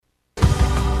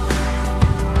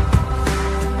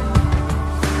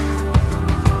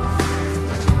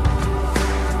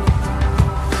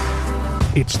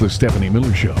It's the Stephanie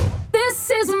Miller Show. This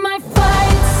is my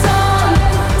fight song.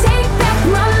 Take back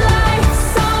my life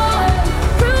song.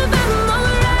 Prove I'm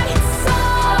alright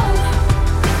song.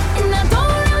 And I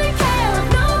don't really care if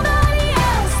nobody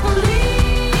else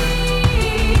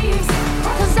believes.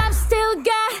 'Cause I've still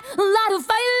got a lot of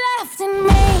fight left in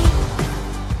me.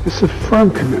 It's a firm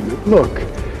commitment. Look,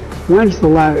 when's the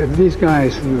last, if these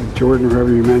guys, Jordan or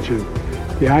whoever you mentioned,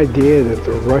 the idea that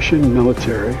the Russian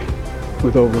military,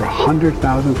 with over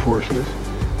 100,000 forces,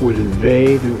 would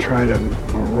invade and try to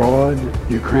maraud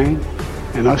Ukraine,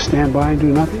 and us stand by and do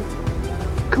nothing?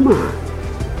 Come on.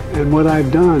 And what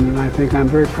I've done, and I think I'm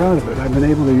very proud of it, I've been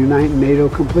able to unite NATO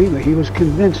completely. He was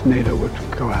convinced NATO would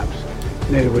collapse.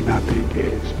 NATO would not be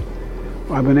engaged.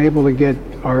 I've been able to get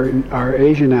our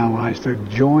Asian allies to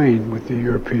join with the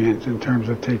Europeans in terms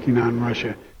of taking on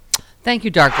Russia. Thank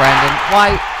you, Dark Brandon.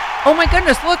 Why, oh my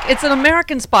goodness, look, it's an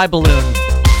American spy balloon.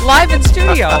 Live in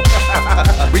studio.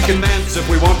 We can dance if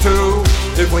we want to.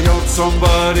 If we don't,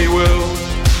 somebody will.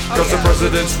 Because the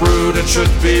president's rude and should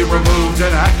be removed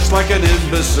and acts like an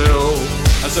imbecile.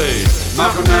 I say,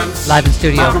 Malcolm Nance. Live in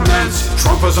studio. Malcolm Nance.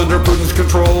 Trump is under Putin's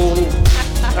control.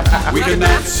 We can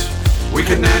dance. We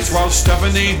can dance while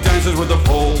Stephanie dances with the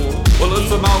pole. Well, it's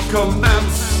the Malcolm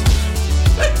Nance.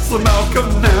 It's the Malcolm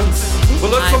Nance.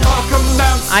 Well, it's the Malcolm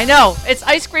Nance. I know. It's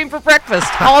ice cream for breakfast.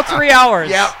 All 3 hours.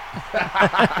 Yep.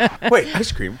 Wait,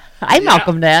 ice cream? I'm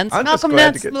Malcolm Nance. I'm just Malcolm glad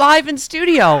Nance to get- live in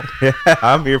studio. Yeah,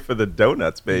 I'm here for the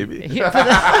donuts, baby.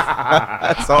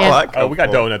 That's all And- I come We got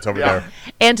for. donuts over there.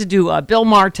 And to do Bill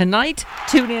Maher tonight.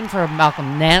 Tune in for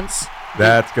Malcolm Nance.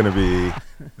 That's gonna be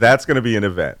an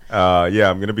event. Yeah,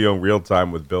 I'm gonna be on Real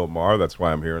Time with Bill Maher. That's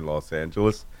why I'm here in Los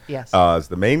Angeles. Yes. As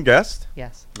the main guest.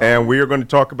 Yes. And we are going to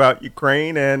talk about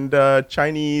Ukraine and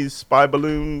Chinese spy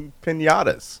balloon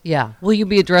pinatas. Yeah. Will you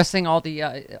be addressing all the,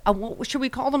 what should we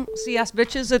call them, CS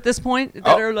bitches at this point?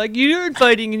 That are like, you aren't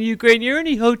fighting in Ukraine, you're in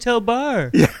a hotel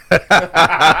bar. Yeah.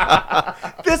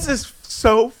 This is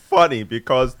so funny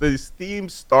because this theme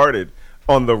started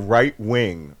on the right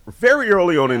wing very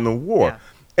early on in the war. Yeah.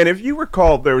 And if you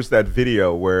recall, there was that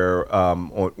video where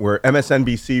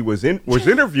MSNBC was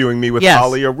interviewing me with Yes.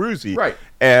 Ali Arouzi. Right.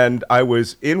 And I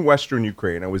was in Western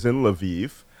Ukraine. I was in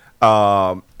Lviv.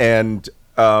 And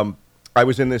I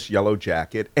was in this yellow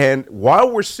jacket. And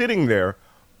while we're sitting there,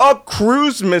 a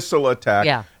cruise missile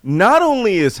attack not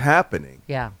only is happening,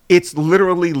 it's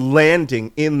literally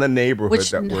landing in the neighborhood.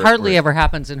 Which that we're hardly in. ever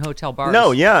happens in hotel bars.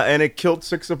 No, yeah, and it killed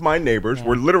 6 of my neighbors. Yeah.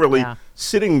 We're literally Yeah.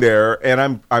 sitting there,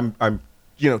 and I'm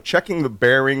checking the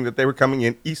bearing that they were coming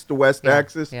in east to west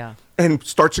axis, and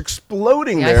starts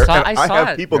exploding there. I saw have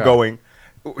it. people going,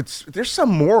 there's some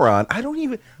moron. I don't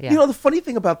even, Yeah. the funny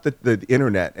thing about the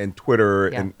internet and Twitter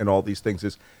and all these things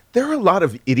is there are a lot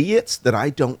of idiots that I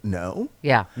don't know.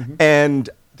 Yeah. And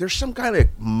there's some kind of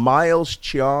Miles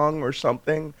Cheong or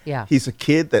something. Yeah. He's a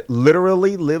kid that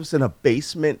literally lives in a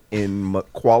basement in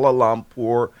Kuala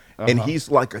Lumpur, and he's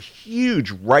like a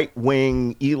huge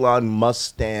right-wing Elon Musk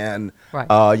stan,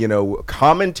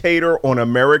 commentator on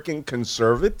American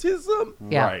conservatism.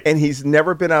 Yeah. Right. And he's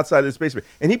never been outside this basement.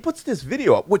 And he puts this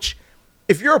video up, which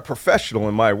if you're a professional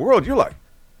in my world, you're like,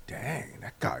 dang,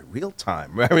 that guy, real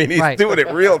time. I mean, he's doing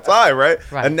it real time, right?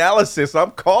 Right. Analysis,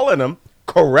 I'm calling him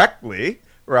correctly,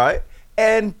 right?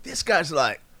 And this guy's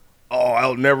like, oh,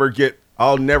 I'll never get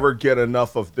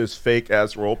enough of this fake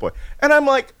ass role play. And I'm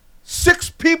like, 6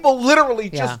 people literally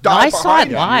just died. I saw it behind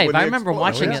me live. when I the remember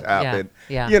watching explosions it. happened.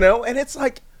 Yeah. And it's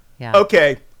like,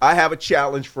 okay, I have a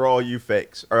challenge for all you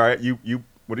fakes. All right, you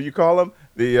what do you call them?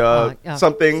 The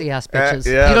something. Yes,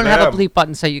 bitches. Yeah, you don't have a them. bleep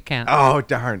button, so you can't. Oh,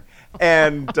 darn.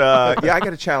 And I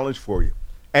got a challenge for you.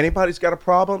 Anybody's got a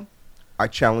problem? I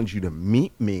challenge you to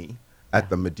meet me at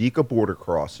the Medica border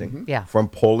crossing from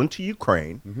Poland to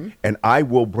Ukraine, and I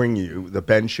will bring you the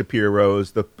Ben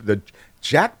Shapiro's, the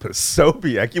Jack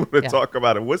Posobiec. You want to talk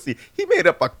about a wussy? He made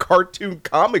up a cartoon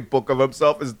comic book of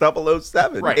himself as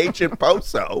 007, Agent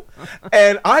Poso.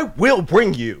 And I will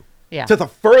bring you to the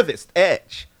furthest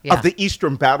edge of the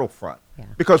Eastern battlefront.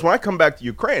 Because when I come back to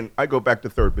Ukraine, I go back to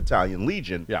 3rd Battalion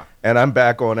Legion, and I'm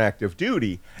back on active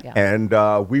duty, and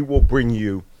we will bring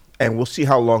you, and we'll see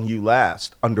how long you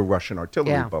last under Russian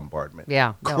artillery bombardment.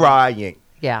 Crying.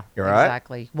 Yeah, You're right?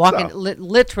 exactly. Walking,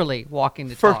 literally walking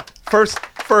the talk. First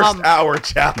hour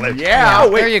challenge. Yeah.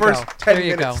 Oh, wait, there you first go. 10 There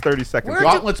you minutes, go. 30 seconds.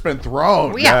 Gauntlet's been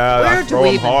thrown. Yeah, where I do throw we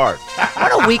 'em even- hard.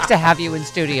 What a week to have you in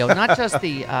studio. Not just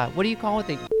the, what do you call it,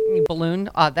 the balloon,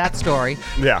 that story.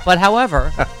 Yeah. But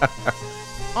however,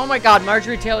 oh my God,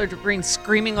 Marjorie Taylor Greene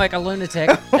screaming like a lunatic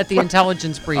at the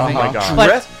intelligence briefing. Oh my God.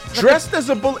 But Dressed as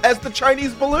the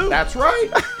Chinese balloon. That's right.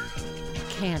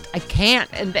 can't.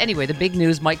 And anyway, the big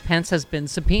news: Mike Pence has been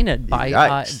subpoenaed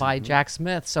by Jack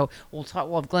Smith. So we'll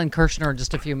have Glenn Kirshner in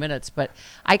just a few minutes. But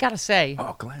I gotta say,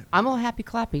 Glenn, I'm a little happy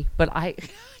clappy. But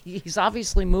he's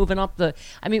obviously moving up the.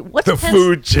 I mean, what's the Pence,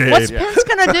 food chain? What's Pence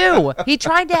gonna do? He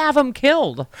tried to have him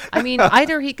killed. I mean,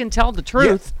 either he can tell the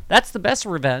truth. That's the best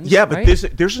revenge. Yeah, but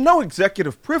right? there's no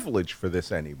executive privilege for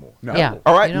this anymore. No. Yeah.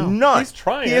 All right, you know. none. He's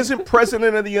trying. He isn't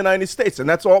president of the United States, and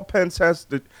that's all Pence has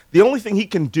to. The only thing he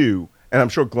can do, and I'm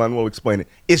sure Glenn will explain it,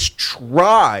 is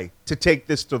try to take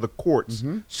this to the courts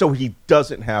so he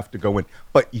doesn't have to go in.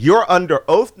 But you're under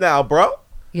oath now, bro.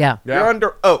 Yeah. You're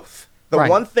under oath. The Right.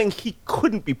 one thing he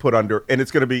couldn't be put under, and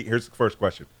it's going to be, here's the first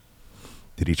question.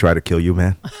 Did he try to kill you,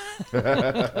 man? Hey,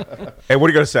 what are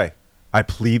you going to say? I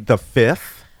plead the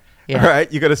fifth? Yeah. All right?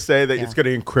 You're going to say that Yeah. it's going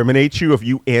to incriminate you if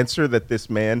you answer that this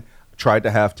man tried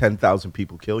to have 10,000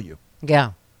 people kill you.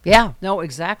 Yeah. Yeah. No,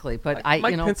 exactly. But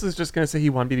Mike Pence is just going to say he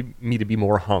wanted me to be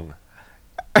more hung.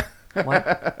 What?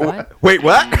 What? Wait, what? Wait,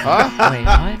 what?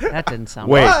 That didn't sound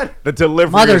Wait, right. the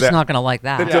delivery Mother's of that, not going to like the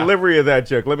that. delivery of that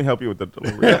joke. Let me help you with the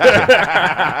delivery of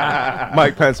that.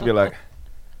 Mike Pence be like,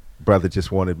 brother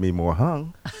just wanted me more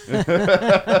hung. And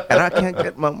I can't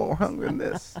get more hung than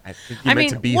this I think you I meant mean,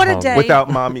 to be what a hung. day. without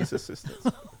mommy's assistance.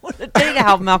 What a day to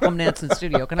have Malcolm Nance in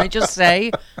studio. Can I just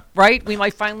say, right? We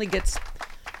might finally get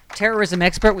terrorism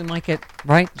expert. We might get,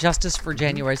 right, justice for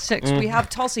January 6th. We have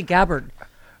Tulsi Gabbard.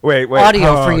 Wait.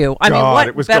 Audio for you. I mean, God, what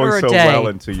it was better going a so day? well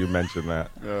until you mentioned that.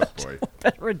 Oh, boy.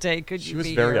 Better a day could She you was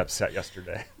be very here? upset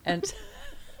yesterday. And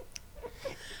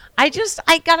I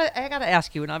gotta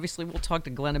ask you, and obviously we'll talk to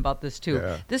Glenn about this too.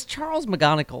 Yeah. This Charles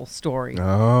McGonigal story,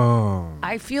 Oh.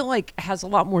 I feel like has a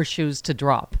lot more shoes to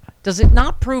drop. Does it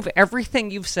not prove everything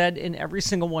you've said in every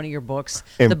single one of your books?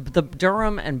 And- The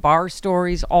Durham and Barr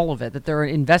stories, all of it, that they're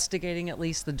investigating at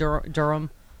least the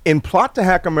Durham. In Plot to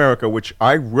Hack America, which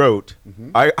I wrote,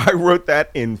 I wrote that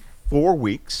in 4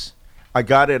 weeks. I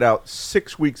got it out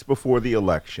 6 weeks before the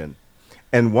election.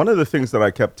 And one of the things that I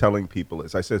kept telling people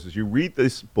is, I says, as you read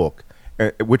this book,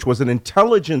 which was an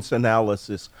intelligence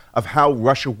analysis of how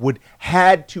Russia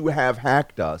had to have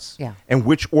hacked us, Yeah. and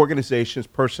which organizations,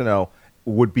 personnel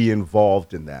would be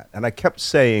involved in that. And I kept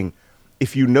saying,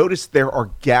 if you notice there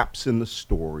are gaps in the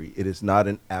story, it is not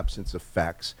an absence of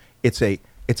facts. It's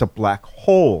a black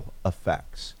hole of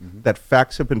facts. That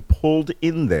facts have been pulled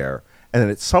in there, and then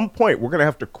at some point we're going to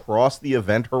have to cross the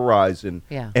event horizon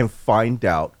and find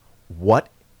out what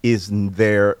is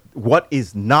there, what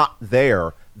is not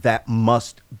there that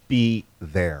must be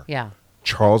there. Yeah.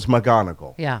 Charles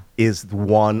McGonigal is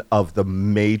one of the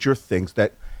major things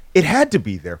that it had to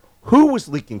be there. Who was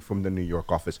leaking from the New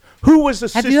York office? Who was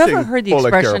assisting? Have you ever heard the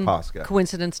Oleg expression, Deripaska?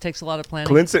 coincidence takes a lot of planning?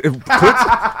 Coincidence.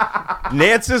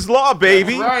 Nance's Law,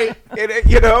 baby. Right.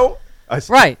 You know?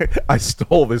 Right. I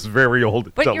stole this very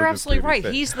old But you're intelligence absolutely right.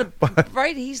 thing. He's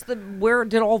the where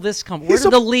did all this come? Where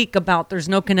did the leak about there's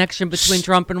no connection between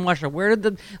Trump and Russia? Where did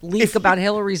the leak about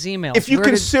Hillary's emails? If you Where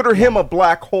did- consider him a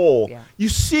black hole, you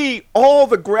see all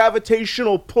the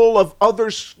gravitational pull of other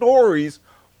stories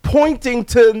pointing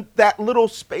to that little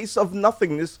space of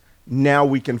nothingness. Now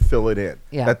we can fill it in.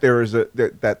 Yeah. That there is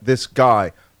that this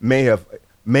guy may have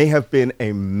been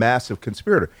a massive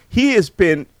conspirator. He has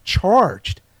been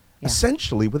charged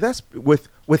essentially with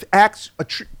acts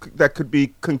that could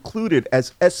be concluded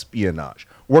as espionage,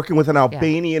 working with an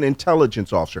Albanian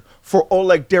intelligence officer for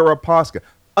Oleg Deripaska,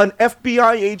 an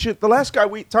FBI agent. The last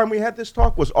time we had this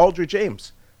talk was Aldrich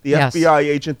Ames, the FBI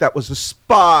agent that was a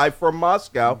spy for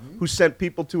Moscow who sent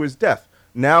people to his death.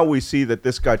 Now we see that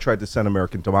this guy tried to send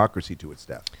American democracy to its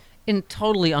death. In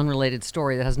totally unrelated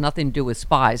story that has nothing to do with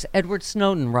spies, Edward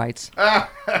Snowden writes,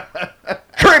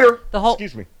 Traitor! whole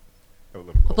Excuse me. Oh,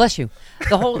 bless you.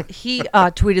 He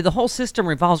tweeted, the whole system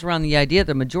revolves around the idea that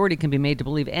the majority can be made to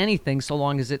believe anything so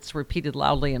long as it's repeated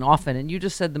loudly and often. And you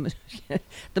just said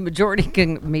the majority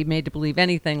can be made to believe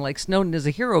anything, like Snowden is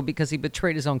a hero because he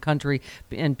betrayed his own country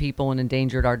and people and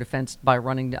endangered our defense by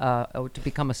running to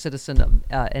become a citizen of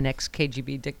an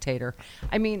ex-KGB dictator.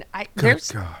 I mean,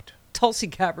 there's God. Tulsi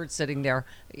Gabbard sitting there,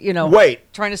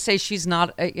 trying to say she's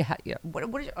not.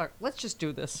 Let's just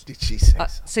do this. Did she say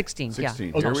 16,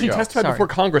 16. yeah. Oh, she testified before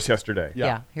Congress yesterday.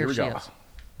 Yeah, here she is.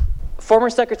 Former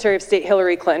Secretary of State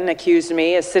Hillary Clinton accused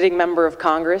me, a sitting member of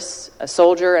Congress, a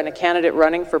soldier, and a candidate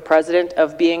running for president,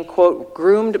 of being, quote,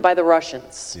 groomed by the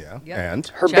Russians. Yeah, and?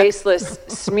 Her baseless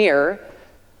smear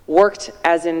worked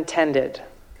as intended.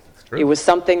 It was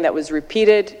something that was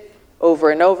repeated over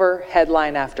and over,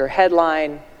 headline after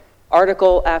headline,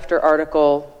 article after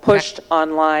article, pushed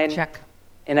online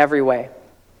in every way.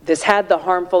 this had the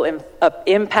harmful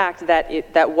impact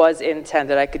that was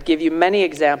intended. I could give you many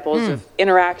examples of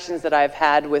interactions that I've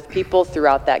had with people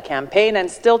throughout that campaign and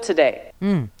still today.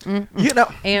 You know,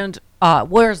 And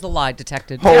where's the lie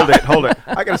detected? hold it.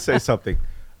 I got to say something.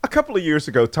 A couple of years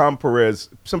ago, Tom Perez,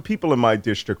 some people in my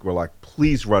district were like,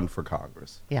 please run for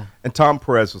Congress. Yeah. And Tom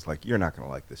Perez was like, you're not going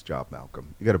to like this job,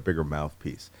 Malcolm. You got a bigger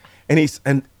mouthpiece.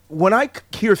 And when I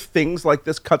hear things like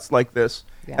this, cuts like this,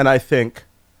 and I think,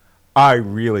 I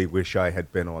really wish I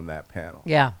had been on that panel.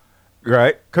 Yeah.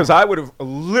 Right? Because I would have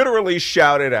literally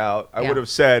shouted out, I Yeah. would have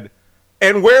said,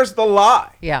 and where's the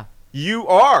lie? Yeah. You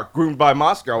are groomed by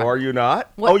Moscow, are you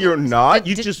not? What- Oh, you're not?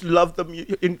 You did- just love them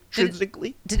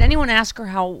intrinsically? Did anyone ask her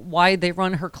why they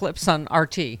run her clips on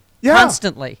RT? Yeah.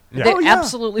 Constantly. Yeah. They Oh, yeah.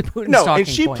 absolutely Putin's No, talking and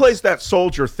she points. plays that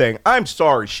soldier thing. I'm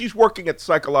sorry. She's working at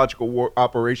Psychological War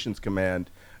Operations Command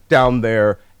down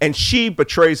there, and she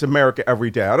betrays America every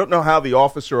day. I don't know how the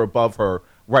officer above her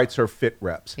writes her fit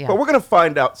reps. Yeah. But we're going to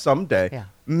find out someday. Yeah.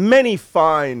 Many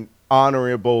fine,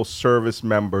 honorable service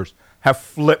members have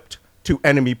flipped to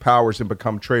enemy powers and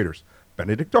become traitors.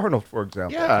 Benedict Arnold, for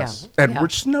example. Yes. Yeah.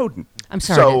 Edward Snowden. I'm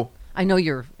sorry. So, I know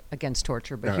you're against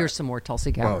torture, but here's some more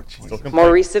Tulsi Gabbard. geez.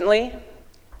 More recently,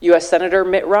 U.S. Senator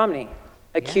Mitt Romney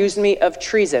accused me of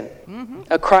treason,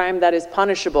 a crime that is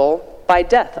punishable by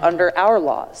death under our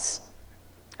laws.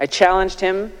 I challenged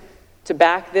him to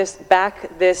back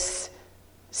this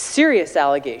serious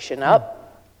allegation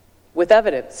up with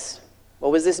evidence.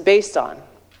 What was this based on?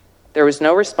 There was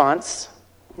no response,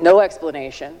 no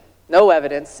explanation, no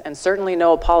evidence, and certainly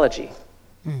no apology.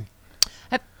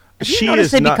 Have She you noticed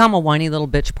is they not- become a whiny little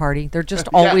bitch party? They're just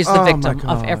always the Oh, my victim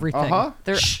of God. everything.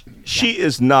 They're- She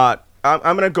is not. I'm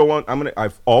going to go on.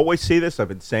 I've always say this. I've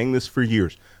been saying this for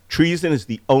years. Treason is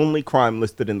the only crime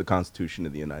listed in the Constitution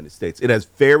of the United States. It has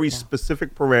very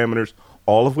specific parameters,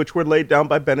 all of which were laid down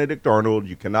by Benedict Arnold.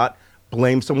 You cannot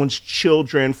blame someone's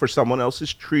children for someone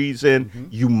else's treason.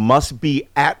 You must be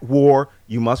at war.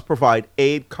 You must provide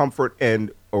aid, comfort,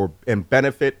 and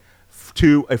benefit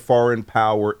to a foreign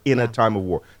power in a time of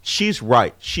war. She's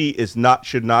right. She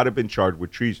should not have been charged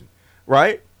with treason.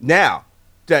 Right? Now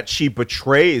that she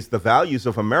betrays the values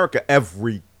of America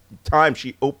every time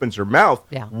she opens her mouth,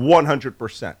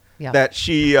 100%. Yeah. That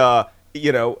she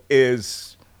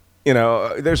is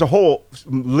there's a whole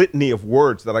litany of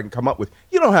words that I can come up with.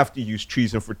 You don't have to use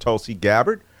treason for Tulsi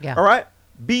Gabbard. Yeah. All right?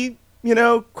 Be,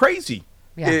 crazy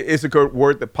is a good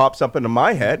word that pops up into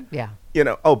my head. Yeah.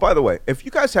 Oh, by the way, if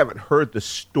you guys haven't heard the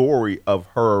story of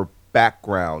her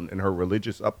background and her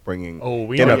religious upbringing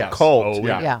in a cult, Oh,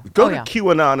 yeah. Yeah. go Oh, to yeah.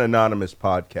 QAnon Anonymous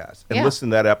podcast and Yeah. listen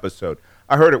to that episode.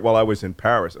 I heard it while I was in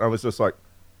Paris, and I was just like,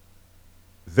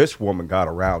 this woman got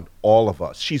around all of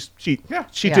us. She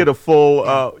did a full,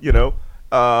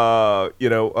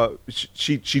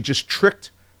 she just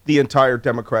tricked the entire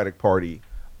Democratic Party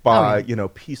by,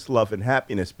 peace, love, and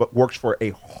happiness, but works for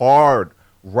a hard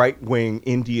right-wing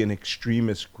Indian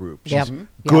extremist group. She's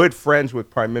good friends with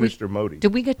Prime Minister Modi.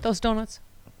 Did we get those donuts?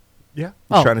 Yeah.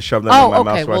 I'm trying to shove them in my mouth.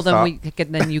 Okay. So Well, I then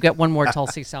stop. you get one more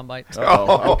Tulsi soundbite.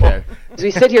 Oh, okay. As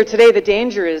we sit here today, the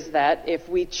danger is that if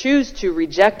we choose to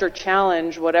reject or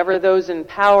challenge whatever those in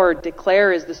power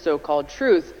declare is the so-called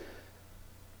truth,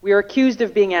 we are accused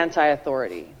of being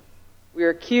anti-authority. We are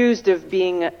accused of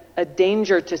being a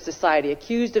danger to society,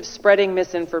 accused of spreading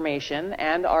misinformation,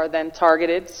 and are then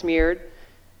targeted, smeared,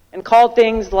 and called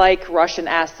things like Russian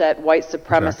asset, white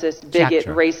supremacist, bigot,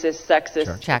 Check. racist,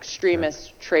 sexist, Check.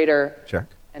 extremist, traitor, Check.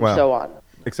 and Well, so on.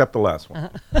 Except the last one.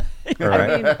 All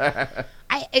right.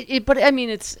 I mean,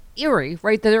 it's eerie,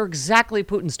 right? That they're exactly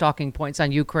Putin's talking points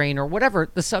on Ukraine or whatever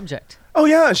the subject. Oh,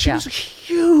 yeah. She was a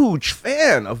huge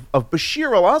fan of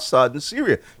Bashar al-Assad in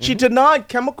Syria. She denied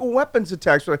chemical weapons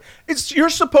attacks. You're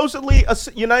supposedly a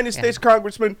United States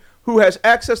congressman who has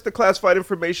access to classified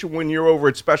information when you're over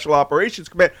at Special Operations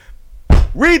Command.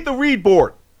 Read the read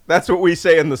board. That's what we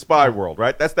say in the spy world,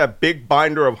 right? That's that big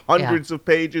binder of hundreds of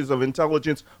pages of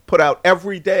intelligence put out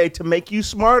every day to make you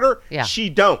smarter. Yeah. She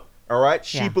don't. All right?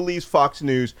 She Yeah. believes Fox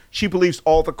News. She believes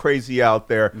all the crazy out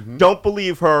there. Don't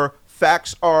believe her.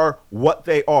 Facts are what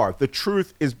they are. The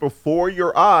truth is before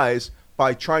your eyes.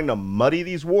 By trying to muddy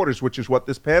these waters, which is what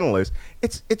this panel is.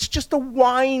 It's just a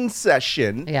wine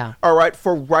session, all right,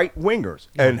 for right-wingers.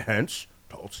 And hence,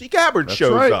 Tulsi Gabbard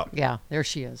shows up. Yeah, there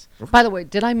she is. By the way,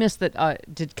 did I miss that?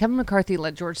 Did Kevin McCarthy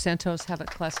let George Santos have a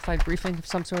classified briefing of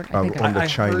some sort? I think On the I heard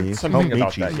Chinese. something Help me,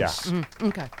 about that, Jesus.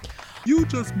 Okay. You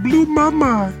just blew my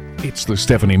mind. It's the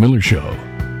Stephanie Miller Show.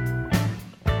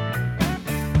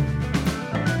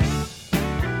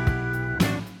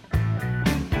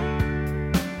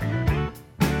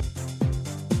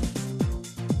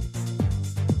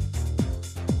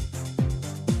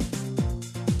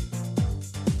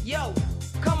 Yo,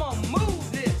 come on,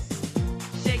 move this.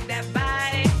 Shake that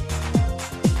body.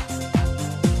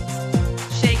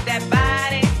 Shake that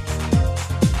body.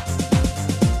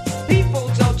 People,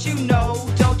 don't you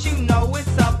know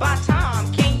it's about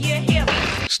time. Can you hear me?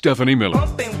 Stephanie Miller.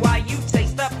 Bumping while you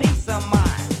taste a piece of mind.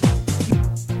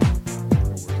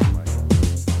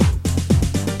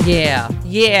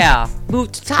 Yeah.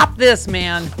 Move to top this,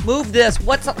 man. Move this.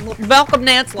 What's up? Malcolm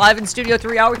Nance live in studio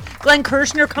 3 hours. Glenn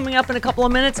Kirshner coming up in a couple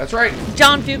of minutes. That's right.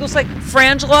 John Fugelsang,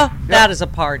 Frangela. That is a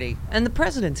party. And the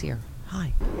president's here.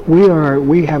 Hi.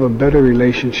 We have a better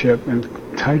relationship and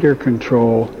tighter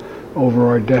control over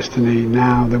our destiny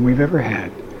now than we've ever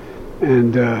had.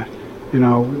 And,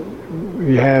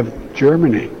 you have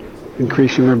Germany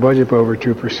increasing their budget by over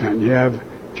 2%. You have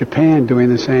Japan doing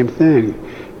the same thing.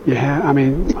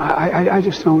 I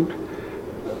just don't.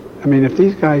 If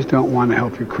these guys don't want to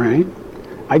help Ukraine,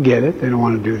 I get it. They don't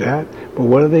want to do that. But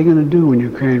what are they going to do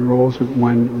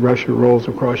when Russia rolls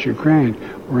across Ukraine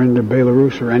or into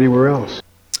Belarus or anywhere else?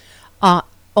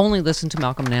 Only listen to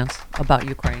Malcolm Nance about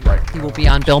Ukraine. Right. He will be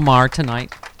on Bill Maher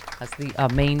tonight as the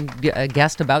main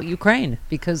guest about Ukraine,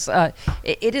 because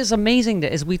it is amazing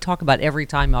as we talk about every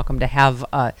time, Malcolm, to have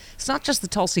it's not just the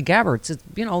Tulsi Gabbards, it's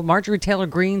Marjorie Taylor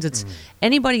Greenes, it's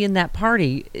anybody in that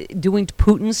party doing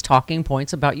Putin's talking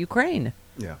points about Ukraine.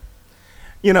 Yeah.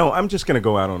 I'm just going to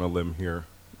go out on a limb here.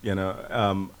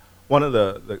 One of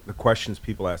the questions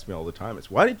people ask me all the time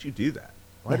is, why did you do that?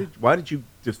 Why did you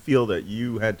just feel that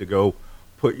you had to go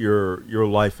put your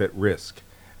life at risk?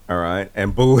 All right,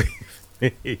 and believe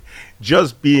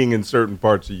just being in certain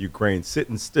parts of Ukraine,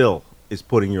 sitting still is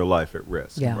putting your life at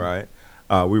risk, right?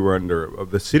 We were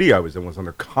the city I was in was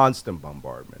under constant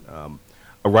bombardment.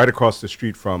 Right across the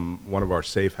street from one of our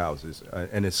safe houses,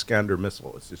 an Iskander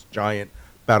missile. It's this giant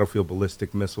battlefield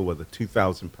ballistic missile with a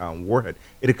 2,000-pound warhead.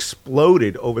 It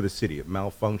exploded over the city. It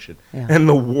malfunctioned, and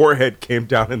the warhead came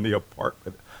down in the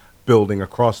apartment building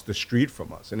across the street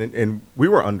from us, and we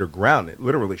were underground. It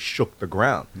literally shook the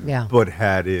ground. Yeah. But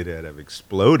had it have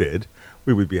exploded,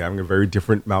 we would be having a very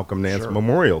different Malcolm Nance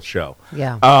memorial show.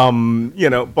 Yeah.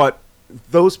 But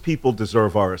those people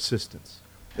deserve our assistance.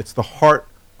 It's the heart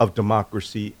of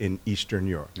democracy in Eastern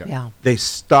Europe. Yeah. They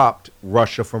stopped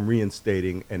Russia from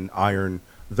reinstating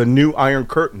the new Iron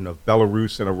Curtain of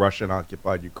Belarus and a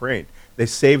Russian-occupied Ukraine. They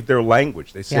saved their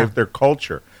language. They saved their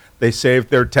culture. They saved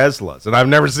their Teslas. And I've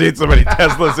never seen so many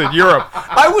Teslas in Europe.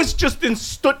 I was just in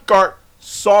Stuttgart,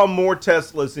 saw more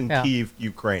Teslas in Kyiv,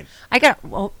 Ukraine.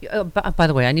 By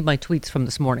the way, I need my tweets from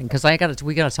this morning, because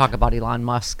we got to talk about Elon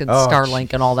Musk and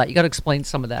Starlink and all that. You got to explain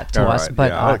some of that to us. Right,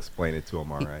 but I'll explain it to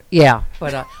him, all right. Yeah,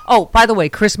 but by the way,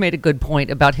 Chris made a good point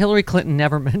about Hillary Clinton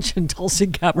never mentioned Tulsi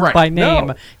Gabbard by name.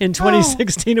 No. In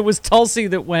 2016, it was Tulsi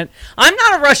that went, "I'm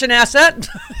not a Russian asset."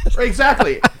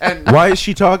 Exactly. And why is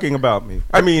she talking about me?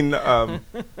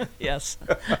 Yes.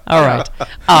 All right.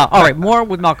 All right. More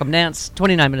with Malcolm Nance,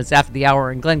 29 minutes after the hour,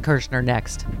 and Glenn Kirshner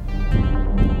next.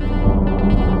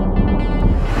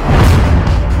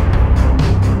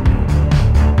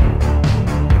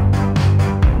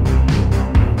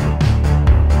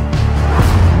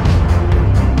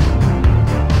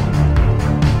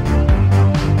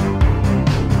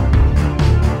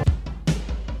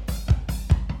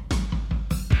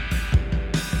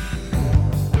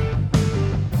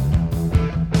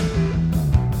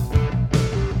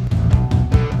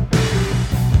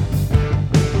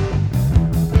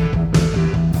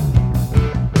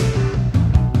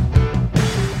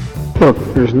 Look,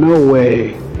 there's no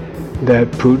way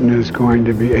that Putin is going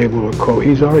to be able to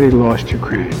he's already lost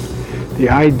Ukraine. The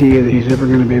idea that he's ever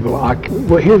going to be able to occupy,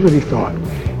 well, here's what he thought.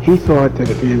 He thought that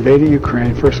if he invaded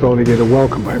Ukraine, first of all, he'd get a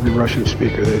welcome by every Russian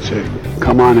speaker. They'd say,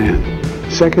 come on in.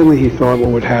 Secondly, he thought what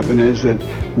would happen is that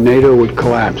NATO would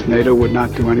collapse. NATO would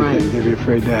not do anything. They'd be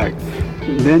afraid to act.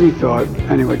 Then he thought,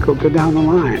 anyway, go down the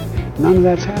line. None of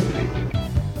that's happening.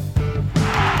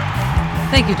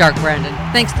 Thank you, Dark Brandon.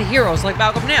 Thanks to heroes like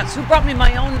Malcolm Nance, who brought me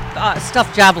my own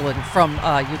stuffed javelin from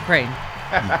Ukraine.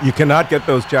 You cannot get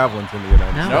those javelins in the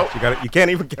United States. Nope. You can't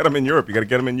even get them in Europe. You got to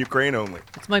get them in Ukraine only.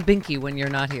 It's my binky when you're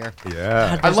not here.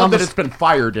 Yeah. God, I love that it's been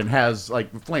fired and has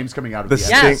flames coming out of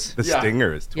the end. The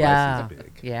stinger is twice as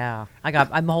big. Yeah.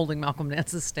 I'm holding Malcolm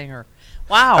Nance's stinger.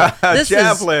 Wow. This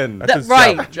javelin. Is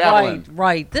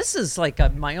right. This is like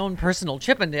my own personal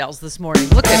Chippendales this morning.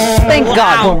 Look at thank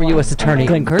God former U.S. Attorney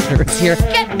Glenn Kirshner is here.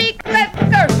 Get me Glenn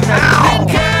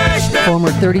Kirshner. Former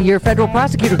 30-year federal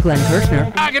prosecutor Glenn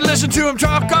Kirshner. I can listen to him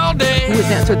talk all day. Who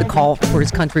has answered the call for his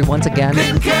country once again.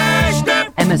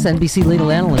 MSNBC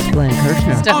legal analyst Glenn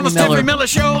Kirshner. On the Stephanie Miller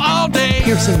Show all day.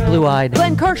 Piercing blue-eyed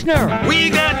Glenn Kirshner. We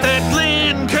got that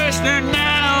Glenn Kirshner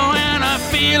now, and I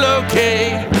feel feel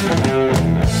okay.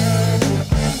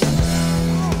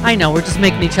 I know, we're just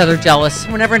making each other jealous.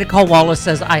 Whenever Nicole Wallace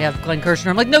says, I have Glenn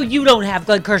Kirshner, I'm like, no, you don't have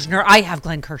Glenn Kirshner. I have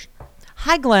Glenn Kirshner.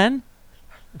 Hi, Glenn.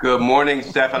 Good morning,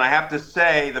 Steph. And I have to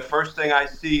say, the first thing I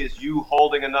see is you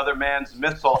holding another man's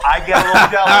missile. I get a little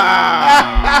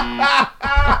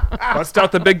jealous. Bust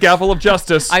out the big gavel of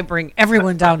justice. I bring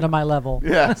everyone down to my level.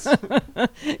 Yes.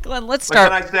 Glenn, let's start.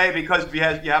 What can I say? Because you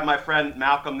have my friend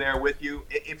Malcolm there with you.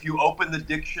 If you open the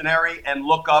dictionary and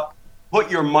look up, put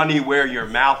your money where your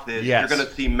mouth is, yes, you're going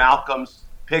to see Malcolm's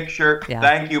picture. Yeah.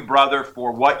 Thank you, brother,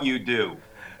 for what you do.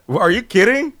 Are you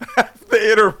kidding?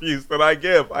 The interviews that I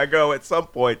give, I go at some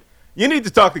point, you need to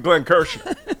talk to Glenn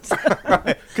Kirshner.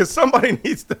 Because somebody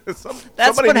needs to. That's somebody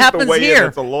what needs happens to weigh here. in.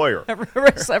 It's a lawyer.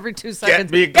 Every 2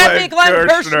 seconds. Get me Glenn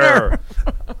Kirshner.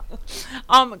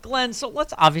 Glenn, so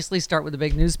let's obviously start with the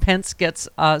big news. Pence gets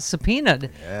subpoenaed.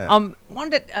 Yeah.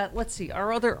 Let's see.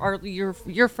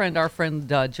 Your friend, our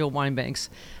friend Jill Wine-Banks,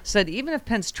 said even if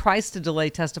Pence tries to delay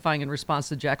testifying in response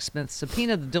to Jack Smith's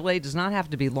subpoena, the delay does not have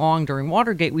to be long. During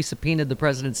Watergate, we subpoenaed the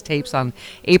president's tapes on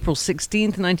April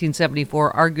 16th,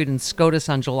 1974, argued in SCOTUS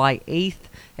on July 8th,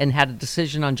 and had a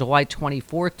decision on July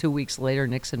 24th. 2 weeks later,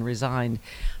 Nixon resigned.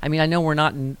 I mean, I know we're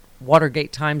not in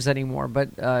Watergate times anymore, but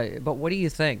what do you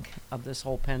think of this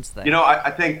whole Pence thing? You know, I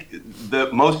think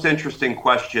the most interesting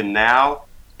question now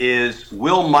is,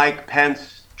 will Mike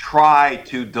Pence try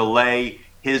to delay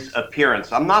his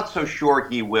appearance? I'm not so sure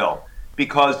he will,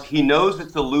 because he knows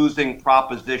it's a losing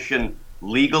proposition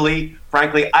legally.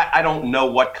 Frankly, I don't know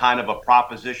what kind of a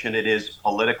proposition it is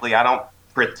politically. I don't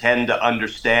pretend to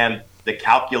understand the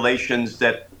calculations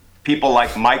that people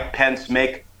like Mike Pence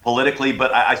make politically,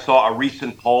 but I saw a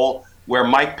recent poll where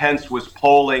Mike Pence was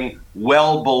polling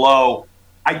well below,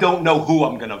 I don't know who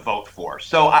I'm going to vote for.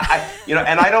 So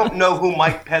and I don't know who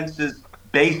Mike Pence's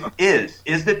base is.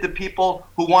 Is it the people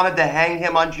who wanted to hang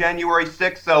him on January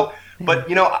 6th? So, but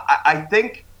I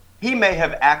think he may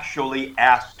have actually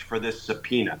asked for this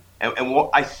subpoena. And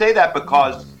I say that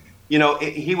because,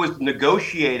 he was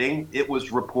negotiating, it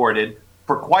was reported,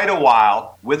 for quite a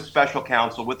while with special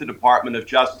counsel, with the Department of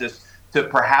Justice, to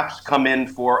perhaps come in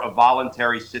for a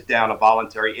voluntary sit-down, a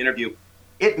voluntary interview.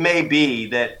 It may be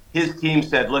that his team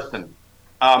said, listen,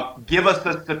 give us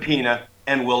a subpoena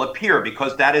and we'll appear,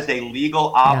 because that is a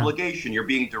legal obligation. You're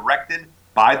being directed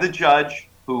by the judge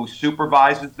who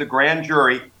supervises the grand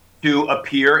jury to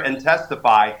appear and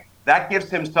testify. That gives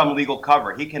him some legal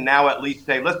cover. He can now at least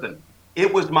say, listen,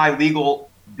 it was my legal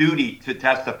duty to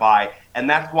testify, and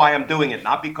that's why I'm doing it,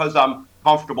 not because I'm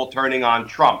comfortable turning on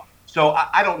Trump. So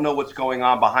I don't know what's going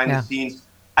on behind the scenes.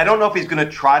 I don't know if he's going to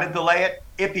try to delay it.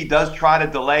 If he does try to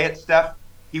delay it, Steph,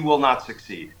 he will not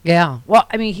succeed. Yeah. Well,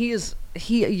 I mean,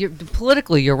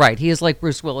 politically, you're right. He is like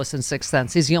Bruce Willis in Sixth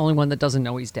Sense. He's the only one that doesn't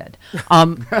know he's dead.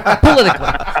 Politically.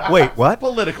 Wait, what?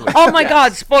 Politically. Oh, my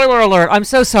God. Spoiler alert. I'm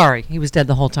so sorry. He was dead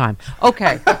the whole time.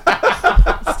 Okay.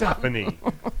 Stephanie.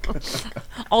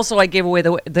 Also, I gave away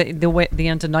the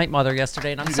end to Night Mother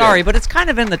yesterday, and I'm sorry, but it's kind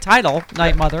of in the title,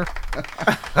 Night Mother.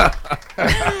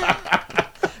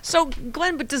 So,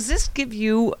 Glenn, but does this give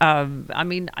you?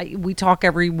 We talk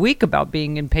every week about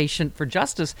being impatient for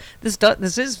justice.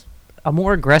 This is a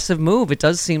more aggressive move. It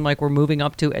does seem like we're moving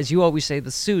up to, as you always say,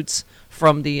 the suits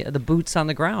from the boots on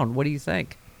the ground. What do you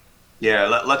think?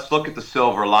 Yeah, let's look at the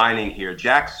silver lining here.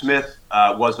 Jack Smith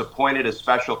was appointed as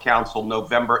special counsel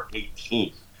November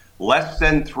 18th. Less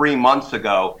than 3 months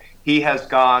ago, he has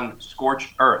gone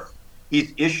scorched earth.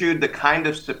 He's issued the kind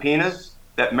of subpoenas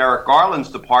that Merrick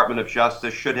Garland's Department of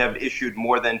Justice should have issued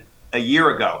more than a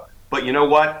year ago. But you know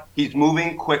what? He's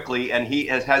moving quickly, and he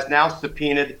has now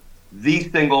subpoenaed the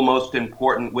single most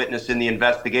important witness in the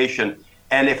investigation.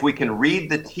 And if we can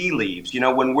read the tea leaves,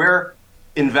 when we're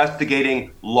investigating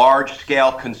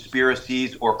large-scale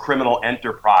conspiracies or criminal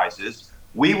enterprises,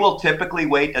 we will typically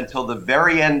wait until the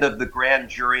very end of the grand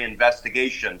jury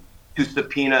investigation to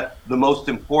subpoena the most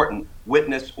important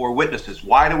witness or witnesses.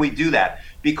 Why do we do that?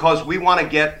 Because we want to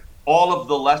get all of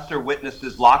the lesser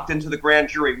witnesses locked into the grand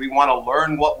jury. We want to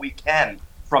learn what we can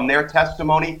from their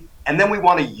testimony, and then we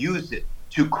want to use it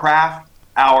to craft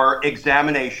our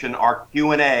examination, our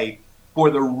Q&A for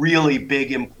the really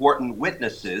big, important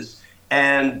witnesses.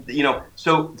 And,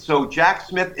 so Jack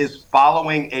Smith is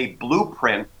following a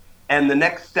blueprint, and the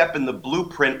next step in the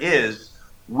blueprint is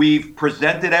we've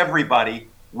presented everybody,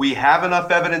 we have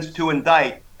enough evidence to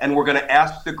indict, and we're going to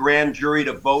ask the grand jury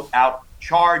to vote out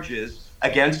charges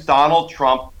against Donald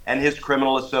Trump and his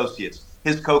criminal associates,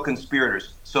 his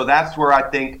co-conspirators. So that's where I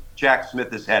think Jack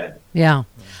Smith is headed. Yeah.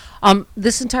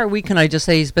 This entire week, can I just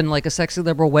say, he's been like a sexy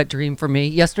liberal wet dream for me.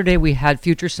 Yesterday, we had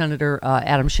future Senator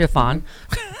Adam Schiff on,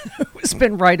 who was has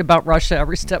been right about Russia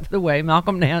every step of the way.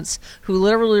 Malcolm Nance, who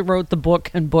literally wrote the book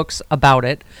and books about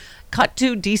it. Cut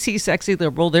to DC Sexy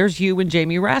Liberal. There's you and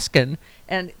Jamie Raskin.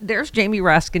 And there's Jamie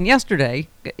Raskin yesterday.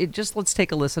 Let's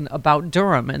take a listen about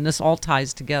Durham, and this all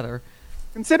ties together.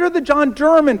 Consider the John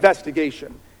Durham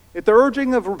investigation. At the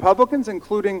urging of Republicans,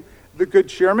 including the good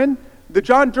chairman, the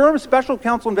John Durham Special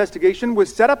Counsel investigation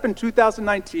was set up in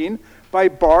 2019 by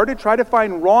Barr to try to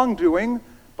find wrongdoing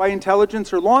by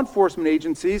intelligence or law enforcement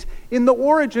agencies in the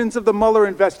origins of the Mueller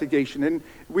investigation. And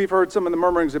we've heard some of the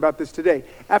murmurings about this today.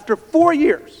 After 4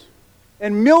 years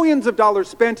and millions of dollars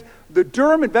spent, the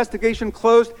Durham investigation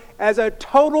closed as a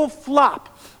total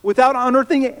flop without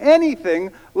unearthing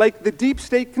anything like the deep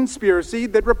state conspiracy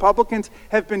that Republicans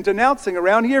have been denouncing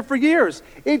around here for years.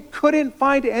 It couldn't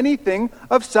find anything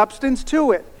of substance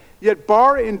to it. Yet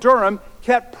Barr and Durham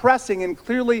kept pressing in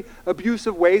clearly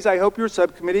abusive ways. I hope your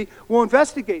subcommittee will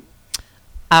investigate.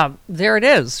 There it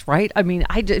is, right? I mean,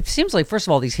 it seems like, first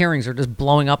of all, these hearings are just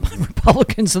blowing up on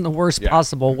Republicans in the worst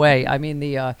possible way. I mean,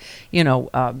 the,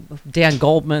 Dan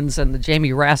Goldman's and the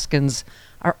Jamie Raskins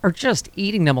are just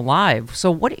eating them alive.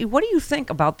 So what do you think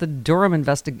about the Durham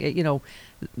investigation,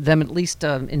 them at least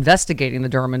investigating the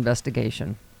Durham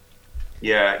investigation?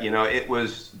 Yeah, it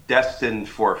was destined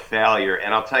for failure.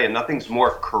 And I'll tell you, nothing's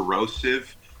more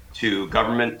corrosive to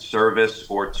government service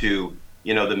or to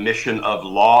the mission of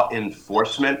law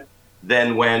enforcement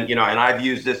than when, and I've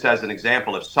used this as an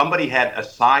example, if somebody had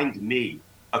assigned me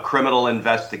a criminal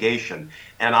investigation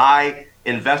and I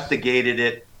investigated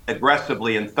it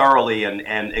aggressively and thoroughly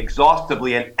and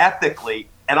exhaustively and ethically,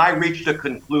 and I reached a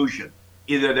conclusion,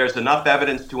 either there's enough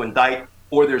evidence to indict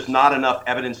or there's not enough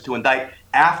evidence to indict.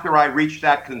 After I reached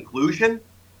that conclusion,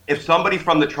 if somebody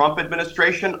from the Trump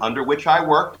administration, under which I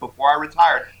worked before I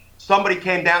retired, somebody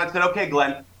came down and said, okay,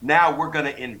 Glenn, now we're going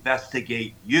to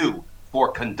investigate you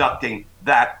for conducting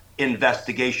that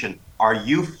investigation. Are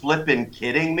you flipping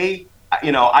kidding me?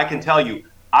 I can tell you,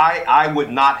 I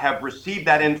would not have received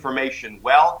that information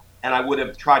well, and I would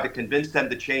have tried to convince them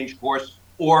to change course,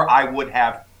 or I would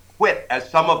have quit, as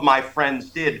some of my friends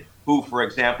did, who, for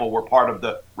example, were part of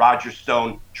the Roger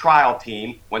Stone trial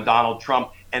team when Donald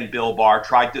Trump and Bill Barr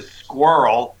tried to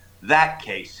squirrel that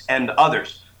case and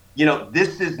others.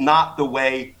 This is not the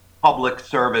way public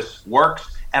service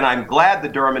works, and I'm glad the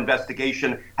Durham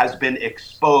investigation has been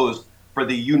exposed for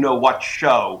the you-know-what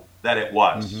show that it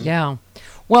was. Mm-hmm. Yeah.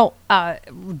 Well,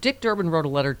 Dick Durbin wrote a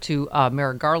letter to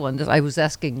Merrick Garland. I was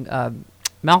asking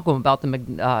Malcolm about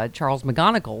the Charles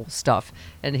McGonigal stuff,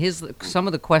 and some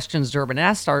of the questions Durbin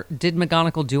asked are, did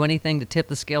McGonigal do anything to tip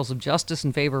the scales of justice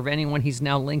in favor of anyone he's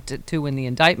now linked to in the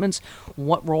indictments?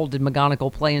 What role did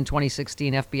McGonigal play in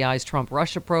 2016 FBI's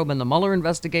Trump-Russia probe and the Mueller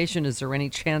investigation? Is there any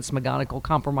chance McGonigal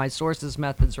compromised sources,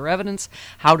 methods, or evidence?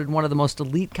 How did one of the most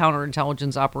elite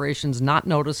counterintelligence operations not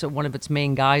notice that one of its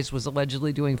main guys was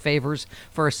allegedly doing favors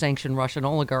for a sanctioned Russian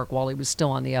oligarch while he was still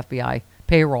on the FBI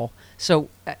payroll? So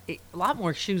a lot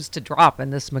more shoes to drop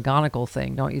in this McGonigal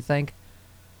thing, don't you think?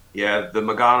 Yeah, the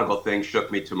McGonigal thing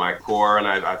shook me to my core, and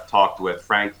I've talked with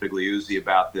Frank Figliuzzi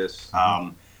about this.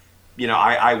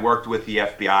 I worked with the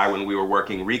FBI when we were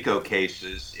working RICO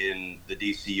cases in the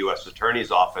D.C. U.S.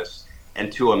 Attorney's Office,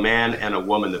 and to a man and a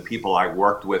woman, the people I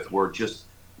worked with were just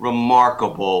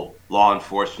remarkable law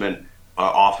enforcement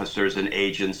officers and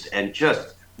agents and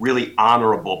just really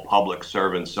honorable public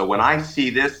servants. So when I see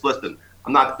this, listen,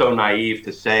 I'm not so naive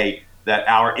to say that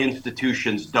our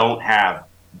institutions don't have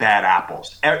bad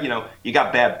apples. You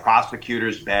got bad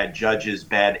prosecutors, bad judges,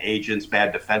 bad agents,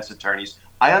 bad defense attorneys.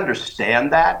 I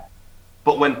understand that.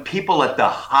 But when people at the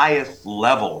highest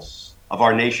levels of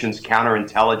our nation's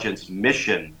counterintelligence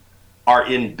mission are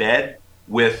in bed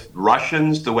with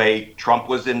Russians, the way Trump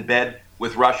was in bed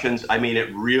with Russians, I mean,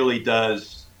 it really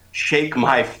does shake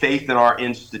my faith in our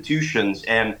institutions.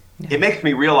 And it makes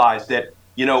me realize that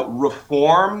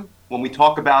reform, when we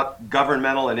talk about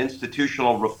governmental and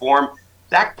institutional reform,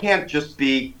 that can't just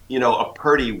be, a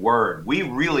pretty word. We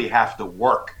really have to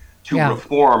work to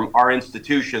reform our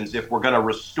institutions if we're going to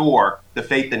restore the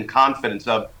faith and confidence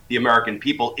of the American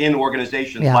people in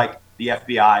organizations like the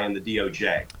FBI and the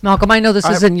DOJ. Malcolm, I know this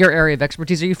isn't your area of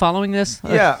expertise. Are you following this?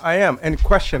 Yeah, I am. And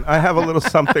question, I have a little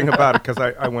something about it because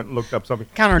I went and looked up something.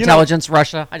 Counterintelligence,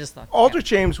 Russia. I just thought. Aldrich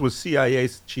James was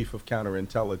CIA's chief of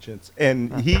counterintelligence,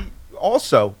 and he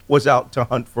also was out to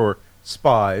hunt for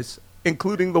spies,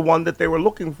 including the one that they were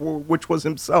looking for, which was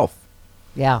himself.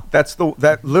 Yeah.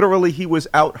 That literally he was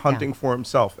out hunting for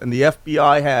himself. And the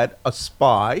FBI had a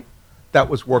spy that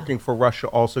was working for Russia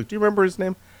also. Do you remember his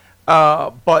name?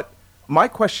 But my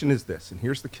question is this, and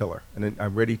here's the killer, and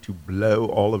I'm ready to blow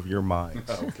all of your minds.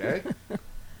 Okay.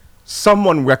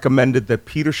 someone recommended that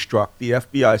Peter Strzok, the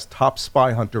FBI's top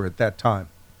spy hunter at that time,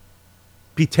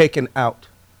 be taken out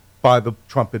by the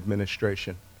Trump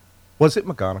administration. Was it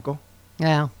McGonigal?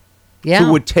 Yeah. Yeah.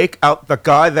 Who would take out the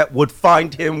guy that would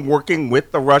find him working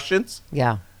with the Russians?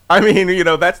 Yeah. I mean,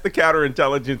 that's the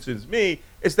counterintelligence in me,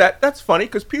 is that's funny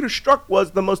because Peter Strzok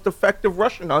was the most effective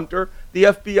Russian hunter the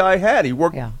FBI had. He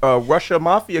worked Russia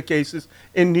mafia cases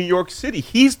in New York City.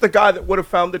 He's the guy that would have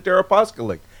found the Deripaska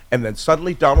link. And then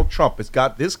suddenly Donald Trump has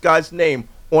got this guy's name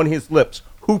on his lips.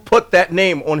 Who put that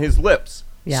name on his lips?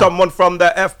 Yeah. Someone from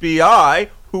the FBI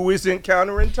who is in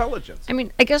counterintelligence. I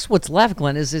mean, I guess what's left,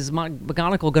 Glenn, is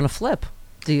McGonigal going to flip,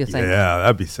 do you think? Yeah,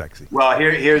 that'd be sexy. Well,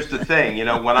 here's the thing.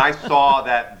 when I saw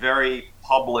that very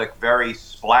public, very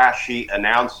splashy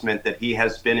announcement that he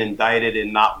has been indicted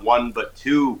in not one but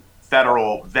two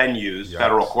federal venues,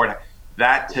 federal court,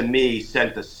 that to me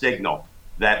sent a signal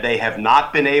that they have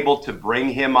not been able to bring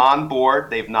him on board.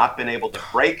 They've not been able to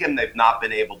break him. They've not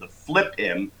been able to flip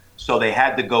him. So they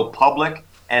had to go public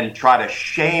and try to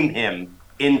shame him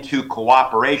into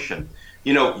cooperation.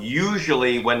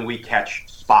 Usually when we catch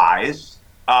spies,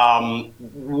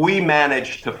 we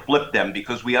manage to flip them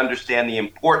because we understand the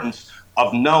importance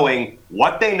of knowing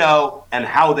what they know and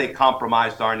how they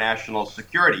compromised our national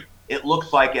security. It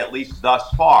looks like, at least thus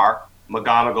far,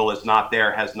 McGonigal is not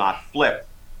there, has not flipped.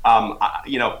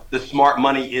 The smart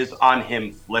money is on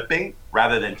him flipping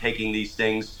rather than taking these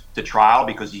things to trial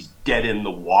because he's dead in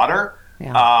the water.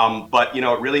 Yeah. But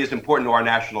it really is important to our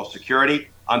national security,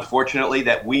 unfortunately,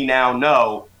 that we now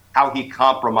know how he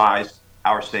compromised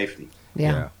our safety.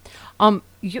 Yeah.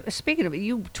 Speaking of it,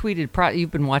 you tweeted,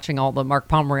 you've been watching all the Mark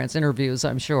Pomerantz interviews,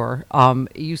 I'm sure.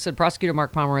 You said Prosecutor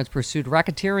Mark Pomerantz pursued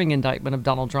racketeering indictment of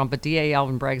Donald Trump, but DA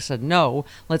Alvin Bragg said no.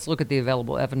 Let's look at the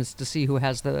available evidence to see who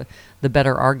has the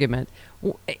better argument.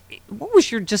 What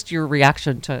was your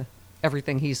reaction to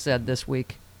everything he said this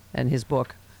week and his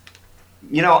book?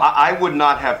 I would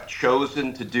not have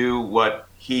chosen to do what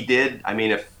he did. I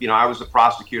mean, if I was a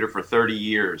prosecutor for 30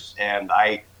 years and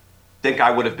I think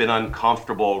I would have been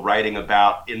uncomfortable writing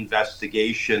about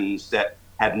investigations that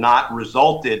had not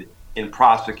resulted in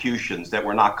prosecutions, that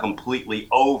were not completely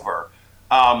over.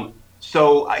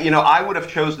 So I would have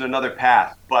chosen another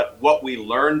path. But what we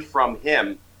learned from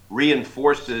him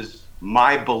reinforces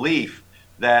my belief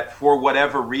that for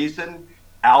whatever reason,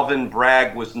 Alvin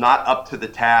Bragg was not up to the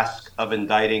task of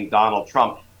indicting Donald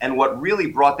Trump. And what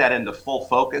really brought that into full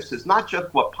focus is not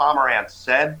just what Pomerantz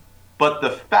said, but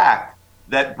the fact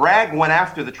that Bragg went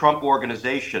after the Trump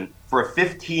Organization for a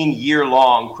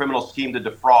 15-year-long criminal scheme to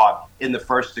defraud in the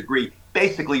first degree,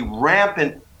 basically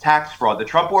rampant tax fraud. The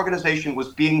Trump Organization was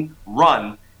being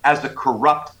run as a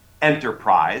corrupt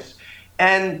enterprise,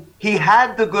 and he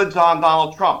had the goods on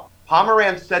Donald Trump.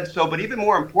 Pomerantz said so, but even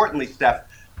more importantly, Steph,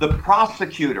 the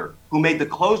prosecutor who made the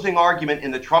closing argument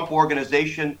in the Trump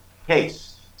Organization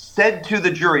case said to the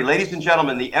jury, ladies and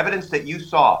gentlemen, the evidence that you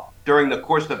saw during the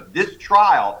course of this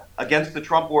trial against the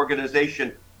Trump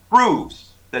Organization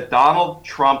proves that Donald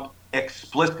Trump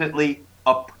explicitly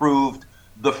approved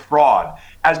the fraud.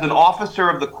 As an officer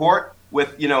of the court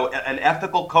with, an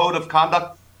ethical code of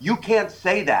conduct, you can't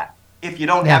say that if you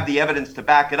don't have the evidence to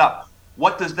back it up.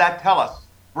 What does that tell us?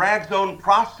 Bragg's own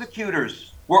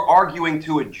prosecutors were arguing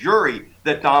to a jury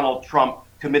that Donald Trump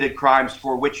committed crimes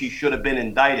for which he should have been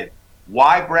indicted.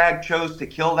 Why Bragg chose to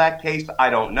kill that case, I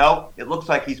don't know. It looks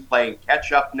like he's playing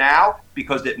catch up now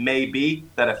because it may be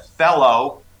that a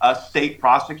fellow state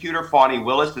prosecutor, Fani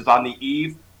Willis, is on the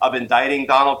eve of indicting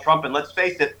Donald Trump. And let's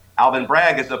face it, Alvin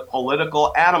Bragg is a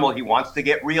political animal. He wants to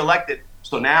get reelected.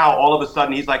 So now all of a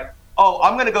sudden he's like, oh,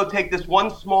 I'm going to go take this one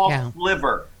small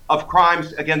sliver of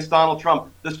crimes against Donald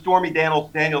Trump, the Stormy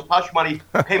Daniels hush money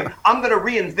payment. I'm going to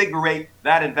reinvigorate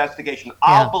that investigation.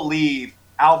 I'll believe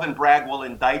Alvin Bragg will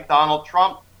indict Donald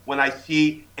Trump when I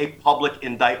see a public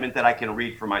indictment that I can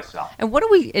read for myself. And what do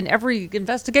we, in every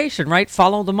investigation, right,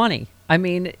 follow the money? I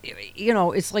mean,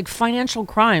 it's like financial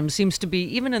crime seems to be,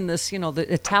 even in this, the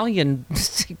Italian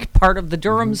part of the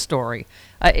Durham story,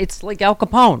 it's like Al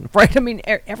Capone, right? I mean,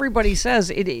 everybody says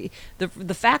the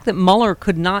fact that Mueller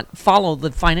could not follow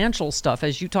the financial stuff,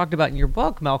 as you talked about in your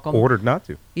book, Malcolm. Ordered not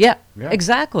to. Yeah.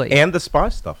 Exactly. And the spy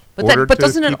stuff. But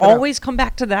doesn't it always come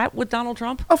back to that with Donald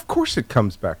Trump? Of course it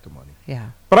comes back to money. Yeah.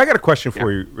 But I got a question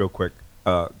for you real quick,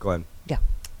 Glenn. Yeah.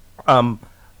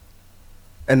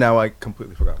 And now I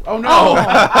completely forgot. Oh no!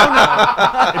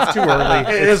 It's too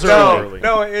early. It is early.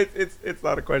 No, it's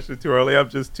not a question too early. I'm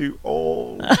just too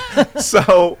old.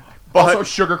 So, but also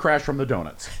sugar crash from the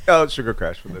donuts. Oh, sugar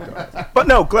crash from the donuts. But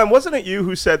no, Glenn, wasn't it you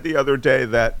who said the other day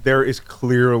that there is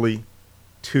clearly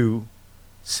two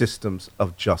systems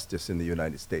of justice in the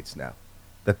United States now?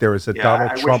 that there is a Yeah, Donald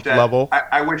I wish Trump that- level?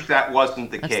 I wish that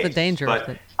wasn't the That's case. the danger of But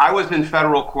it. I was in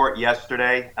federal court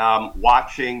yesterday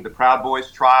watching the Proud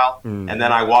Boys trial, and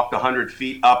then I walked 100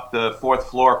 feet up the fourth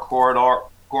floor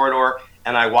corridor,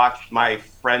 and I watched my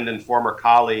friend and former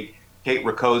colleague, Kate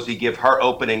Rakosi, give her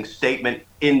opening statement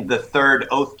in the third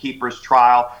Oath Keepers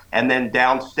trial. And then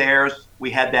downstairs,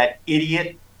 we had that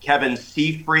idiot, Kevin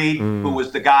Seafried, who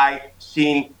was the guy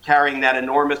seen carrying that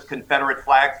enormous Confederate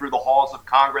flag through the halls of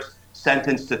Congress,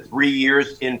 sentenced to 3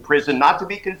 years in prison, not to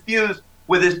be confused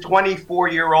with his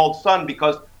 24-year-old son,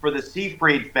 because for the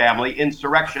Seafried family,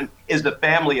 insurrection is a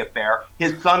family affair.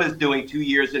 His son is doing 2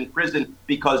 years in prison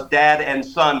because dad and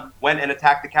son went and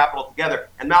attacked the Capitol together.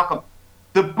 And Malcolm,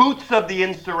 the boots of the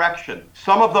insurrection,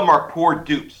 some of them are poor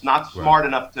dupes, not smart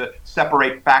enough to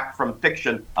separate fact from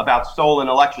fiction about stolen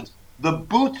elections. The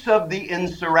boots of the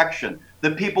insurrection,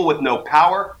 the people with no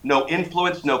power, no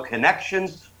influence, no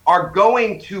connections, are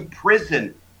going to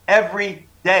prison every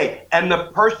day. And the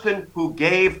person who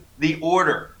gave the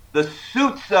order, the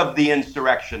suits of the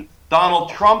insurrection, Donald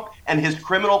Trump and his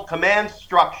criminal command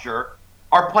structure,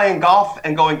 are playing golf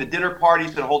and going to dinner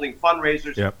parties and holding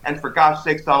fundraisers. Yep. And for gosh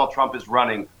sakes, Donald Trump is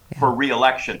running for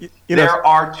re-election. You know- There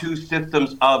are two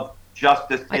systems of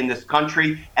justice in this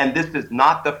country, and this is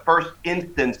not the first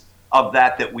instance of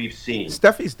that we've seen.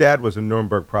 Steffi's dad was a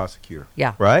Nuremberg prosecutor.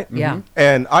 Yeah. Right? Yeah.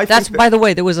 And I That's, think by the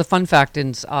way, there was a fun fact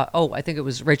in, I think it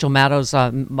was Rachel Maddow's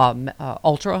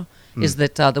Ultra, is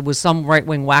that there was some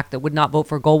right-wing whack that would not vote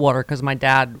for Goldwater because my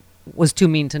dad was too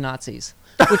mean to Nazis,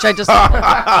 which I just...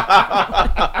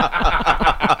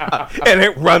 and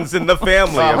it runs in the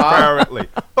family, apparently.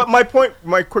 But my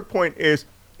quick point is,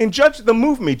 in the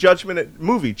movie Judgment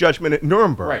at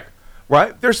Nuremberg,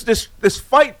 right? There's this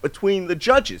fight between the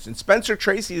judges, and Spencer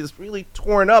Tracy is really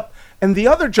torn up, and the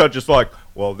other judge is like,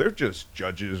 well, they're just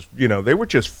judges, they were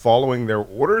just following their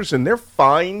orders, and they're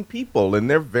fine people, and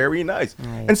they're very nice.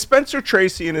 Right. And Spencer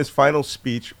Tracy, in his final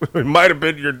speech, it might have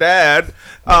been your dad,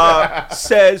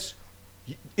 says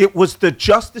it was the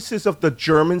justices of the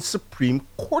German Supreme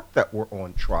Court that were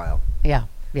on trial. Yeah.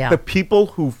 The people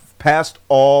who passed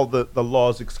all the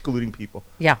laws excluding people.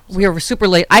 Yeah, we are super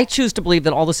late. I choose to believe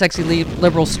that all the sexy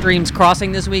liberal streams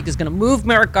crossing this week is going to move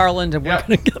Merrick Garland, and we're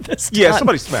going to get this done. Yeah,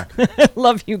 somebody smack.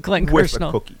 Love you, Glenn With Kirshner.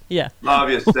 a cookie. Yeah. Love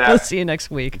you, Steph. We'll see you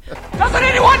next week. Doesn't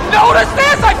anyone notice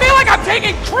this? I feel like I'm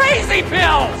taking crazy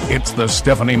pills. It's the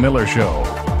Stephanie Miller Show.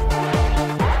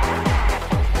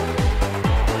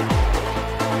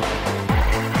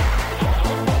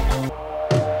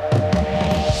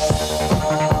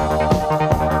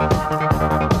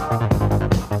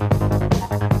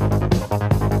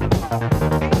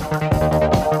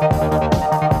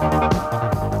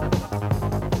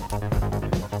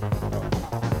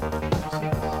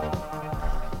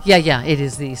 Yeah, it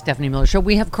is the Stephanie Miller Show.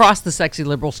 We have crossed the sexy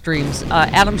liberal streams.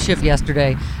 Adam Schiff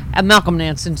yesterday, Malcolm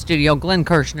Nance in studio, Glenn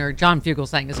Kirshner, John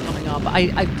Fugelsang is coming up.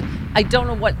 I don't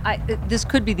know what, this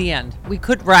could be the end. We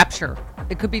could rapture.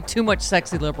 It could be too much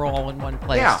sexy liberal all in one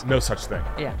place. Yeah, no such thing.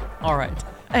 Yeah, all right.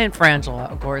 And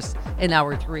Frangela, of course, in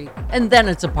hour 3. And then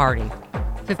it's a party.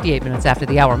 58 minutes after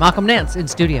the hour. Malcolm Nance in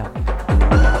studio.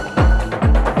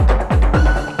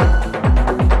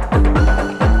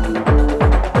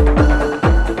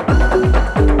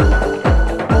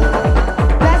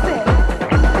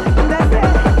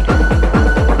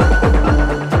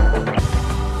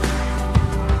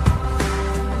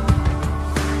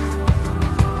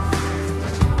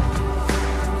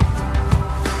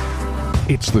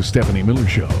 It's the Stephanie Miller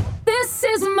Show. This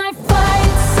is my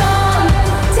fight song.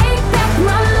 Take back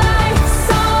my life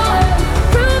song.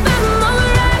 Prove I'm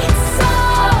alright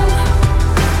song.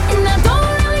 And I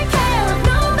don't really care if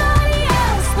nobody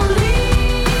else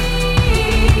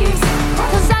believes.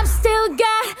 'Cause I've still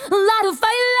got a lot of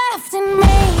fight left in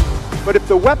me. But if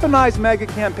the weaponized MAGA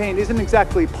campaign isn't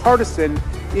exactly partisan,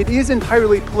 it is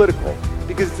entirely political,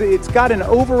 because it's got an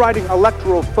overriding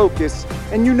electoral focus,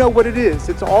 and you know what it is.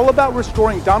 It's all about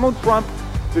restoring Donald Trump,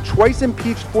 the twice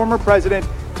impeached former president,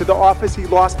 to the office he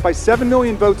lost by 7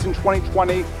 million votes in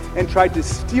 2020 and tried to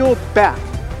steal back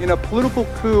in a political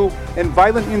coup and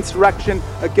violent insurrection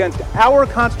against our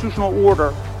constitutional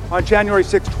order on January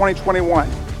 6, 2021.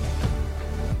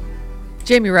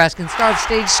 Jamie Raskin, star of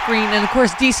Stage Screen, and of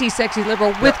course DC Sexy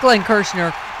Liberal with Glenn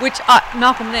Kirshner, which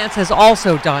Malcolm Nance has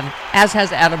also done, as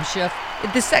has Adam Schiff.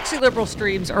 The Sexy Liberal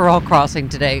streams are all crossing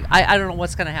today. I don't know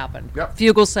what's going to happen. Yep.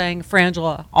 Fugelsang,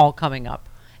 Frangela, all coming up.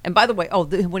 And by the way,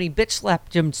 when he bitch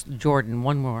slapped Jim Jordan,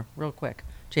 one more, real quick,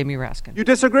 Jamie Raskin. You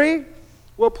disagree?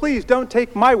 Well, please don't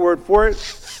take my word for it,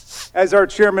 as our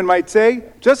chairman might say.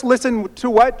 Just listen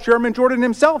to what Chairman Jordan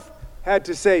himself had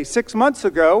to say 6 months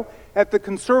ago at the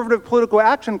Conservative Political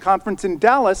Action Conference in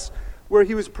Dallas, where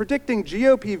he was predicting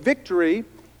GOP victory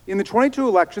in the 22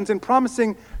 elections and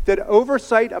promising that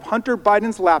oversight of Hunter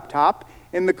Biden's laptop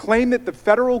and the claim that the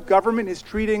federal government is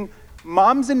treating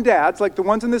moms and dads, like the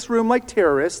ones in this room, like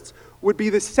terrorists, would be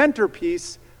the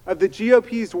centerpiece of the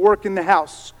GOP's work in the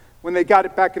House when they got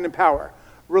it back into power.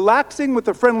 Relaxing with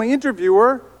a friendly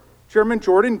interviewer, Chairman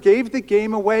Jordan gave the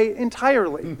game away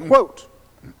entirely. Quote,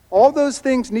 "All those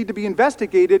things need to be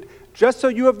investigated just so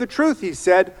you have the truth," he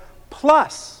said.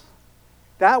 Plus,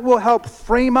 that will help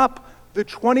frame up the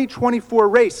 2024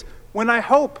 race, when I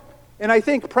hope and I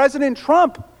think President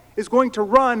Trump is going to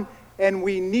run, and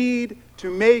we need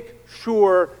to make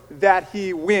sure that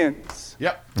he wins.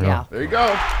 Yep. Yeah. There you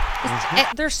go.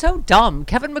 They're so dumb.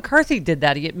 Kevin McCarthy did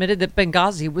that. He admitted that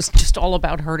Benghazi was just all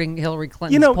about hurting Hillary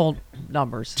Clinton's poll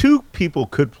numbers. Two people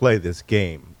could play this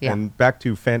game. Yeah. And back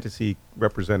to fantasy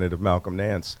Representative Malcolm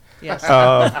Nance Yes.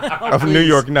 of New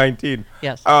York 19.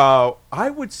 Yes. I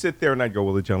would sit there and I'd go,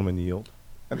 will the gentleman yield?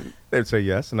 And they'd say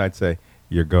yes. And I'd say,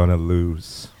 you're going to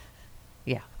lose.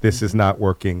 Yeah. This is not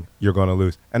working. You're going to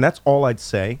lose. And that's all I'd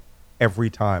say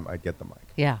every time I get the mic.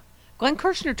 Yeah. Glenn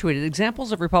Kirshner tweeted,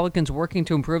 examples of Republicans working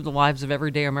to improve the lives of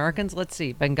everyday Americans. Let's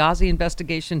see. Benghazi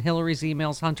investigation, Hillary's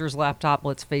emails, Hunter's laptop.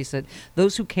 Let's face it.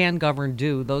 Those who can govern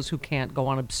do. Those who can't go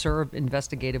on absurd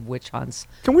investigative witch hunts.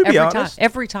 Can we be honest?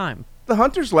 Every time. The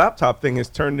Hunter's laptop thing has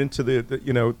turned into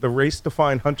the race to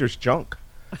find Hunter's junk.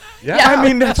 Yeah. I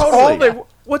mean, that's Totally. all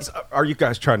they... Are you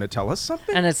guys trying to tell us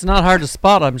something? And it's not hard to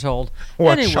spot, I'm told.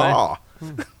 What Anyway. Shaw?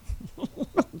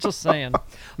 Just saying.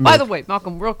 By the way,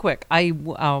 Malcolm, real quick, I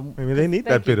mean, they need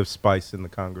that bit of spice in the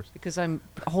Congress. because I'm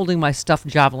holding my stuffed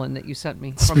javelin that you sent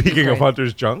me. From Speaking of Ukraine.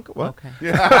 Hunter's junk, what? Okay.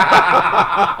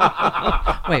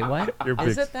 Wait, what? You're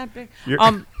Is big. it that big?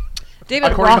 You're-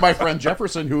 David According to Roth. my friend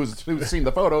Jefferson, who's seen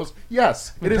the photos,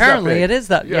 yes, it is that Apparently, big. it is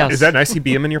that. Yes. Is that an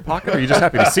ICBM in your pocket, or are you just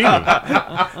happy to see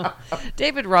me?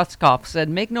 David Rothkopf said,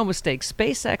 make no mistake,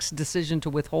 SpaceX's decision to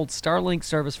withhold Starlink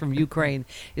service from Ukraine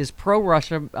is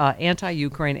pro-Russia,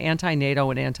 anti-Ukraine,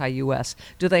 anti-NATO, and anti-U.S.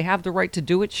 Do they have the right to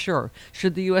do it? Sure.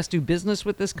 Should the U.S. do business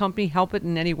with this company? Help it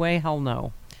in any way? Hell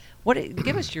no.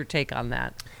 Give us your take on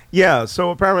that. Yeah, so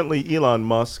apparently Elon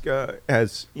Musk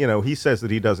has, he says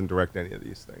that he doesn't direct any of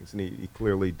these things, and he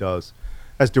clearly does,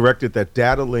 has directed that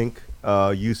data link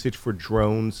usage for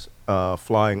drones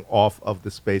flying off of the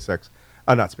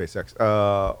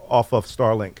off of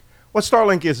Starlink. What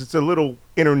Starlink is, it's a little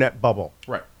internet bubble.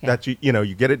 Right. That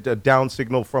you get a down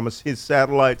signal from his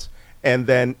satellites, and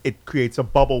then it creates a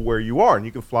bubble where you are, and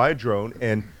you can fly a drone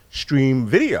and stream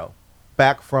video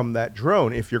back from that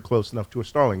drone if you're close enough to a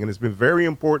Starlink. And it's been very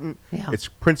important. Yeah. It's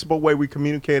the principal way we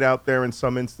communicate out there in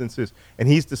some instances. And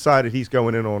he's decided he's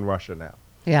going in on Russia now.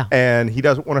 Yeah. And he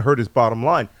doesn't want to hurt his bottom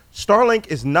line. Starlink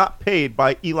is not paid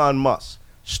by Elon Musk.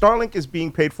 Starlink is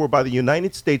being paid for by the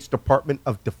United States Department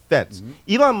of Defense.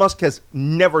 Elon Musk has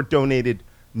never donated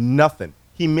nothing.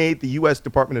 He made the U.S.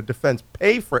 Department of Defense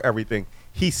pay for everything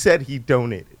he said he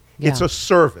donated. Yeah. It's a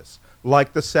service,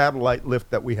 like the satellite lift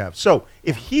that we have. So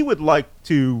if he would like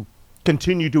to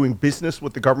continue doing business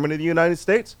with the government of the United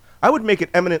States, I would make it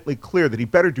eminently clear that he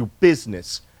better do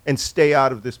business and stay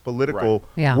out of this political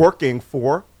working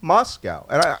for Moscow.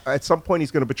 And at some point,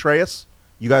 he's going to betray us.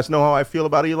 You guys know how I feel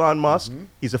about Elon Musk.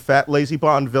 He's a fat, lazy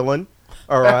Bond villain.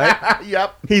 All right.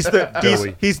 Yep. He's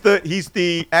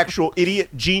the actual idiot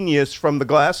genius from The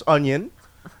Glass Onion.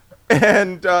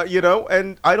 And,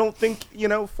 and I don't think,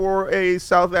 for a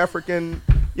South African,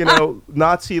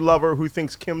 Nazi lover who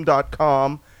thinks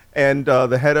Kim.com and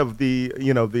the head of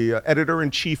the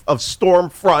editor-in-chief of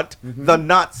Stormfront, the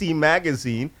Nazi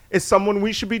magazine, is someone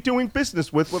we should be doing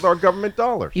business with our government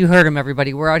dollars. You heard him,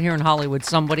 everybody. We're out here in Hollywood.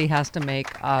 Somebody has to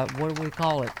make, what do we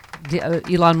call it?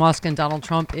 Elon Musk and Donald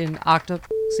Trump in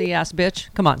Octopussy-ass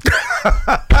bitch? Come on.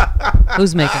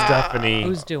 Who's making it? Stephanie.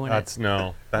 Who's doing that's it?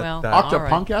 No.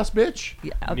 Octopunk-ass bitch?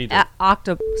 Yeah,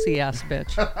 Octopussy-ass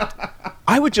bitch.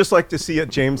 I would just like to see a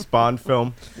James Bond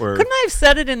film where... Couldn't I have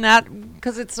said it in that,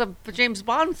 because it's a James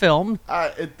Bond film?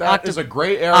 That is a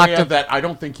gray area that I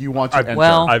don't think you want to enter.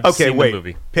 Well, I've seen the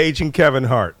movie. Paige and Kevin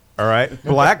Hart, all right?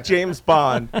 Black James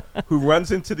Bond, who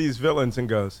runs into these villains and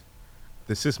goes,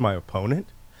 this is my opponent?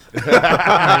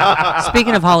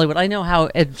 Speaking of Hollywood, I know how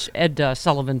Ed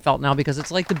Sullivan felt now, because it's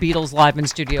like the Beatles live in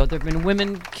studio. There have been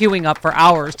women queuing up for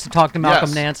hours to talk to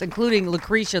Malcolm Nance, including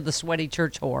Lucretia, the sweaty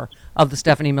church whore of the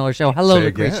Stephanie Miller Show. Hello,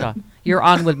 Lucretia. You're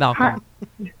on with Malcolm.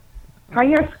 Hi,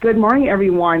 yes. Good morning,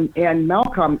 everyone. And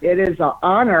Malcolm, it is an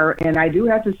honor, and I do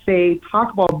have to say,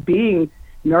 talk about being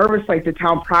nervous like the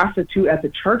town prostitute at the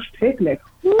church picnic.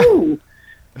 Woo!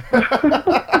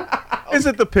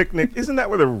 Isn't the picnic? Isn't that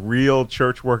where the real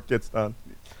church work gets done?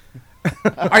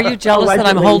 Are you jealous that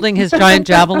I'm holding his giant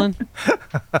javelin?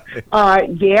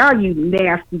 Yeah, you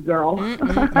nasty girl.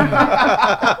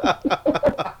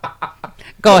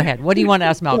 Go ahead. What do you want to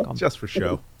ask Malcolm? Just for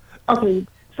show. Okay,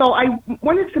 so I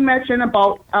wanted to mention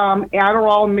about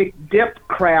Adderall McDip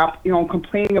crap,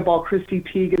 complaining about Chrissy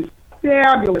Teigen's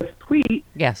fabulous tweet.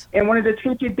 Yes. And wanted to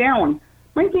take it down.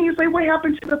 My thing is, what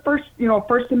happened to the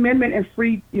First Amendment and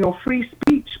free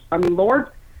speech? I mean, Lord,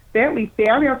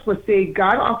 Thaddeus would say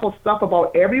god-awful stuff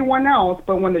about everyone else,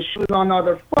 but when the shoe's on the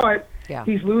other foot,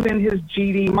 he's losing his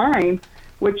GD mind,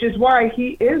 which is why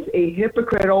he is a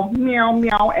hypocritical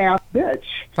meow ass bitch.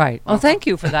 Right. Oh, thank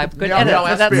you for that. Good meow, edit meow for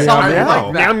ass that bitch.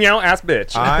 song. Meow, meow ass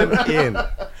bitch. I'm in.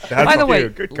 By the way,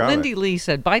 good comment. Lindy Lee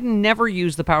said Biden never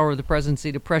used the power of the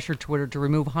presidency to pressure Twitter to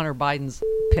remove Hunter Biden's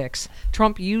pics.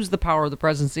 Trump used the power of the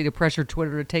presidency to pressure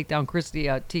Twitter to take down Chrissy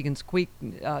Teigen's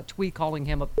tweet calling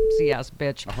him a pussy-ass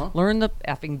bitch. Learn the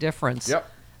effing difference. Yep.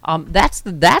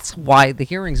 That's why the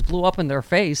hearings blew up in their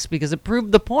face, because it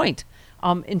proved the point.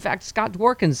 In fact, Scott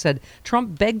Dworkin said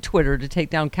Trump begged Twitter to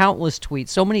take down countless tweets.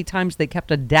 So many times they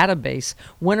kept a database.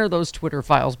 When are those Twitter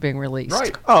files being released?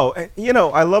 Right. Oh,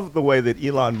 I love the way that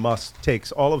Elon Musk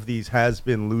takes all of these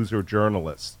has-been loser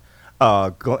journalists.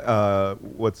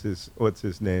 What's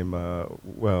his name?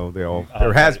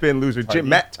 There has been loser.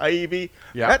 Matt Taibbi.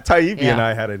 Yeah. Matt Taibbi and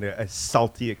I had a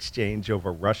salty exchange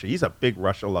over Russia. He's a big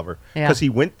Russia lover because he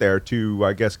went there to,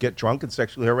 I guess, get drunk and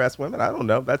sexually harass women. I don't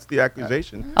know. That's the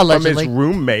accusation Allegedly. from his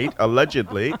roommate,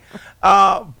 allegedly.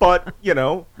 But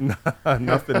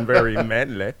nothing very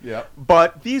manly. Yep.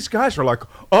 But these guys are like,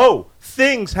 oh,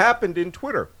 things happened in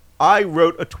Twitter. I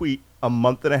wrote a tweet a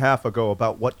month and a half ago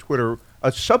about what a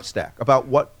Substack, about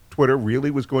what Twitter really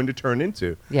was going to turn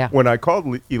into. Yeah. When I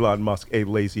called Elon Musk a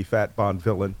lazy fat Bond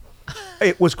villain,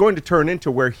 it was going to turn into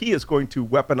where he is going to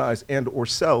weaponize and or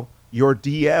sell your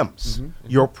DMs,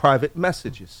 your private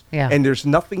messages. Yeah. And there's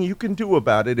nothing you can do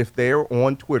about it if they're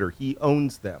on Twitter. He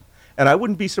owns them. And I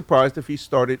wouldn't be surprised if he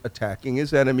started attacking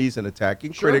his enemies and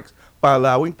attacking critics by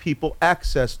allowing people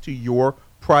access to your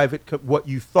what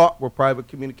you thought were private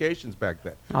communications back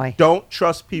then. Oy. Don't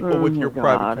trust people with your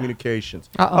private communications.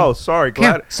 Uh-oh. Oh, sorry.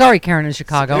 Sorry, Karen in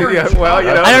Chicago. Well,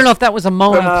 I don't know if that was a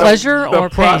moment of pleasure or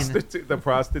pain. The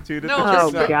prostitute. No, No,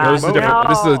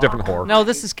 this is a different whore. No,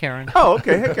 this is Karen. Oh,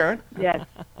 okay. Hey, Karen. Yes.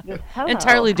 Hello.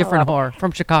 Entirely different whore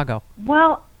from Chicago.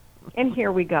 Well, and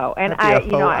here we go. And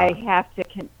I have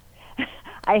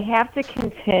to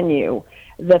continue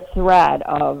the thread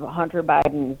of Hunter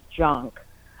Biden's junk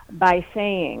by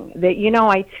saying that,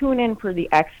 I tune in for the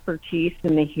expertise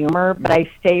and the humor, but I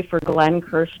stay for Glenn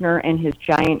Kirshner and his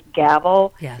giant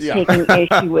gavel, taking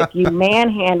issue with you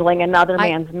manhandling another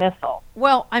man's missile.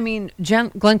 Well, I mean,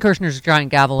 Glenn Kirshner's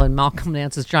giant gavel and Malcolm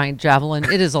Nance's giant javelin,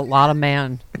 it is a lot of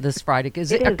man this Friday.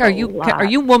 Are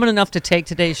you woman enough to take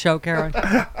today's show, Karen?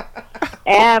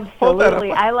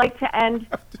 Absolutely. I like to end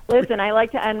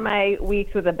my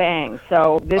weeks with a bang,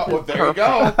 so this is there perfect. you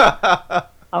go.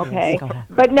 Okay,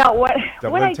 but no, what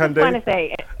I just want to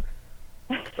say,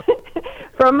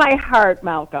 from my heart,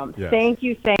 Malcolm, thank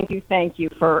you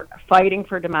for fighting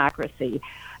for democracy.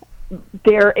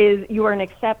 You are an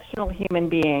exceptional human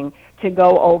being to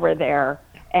go over there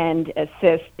and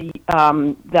assist the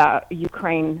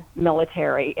Ukraine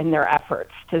military in their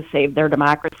efforts to save their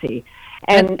democracy.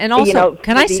 And also,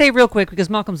 can I say real quick, because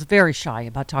Malcolm's very shy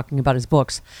about talking about his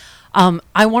books,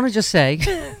 I want to just say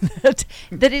that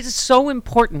it is so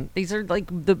important. These are like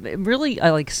the really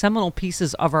seminal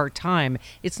pieces of our time.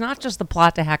 It's not just the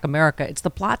plot to hack America; it's the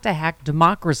plot to hack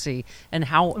democracy, and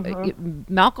how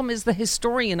Malcolm is the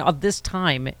historian of this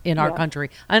time in our country.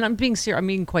 And I'm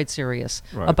being quite serious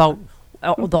about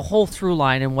the whole through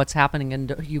line and what's happening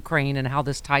in Ukraine and how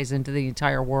this ties into the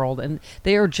entire world. And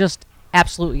they are just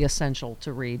absolutely essential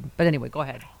to read. But anyway, go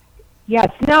ahead.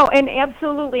 Yes, no, and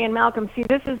absolutely. And Malcolm, see,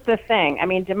 this is the thing. I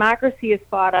mean, democracy is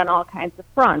fought on all kinds of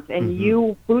fronts. And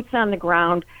you, boots on the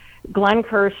ground, Glenn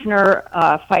Kirshner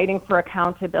fighting for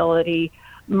accountability,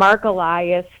 Mark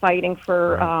Elias fighting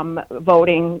for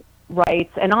voting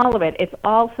rights, and all of it. It's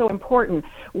also important.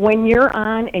 When you're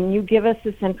on and you give us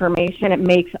this information, it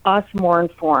makes us more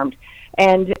informed.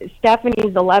 And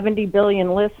Stephanie's 11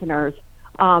 billion listeners,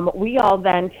 we all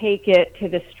then take it to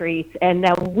the streets, and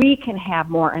then we can have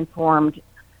more informed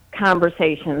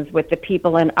conversations with the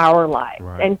people in our lives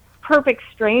and perfect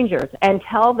strangers, and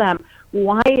tell them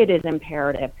why it is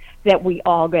imperative that we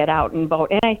all get out and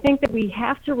vote. And I think that we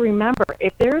have to remember,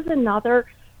 if there's another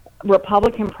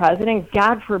Republican president,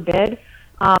 God forbid,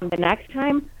 the next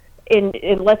time,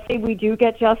 let's say we do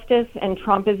get justice and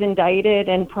Trump is indicted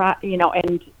and at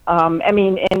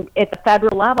the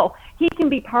federal level, he can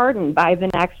be pardoned by the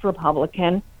next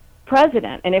Republican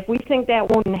president. And if we think that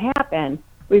won't happen,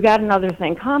 we've got another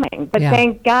thing coming. But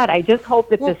thank God, I just hope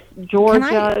that this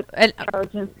Georgia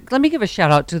charges. Let me give a shout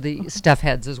out to the Steph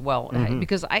heads as well,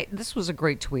 because this was a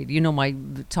great tweet. You know, my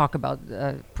talk about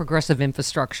progressive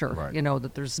infrastructure,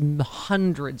 that there's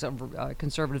hundreds of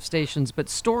conservative stations, but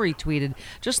Story tweeted,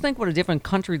 just think what a different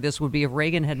country this would be if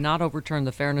Reagan had not overturned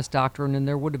the Fairness Doctrine, and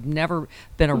there would have never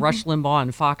been a Rush Limbaugh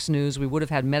on Fox News. We would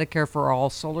have had Medicare for all,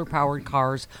 solar-powered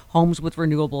cars, homes with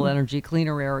renewable energy,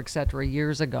 cleaner air, etc.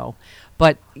 years ago.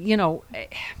 But, I mean,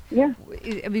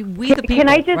 we the people, can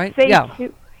I just right? say,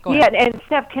 and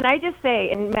Steph, can I just say,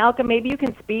 and Malcolm, maybe you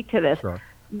can speak to this. Sure.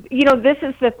 This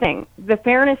is the thing. The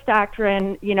Fairness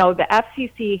Doctrine, the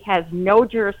FCC has no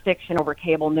jurisdiction over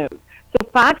cable news. So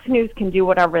Fox News can do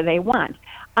whatever they want.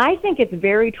 I think it's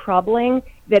very troubling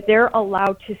that they're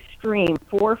allowed to stream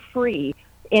for free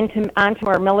onto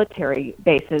our military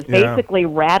bases, basically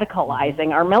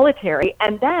radicalizing our military,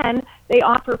 and then they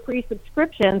offer free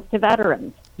subscriptions to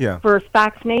veterans for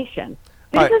Fox Nation.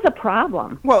 This is a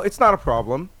problem. Well, it's not a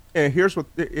problem. Here's what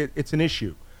it's an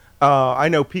issue. I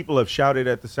know people have shouted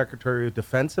at the Secretary of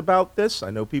Defense about this. I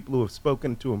know people who have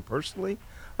spoken to him personally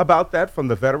about that from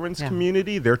the veterans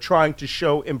community. They're trying to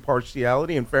show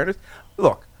impartiality and fairness.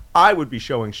 Look, I would be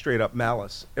showing straight up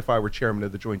malice if I were chairman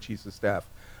of the Joint Chiefs of Staff.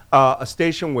 A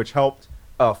station which helped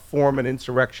form an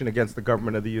insurrection against the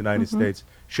government of the United States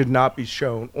should not be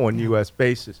shown on U.S.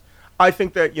 bases. I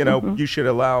think that, you should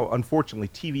allow, unfortunately,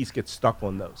 TVs get stuck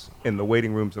on those in the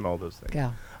waiting rooms and all those things.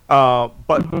 Yeah.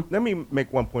 But let me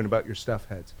make one point about your Steph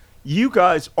heads. You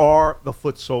guys are the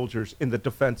foot soldiers in the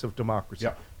defense of democracy,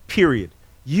 period.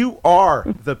 You are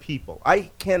the people.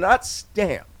 I cannot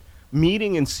stand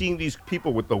meeting and seeing these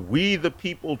people with the We the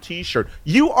People T-shirt.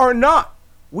 You are not.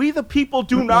 We the people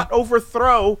do not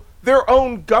overthrow their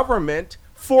own government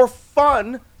for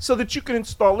fun so that you can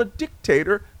install a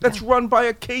dictator that's run by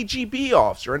a KGB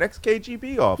officer, an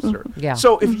ex-KGB officer.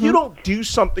 So if you don't do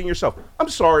something yourself, I'm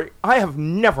sorry, I have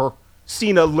never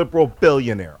seen a liberal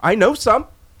billionaire. I know some.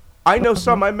 I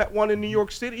met one in New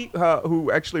York City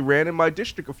who actually ran in my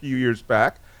district a few years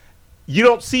back. You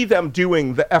don't see them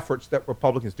doing the efforts that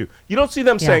Republicans do. You don't see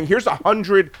them saying, here's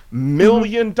 $100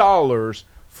 million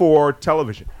for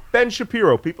television. Ben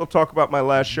Shapiro, people talk about my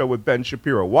last show with Ben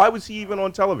Shapiro. Why was he even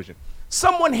on television?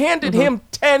 Someone handed him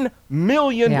 $10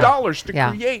 million to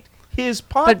create his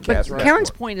podcast. But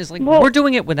Karen's point is we're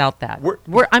doing it without that.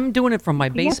 I'm doing it from my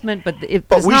basement, but it's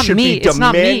not me. It's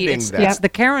not me. It's the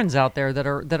Karens out there that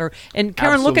are. And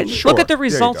Karen, look at the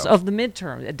results of the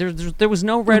midterm. There was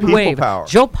no red wave. Power.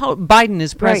 Joe Biden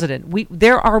is president.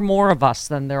 There are more of us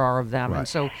than there are of them, and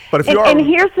so. But and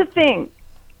here's the thing.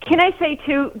 Can I say,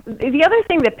 too, the other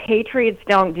thing that patriots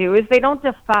don't do is they don't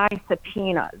defy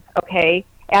subpoenas, okay,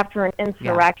 after an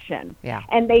insurrection.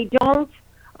 And they don't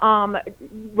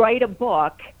write a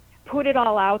book, put it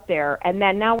all out there, and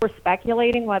then now we're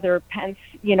speculating whether Pence,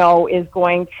 is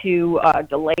going to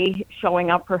delay showing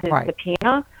up for his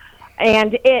subpoena,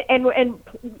 and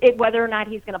whether or not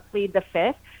he's going to plead the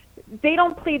Fifth. They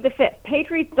don't plead the Fifth.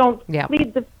 Patriots don't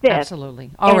plead the Fifth.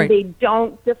 Absolutely. All right. They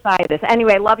don't defy this.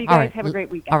 Anyway, love you guys. Have a great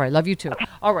weekend. All right. Love you too. Okay.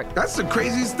 All right. That's the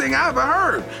craziest thing I ever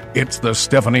heard. It's the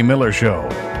Stephanie Miller Show.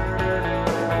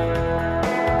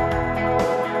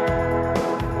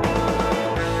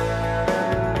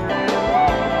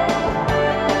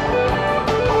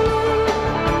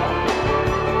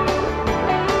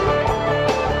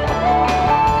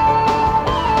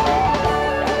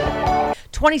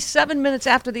 "27 minutes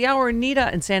after the hour,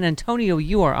 Anita in San Antonio,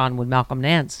 you are on with Malcolm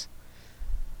Nance."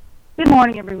 Good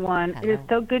morning, everyone. Hello. It is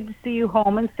so good to see you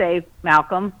home and safe,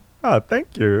 Malcolm. Oh,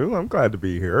 thank you. I'm glad to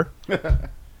be here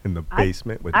in the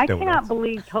basement with donuts. I cannot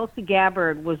believe Tulsi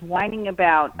Gabbard was whining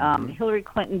about Hillary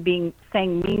Clinton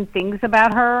saying mean things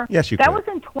about her. Yes, That was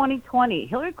in 2020.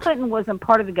 Hillary Clinton wasn't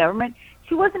part of the government.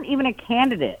 She wasn't even a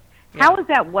candidate. How is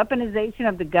that weaponization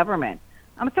of the government?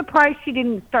 I'm surprised she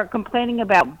didn't start complaining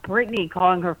about Brittany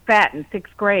calling her fat in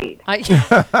 6th grade.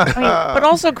 But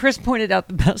also Chris pointed out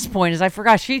the best point is I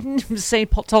forgot she didn't even say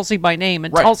Tulsi by name,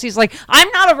 and Tulsi's like, "I'm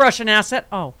not a Russian asset."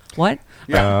 Oh, what?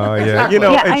 Yeah.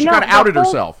 And she kind of outed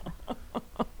herself.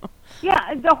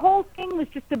 Yeah, the whole thing was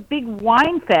just a big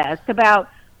whine fest about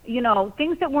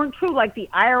things that weren't true, like the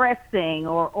IRS thing,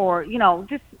 or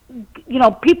just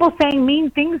people saying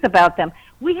mean things about them.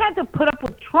 We had to put up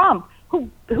with Trump, who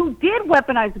did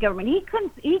weaponize the government. He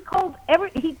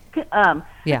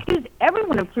accused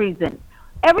everyone of treason.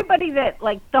 Everybody that,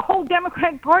 the whole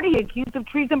Democratic Party accused of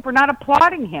treason for not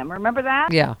applauding him. Remember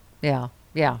that? Yeah. Yeah.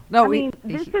 Yeah. No, I mean,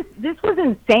 this was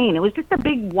insane. It was just a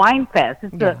big wine fest.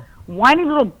 It's a whiny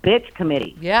little bitch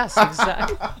committee. Yes,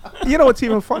 exactly. You know what's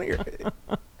even funnier?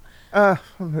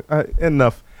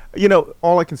 Enough. You know,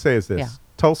 all I can say is this. Yeah.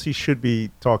 Tulsi should be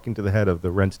talking to the head of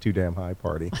the Rent's Too Damn High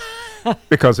party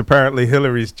because apparently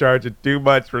Hillary's charging too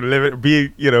much for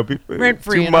rent-free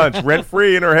too much.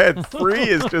 Rent-free in her head. Free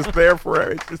is just there for her.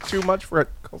 It's just too much for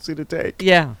Tulsi to take.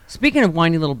 Yeah. Speaking of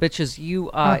whiny little bitches, you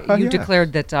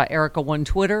declared that Erica won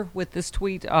Twitter with this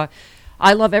tweet.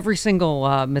 I love every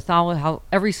single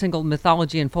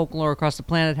mythology and folklore across the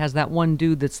planet has that one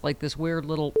dude that's like this weird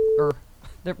little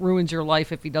that ruins your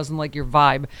life if he doesn't like your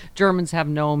vibe. Germans have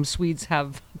gnomes, Swedes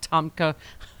have Tomka,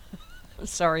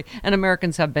 sorry, and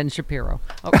Americans have Ben Shapiro.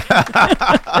 Okay.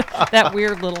 That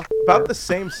weird little... About the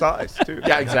same size, too.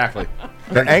 Yeah, exactly.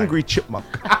 The angry chipmunk.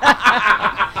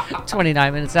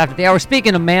 29 minutes after the hour.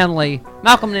 Speaking of manly,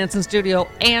 Malcolm Nansen Studio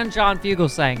and John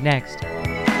Fugelsang next.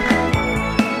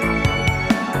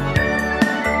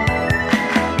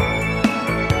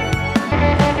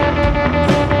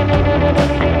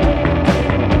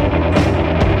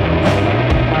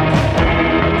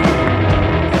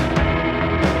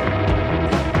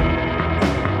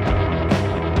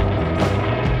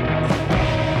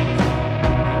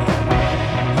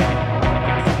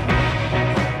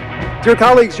 Dear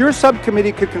colleagues, your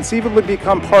subcommittee could conceivably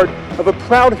become part of a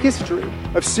proud history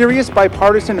of serious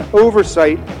bipartisan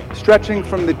oversight stretching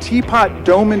from the Teapot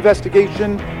Dome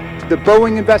investigation to the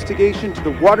Boeing investigation to the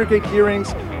Watergate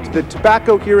hearings to the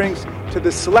tobacco hearings to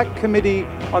the Select Committee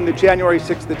on the January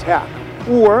 6th attack.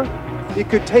 Or it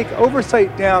could take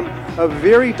oversight down a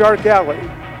very dark alley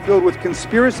filled with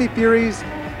conspiracy theories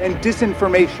and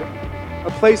disinformation, a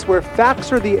place where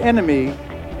facts are the enemy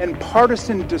and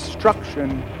partisan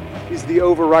destruction is the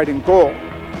overriding goal.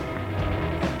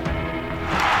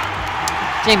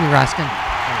 Jamie Raskin,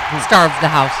 star of The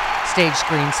House, stage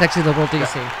screen, Sexy Liberal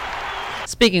DC.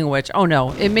 Speaking of which, oh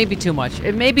no, it may be too much.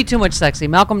 It may be too much sexy.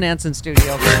 Malcolm Nansen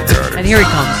Studio. And here he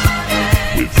comes.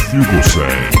 With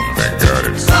Fugelsang. Thank God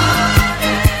it's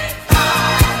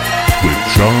with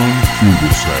John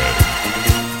Fugelsang.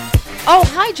 Oh,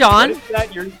 hi, John.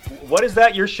 What is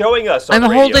that you're showing us on I'm the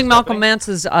radio, holding Malcolm Stephanie?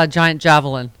 Mance's giant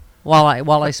javelin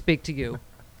while I speak to you.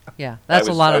 Yeah, that's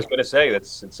a lot I of. was going to say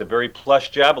it's a very plush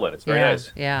javelin. It's very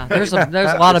nice. Yeah, there's a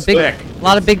lot of big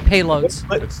payloads.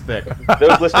 It's thick.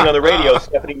 Those listening on the radio,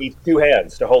 Stephanie needs 2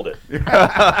 hands to hold it.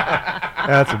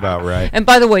 That's about right. And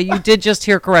by the way, you did just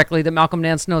hear correctly that Malcolm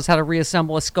Nance knows how to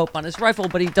reassemble a scope on his rifle,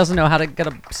 but he doesn't know how to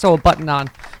sew a button on.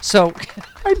 So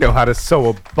I know how to sew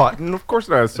a button. Of course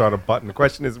I know how to sew a button. The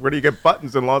question is, where do you get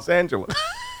buttons in Los Angeles?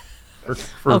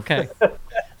 Okay.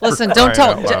 Listen, don't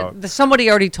tell. Somebody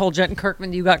already told Jen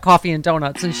Kirkman you got coffee and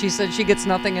donuts, and she said she gets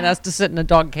nothing and has to sit in a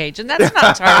dog cage, and that's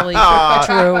not entirely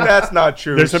true. That's not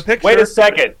true. There's a picture. Wait a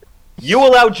second. You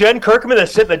allow Jen Kirkman to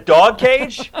sit in the dog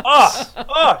cage? She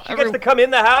gets to come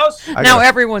in the house? Now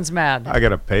everyone's mad. I got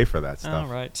to pay for that stuff.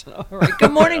 All right.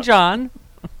 Good morning, John.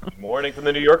 Good morning from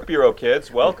the New York Bureau, kids.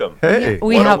 Welcome. Hey.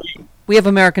 We have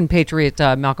American Patriot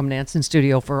Malcolm Nance in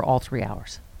studio for all 3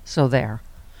 hours. So there.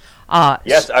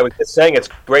 Yes, I was just saying it's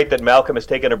great that Malcolm has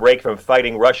taken a break from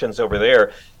fighting Russians over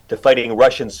there to fighting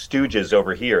Russian stooges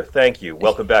over here. Thank you.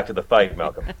 Welcome back to the fight,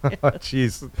 Malcolm.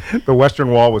 Jeez, the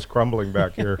Western Wall was crumbling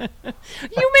back here.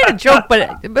 You made a joke, but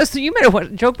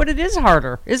it is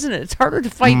harder, isn't it? It's harder to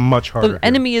fight. Much harder. The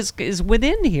enemy is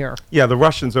within here. Yeah, the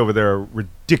Russians over there are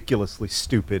ridiculously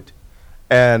stupid,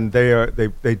 and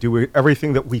they do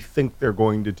everything that we think they're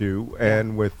going to do,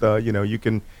 and with you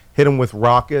can hit them with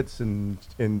rockets and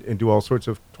do all sorts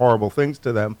of horrible things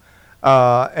to them.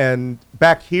 And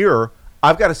back here,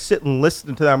 I've got to sit and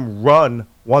listen to them run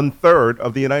 1/3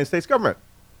 of the United States government.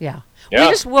 Yeah. We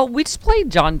just played,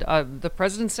 John, the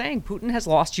president saying Putin has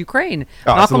lost Ukraine.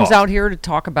 Malcolm's out here to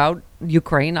talk about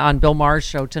Ukraine on Bill Maher's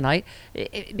show tonight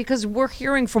because we're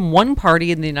hearing from one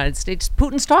party in the United States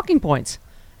Putin's talking points.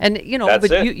 And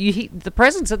the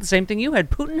president said the same thing you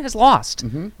had. Putin has lost.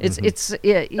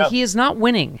 Mm-hmm. He is not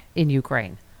winning in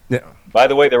Ukraine. Yeah. By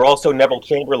the way, they're also Neville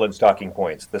Chamberlain's talking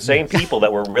points. The same people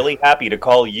that were really happy to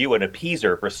call you an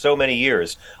appeaser for so many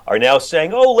years are now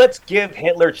saying, "Oh, let's give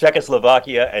Hitler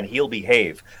Czechoslovakia and he'll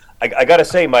behave." I got to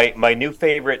say, my new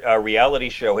favorite reality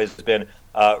show has been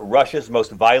Russia's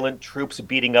most violent troops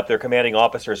beating up their commanding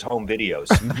officers' home videos.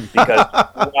 Because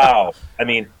wow, I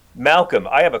mean. Malcolm,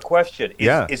 I have a question.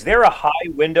 Is there a high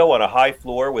window on a high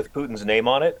floor with Putin's name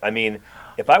on it? I mean,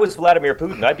 if I was Vladimir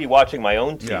Putin, I'd be watching my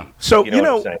own team. Yeah. So, you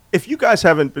know if you guys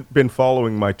haven't been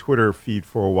following my Twitter feed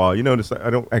for a while, you notice I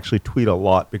don't actually tweet a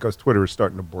lot because Twitter is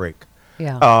starting to break.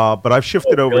 Yeah. But I've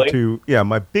shifted over really? to,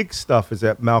 my big stuff is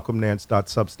at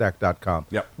malcolmnance.substack.com.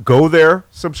 Yep. Go there,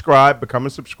 subscribe, become a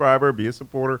subscriber, be a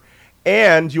supporter,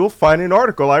 and you'll find an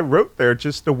article I wrote there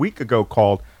just a week ago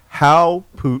called How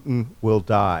Putin Will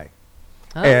Die.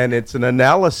 Oh. And it's an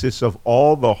analysis of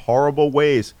all the horrible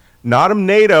ways, not of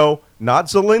NATO, not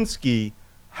Zelensky,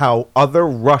 how other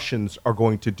Russians are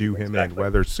going to do him in,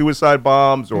 whether suicide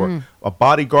bombs or a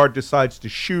bodyguard decides to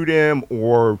shoot him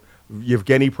or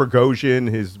Yevgeny Prigozhin,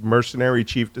 his mercenary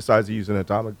chief, decides to use an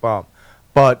atomic bomb.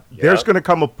 But there's going to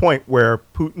come a point where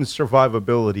Putin's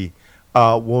survivability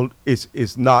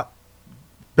is not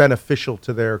beneficial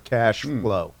to their cash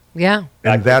flow. Yeah.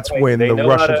 And that's when They the know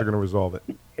Russians how to- are going to resolve it.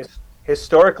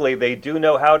 Historically, they do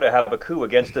know how to have a coup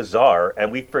against a czar,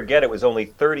 and we forget it was only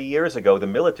 30 years ago the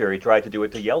military tried to do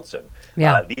it to Yeltsin.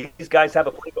 Yeah. These guys have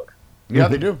a playbook. Yeah,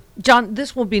 they do. John,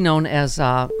 this will be known as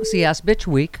CS Bitch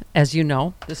Week, as you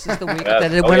know. This is the week Yes.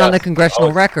 that it Oh, went on the yes. congressional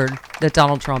Oh. record that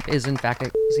Donald Trump is, in fact,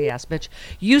 a CS bitch.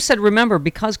 You said, remember,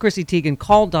 because Chrissy Teigen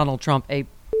called Donald Trump a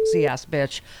CS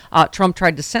bitch, Trump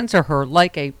tried to censor her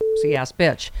like a CS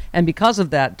bitch. And because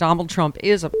of that, Donald Trump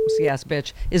is a CS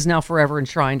bitch, is now forever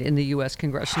enshrined in the U.S.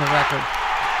 congressional record.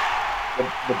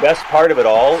 The best part of it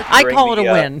all... I during call it the,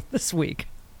 a win this week.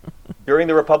 During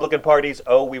the Republican Party's,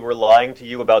 we were lying to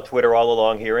you about Twitter all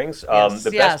along hearings.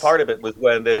 The best part of it was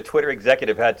when the Twitter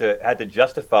executive had to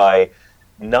justify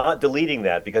not deleting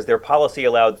that because their policy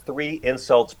allowed 3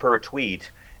 insults per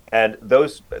tweet, and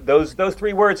those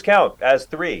 3 words count as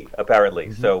 3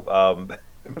 apparently. So,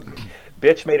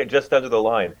 bitch made it just under the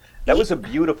line. That was a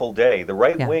beautiful day. The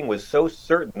right wing was so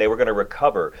certain they were going to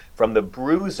recover from the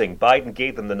bruising Biden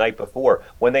gave them the night before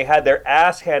when they had their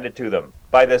ass handed to them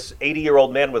by this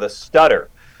 80-year-old man with a stutter.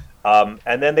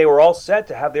 And then they were all set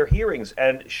to have their hearings.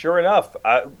 And sure enough,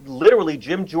 literally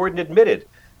Jim Jordan admitted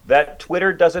that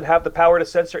Twitter doesn't have the power to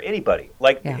censor anybody.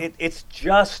 It's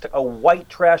just a white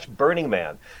trash Burning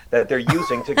Man that they're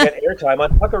using to get airtime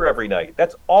on Tucker every night.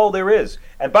 That's all there is.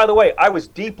 And by the way, I was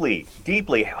deeply,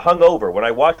 deeply hungover when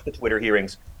I watched the Twitter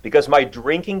hearings because my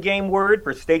drinking game word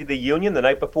for State of the Union the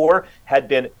night before had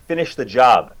been finish the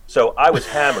job. So I was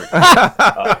hammered. But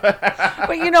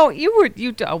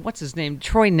what's his name?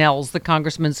 Troy Nels, the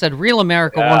congressman, said real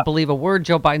America won't believe a word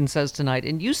Joe Biden says tonight.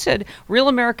 And you said real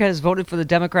America has voted for the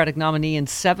Democratic nominee in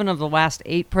 7 of the last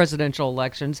 8 presidential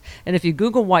elections. And if you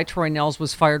Google why Troy Nels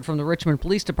was fired from the Richmond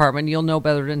Police Department, you'll know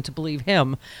better than to believe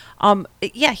him.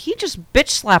 He just bitch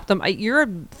slapped them. You're a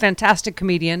fantastic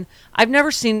comedian. I've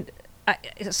never seen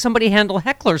somebody handle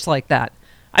hecklers like that.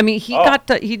 I mean,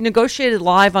 he negotiated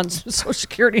live on Social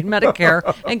Security and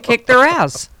Medicare and kicked their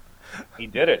ass. He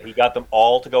did it. He got them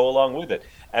all to go along with it.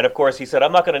 And of course, he said,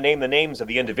 I'm not going to name the names of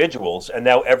the individuals. And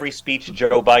now every speech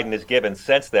Joe Biden has given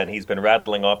since then, he's been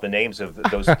rattling off the names of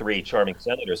those 3 charming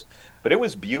senators. But it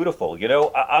was beautiful.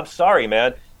 I'm sorry,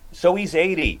 man. So he's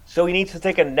 80. So he needs to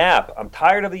take a nap. I'm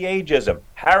tired of the ageism.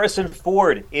 Harrison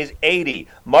Ford is 80.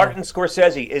 Martin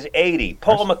Scorsese is 80.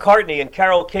 Paul McCartney and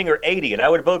Carole King are 80. And I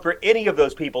would vote for any of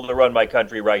those people to run my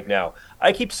country right now.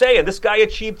 I keep saying this guy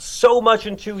achieved so much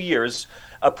in 2 years.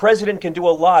 A president can do a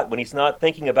lot when he's not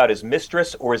thinking about his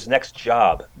mistress or his next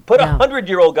job. Put a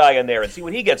 100-year-old guy in there and see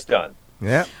what he gets done.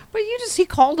 Yeah. But he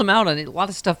called him out on a lot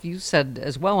of stuff you said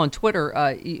as well on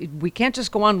Twitter. We can't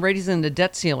just go on raising the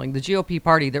debt ceiling. The GOP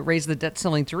party that raised the debt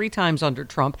ceiling 3 times under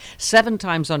Trump, 7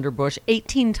 times under Bush,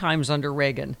 18 times under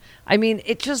Reagan. I mean,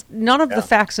 none of the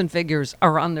facts and figures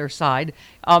are on their side.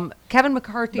 Kevin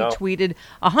McCarthy tweeted,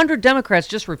 100 Democrats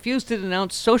just refused to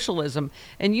denounce socialism.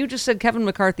 And you just said Kevin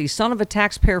McCarthy, son of a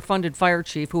taxpayer-funded fire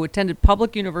chief who attended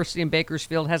public university in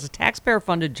Bakersfield, has a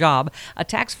taxpayer-funded job, a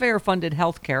taxpayer-funded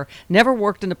health care, never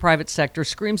worked in the private sector,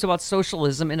 screams about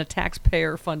socialism in a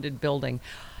taxpayer-funded building.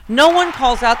 No one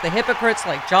calls out the hypocrites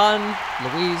like John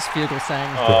Louise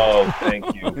Fugelsang. Oh,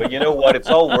 thank you. But you know what? It's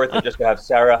all worth it just to have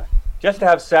Sarah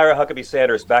Huckabee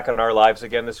Sanders back in our lives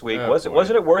again this week.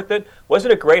 Wasn't it worth it?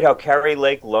 Wasn't it great how Carrie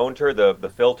Lake loaned her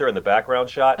the filter and the background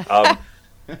shot?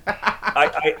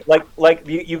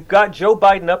 You've got Joe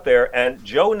Biden up there, and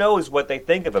Joe knows what they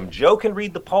think of him. Joe can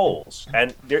read the polls,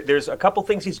 and there's a couple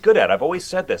things he's good at. I've always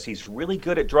said this. He's really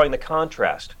good at drawing the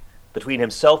contrast between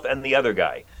himself and the other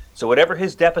guy. So whatever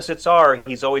his deficits are,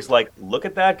 he's always like, look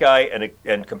at that guy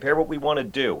and compare what we want to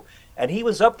do. And he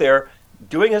was up there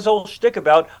doing his whole shtick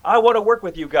about, I want to work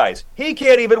with you guys. He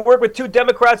can't even work with 2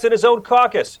 Democrats in his own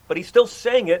caucus, but he's still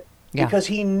saying it because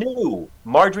he knew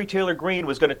Marjorie Taylor Greene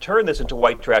was going to turn this into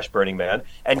white trash Burning Man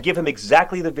and give him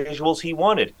exactly the visuals he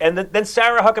wanted. And then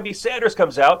Sarah Huckabee Sanders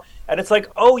comes out, and it's like,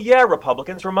 oh yeah,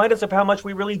 Republicans, remind us of how much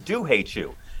we really do hate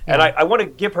you. And I want to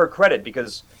give her credit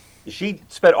because she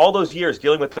spent all those years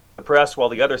dealing with the press while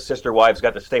the other sister wives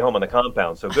got to stay home on the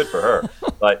compound. So good for her.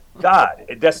 But God,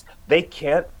 they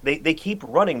keep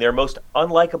running their most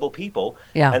unlikable people.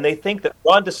 Yeah. And they think that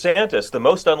Ron DeSantis, the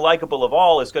most unlikable of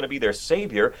all, is going to be their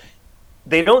savior.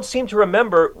 They don't seem to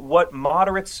remember what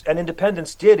moderates and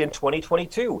independents did in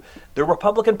 2022. The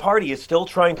Republican Party is still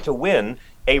trying to win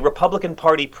a Republican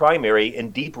Party primary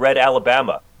in deep red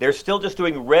Alabama. They're still just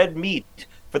doing red meat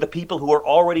for the people who are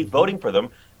already voting for them.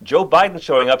 Joe Biden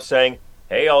showing up saying,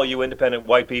 "Hey, all you independent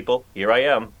white people, here I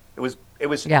am." It was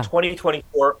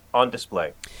 2024 on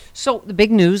display. So the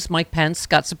big news: Mike Pence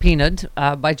got subpoenaed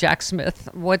by Jack Smith.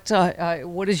 What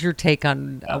is your take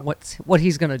on what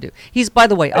he's going to do? He's, by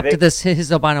the way, up to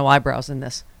his albino eyebrows in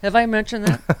this. Have I mentioned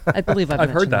that? I believe I've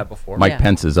heard that before. Mike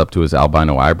Pence is up to his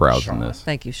albino eyebrows in this.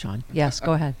 Thank you, Sean. Yes,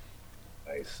 go ahead.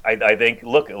 I think.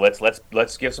 Look,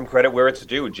 let's give some credit where it's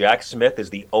due. Jack Smith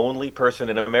is the only person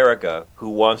in America who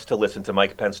wants to listen to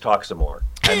Mike Pence talk some more,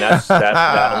 and that's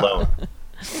that alone.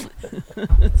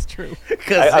 That's true.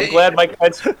 I'm glad Mike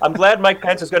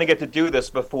Pence is going to get to do this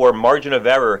before margin of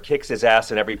error kicks his ass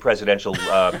in every presidential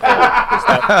poll. That's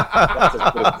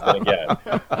as good as it's going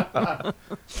to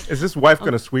get. Is this wife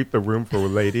going to sweep the room for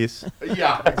ladies?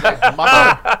 Yeah,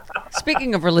 exactly.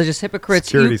 Speaking of religious hypocrites,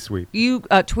 Security sweep. You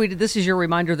tweeted, "This is your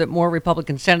reminder that more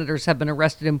Republican senators have been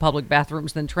arrested in public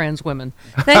bathrooms than trans women."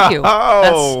 Thank you.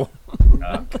 Oh,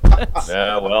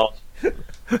 yeah. Well.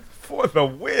 For the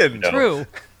win.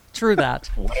 True that.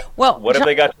 Well, what have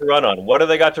they got to run on? What have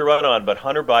they got to run on but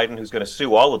Hunter Biden, who's going to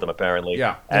sue all of them apparently,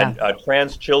 and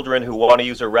trans children who want to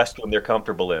use a restroom they're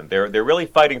comfortable in. They're really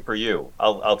fighting for you.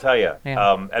 I'll tell you.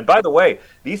 Yeah. And by the way,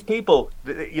 these people,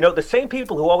 the same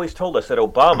people who always told us that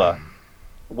Obama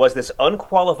was this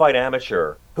unqualified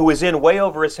amateur who was in way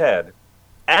over his head,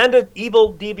 and an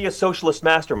evil, devious socialist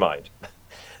mastermind.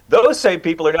 Those same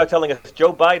people are now telling us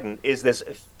Joe Biden is this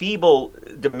feeble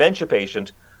dementia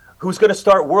patient who's going to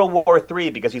start World War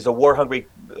III because he's a war-hungry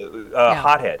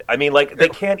hothead. I mean, they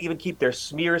can't even keep their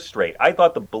smears straight. I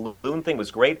thought the balloon thing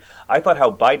was great. I thought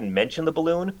how Biden mentioned the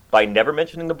balloon by never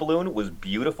mentioning the balloon was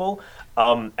beautiful.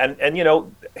 And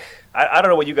I don't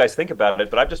know what you guys think about it,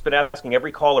 but I've just been asking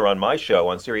every caller on my show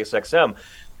on Sirius XM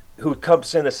who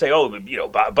comes in to say,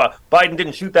 Biden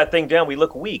didn't shoot that thing down, we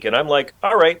look weak. And I'm like,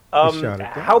 all right,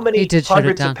 how many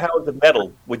hundreds of pounds of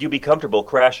metal would you be comfortable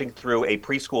crashing through a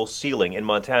preschool ceiling in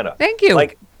Montana? Thank you.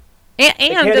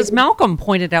 And as Malcolm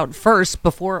pointed out first,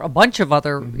 before a bunch of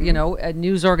other,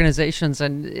 news organizations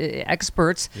and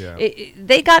experts,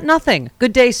 they got nothing.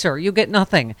 Good day, sir. You get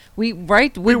nothing. We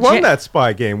won that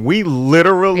spy game. We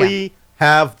literally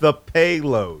have the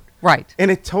payload. Right. And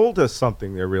it told us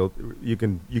something there. You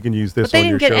can use this. But they on didn't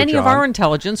your get show, any John. of our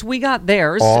intelligence. We got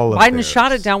theirs. All of Biden theirs.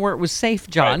 shot it down where it was safe,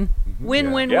 John.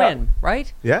 Right. Win,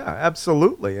 right? Yeah,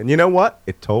 absolutely. And you know what?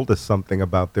 It told us something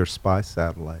about their spy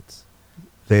satellites.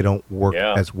 They don't work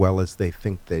as well as they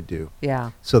think they do.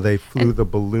 Yeah. So they flew the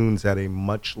balloons at a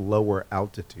much lower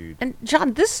altitude. And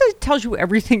John, this tells you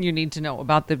everything you need to know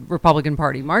about the Republican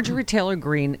Party. Marjorie Taylor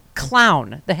Greene,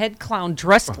 clown, the head clown,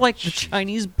 dressed like the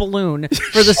Chinese balloon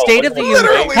for the State of the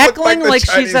Union, heckling like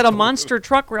she's at a monster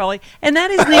truck rally. And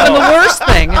that isn't even the worst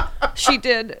thing she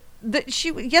did.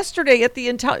 Yesterday at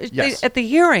the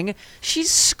hearing,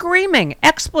 she's screaming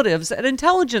expletives at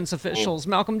intelligence officials.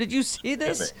 Malcolm, did you see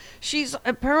this? She's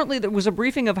apparently, there was a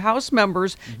briefing of House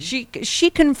members. She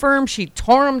confirmed she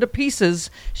tore them to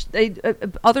pieces.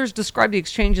 Others described the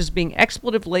exchange as being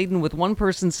expletive laden, with one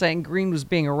person saying Greene was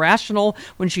being irrational.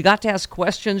 When she got to ask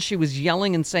questions, she was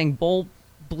yelling and saying bull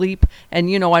bleep, and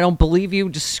I don't believe you,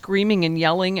 just screaming and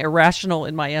yelling, irrational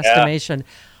in my estimation.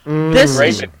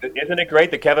 Isn't it great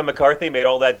that Kevin McCarthy made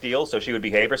all that deal so she would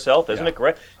behave herself? Isn't it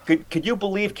great? Could you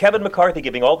believe Kevin McCarthy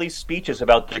giving all these speeches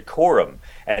about decorum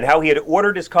and how he had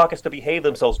ordered his caucus to behave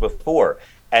themselves before,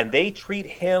 and they treat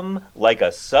him like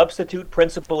a substitute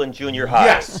principal in junior high?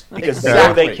 Yes, because they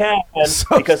know they can.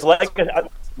 Because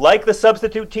like the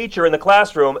substitute teacher in the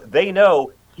classroom, they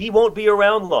know he won't be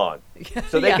around long,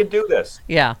 so they can do this.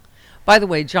 Yeah. By the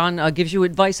way, John gives you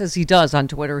advice, as he does on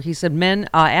Twitter. He said, men,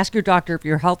 ask your doctor if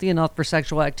you're healthy enough for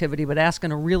sexual activity, but ask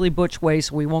in a really butch way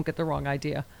so we won't get the wrong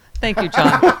idea. Thank you,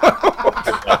 John.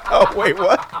 Oh, wait,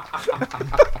 what?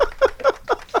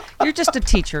 You're just a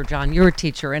teacher, John. You're a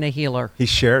teacher and a healer. He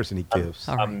shares and he gives.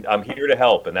 I'm here to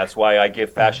help, and that's why I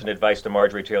give fashion advice to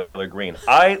Marjorie Taylor Greene.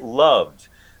 I loved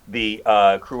the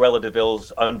Cruella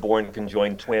DeVille's unborn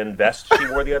conjoined twin vest she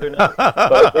wore the other night.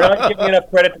 But we're not giving enough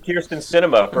credit to Kirsten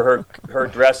Sinema for her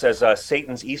dress as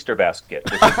Satan's Easter basket,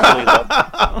 which is really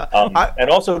lovely. And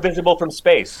also visible from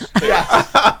space.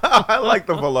 I like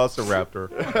the Velociraptor.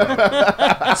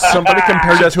 Somebody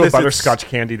compared it to a butterscotch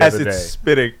candy the other day. It's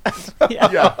spitting.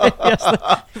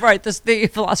 Right, the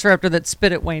Velociraptor that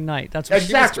spit at Wayne Knight. That's what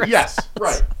exactly. Yes,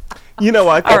 right. You know,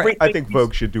 I think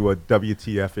Vogue should do a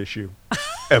WTF issue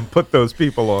and put those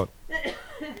people on.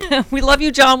 We love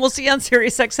you, John. We'll see you on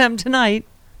Sirius XM tonight.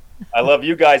 I love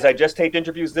you guys. I just taped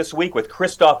interviews this week with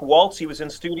Christoph Waltz. He was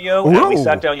in studio. Ooh. And we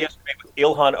sat down yesterday with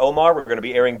Ilhan Omar. We're going to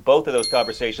be airing both of those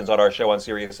conversations on our show on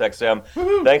Sirius XM.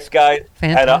 Thanks, guys.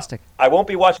 Fantastic. And, I won't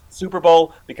be watching the Super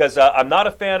Bowl because I'm not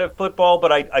a fan of football,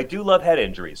 but I do love head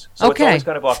injuries. So it's always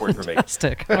kind of awkward for me.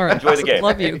 Fantastic. All right. Enjoy the game.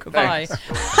 Love you. Goodbye.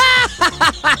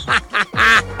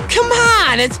 Come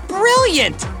on, it's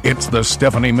brilliant. It's the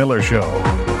Stephanie Miller Show.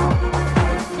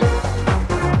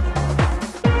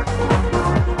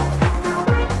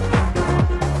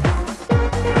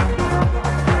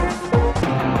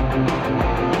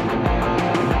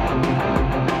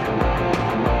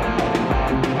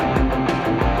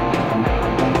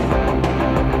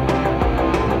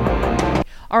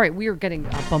 All right, we are getting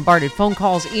bombarded phone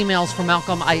calls, emails from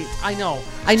Malcolm. I know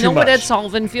what Ed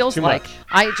Sullivan feels like.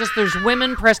 There's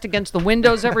women pressed against the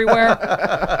windows everywhere.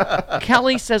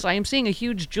 Kelly says, I am seeing a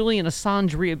huge Julian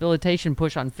Assange rehabilitation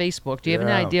push on Facebook. Do you have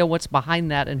any idea what's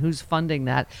behind that and who's funding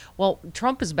that? Well,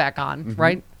 Trump is back on,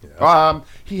 right? Yeah.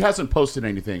 He hasn't posted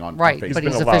anything on Facebook. Right, but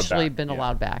he's officially been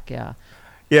allowed back,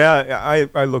 Yeah,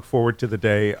 I look forward to the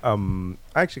day. I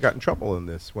actually got in trouble in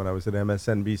this when I was at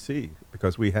MSNBC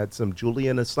because we had some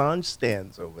Julian Assange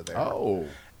stands over there. Oh.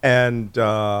 And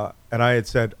I had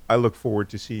said, I look forward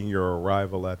to seeing your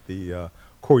arrival at the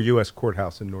U.S.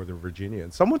 courthouse in Northern Virginia.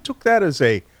 And someone took that as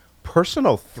a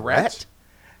personal threat.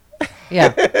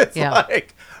 Yeah. It's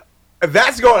like,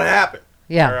 that's going to happen.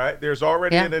 Yeah. All right. There's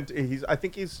already I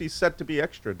think he's set to be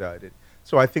extradited.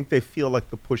 So I think they feel like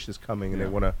the push is coming and they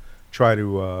want to try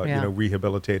to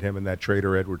rehabilitate him and that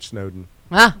traitor Edward Snowden.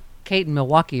 Kate in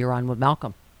Milwaukee, you're on with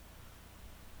Malcolm.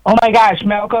 Oh my gosh,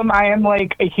 Malcolm, I am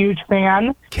like a huge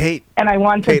fan. Kate. And I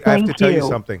want to Kate, I have to tell you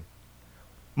something.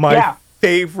 My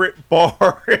favorite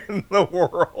bar in the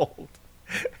world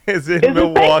is in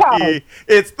Milwaukee.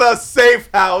 It's the Safe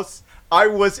House. I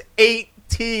was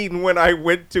 18 when I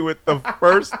went to it the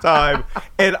first time,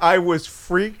 and I was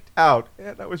freaked out.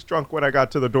 And I was drunk when I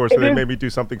got to the door, so they made me do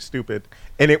something stupid.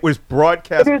 And it was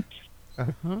broadcast.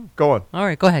 Go on. All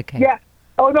right, go ahead, Kate. Yeah.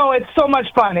 Oh no, it's so much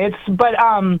fun. And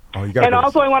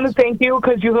also I want to thank you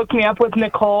because you hooked me up with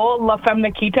Nicole La Femme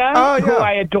Nikita, who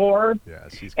I adore. Yeah,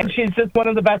 she's great. And she's just one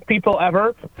of the best people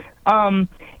ever. And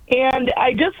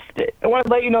I want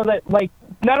to let you know that, like,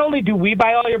 not only do we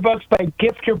buy all your books, but I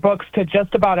gift your books to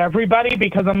just about everybody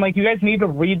because I'm like, you guys need to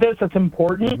read this. It's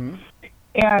important. Mm-hmm.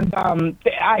 And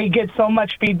I get so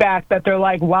much feedback that they're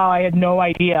like, wow, I had no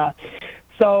idea.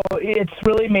 So it's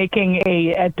really making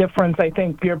a difference, I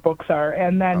think, your books are.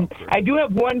 And then I do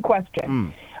have one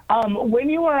question. When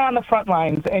you are on the front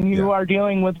lines and you are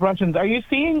dealing with Russians, are you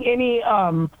seeing any,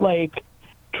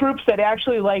 troops that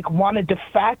actually, want to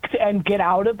defect and get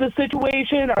out of the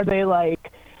situation? Are they,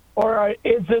 or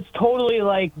is this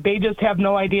totally, they just have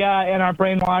no idea and are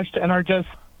brainwashed and are just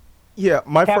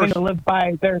having to live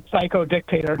by their psycho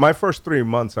dictator? My first 3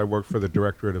 months, I worked for the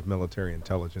Directorate of Military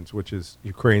Intelligence, which is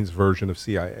Ukraine's version of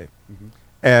CIA. Mm-hmm.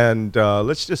 And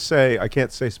let's just say, I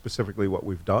can't say specifically what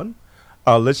we've done.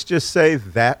 Let's just say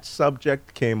that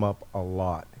subject came up a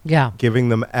lot. Yeah. Giving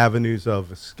them avenues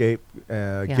of escape,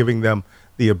 giving them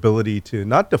the ability to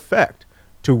not defect,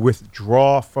 to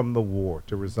withdraw from the war,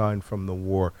 to resign from the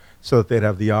war, so that they'd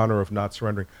have the honor of not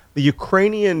surrendering. The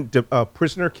Ukrainian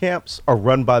prisoner camps are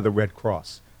run by the Red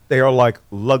Cross. They are like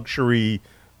luxury,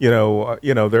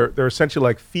 they're essentially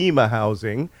like FEMA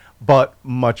housing, but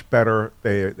much better.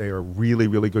 They are really,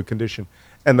 really good condition.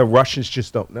 And the Russians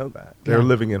just don't know that. They're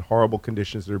living in horrible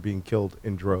conditions. They're being killed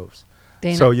in droves.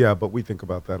 Dana. So, but we think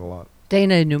about that a lot.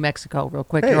 Dana in New Mexico, real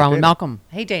quick. You're on with Malcolm.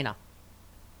 Hey, Dana.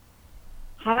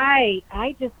 Hi,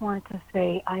 I just wanted to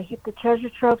say I hit the treasure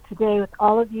trove today with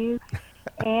all of you.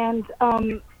 And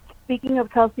speaking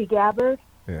of Tulsi Gabbard,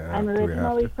 I'm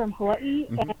originally from Hawaii,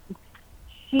 and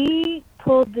she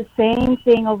pulled the same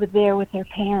thing over there with her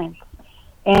parents.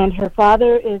 And her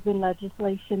father is in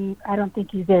legislation. I don't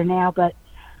think he's there now, but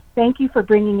thank you for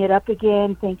bringing it up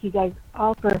again. Thank you guys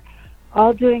all for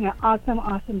all doing an awesome,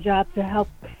 awesome job to help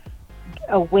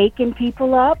awaken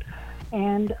people up.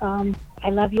 And I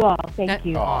love you all. Thank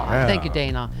you. Thank you,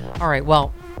 Dana. All right,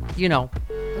 well,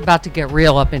 about to get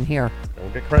real up in here. Oh,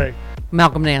 get cray.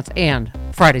 Malcolm Nance, and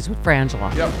Fridays with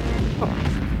Frangela. Yep.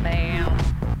 Bam.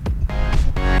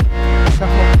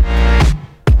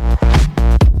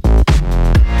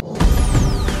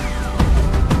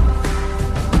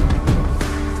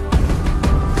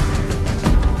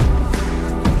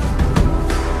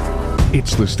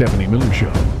 It's the Stephanie Miller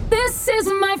Show. This is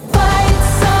my fight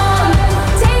song.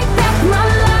 Take back my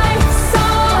life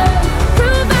song.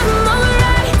 Prove I'm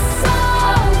alright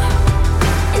song.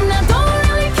 And I don't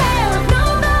really care if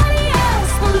nobody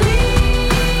else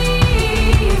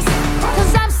believes.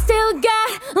 'Cause I've still got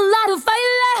a lot of fight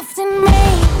left in me.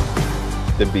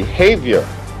 The behavior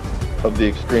of the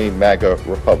extreme MAGA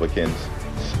Republicans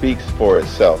speaks for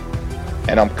itself.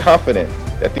 And I'm confident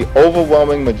that the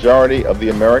overwhelming majority of the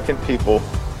American people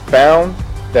found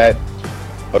that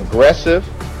aggressive,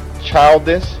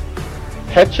 childish,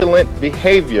 petulant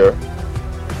behavior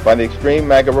by the extreme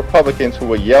MAGA Republicans who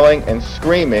were yelling and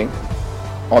screaming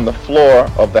on the floor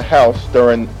of the House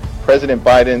during President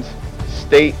Biden's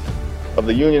State of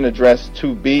the Union address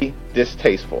to be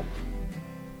distasteful.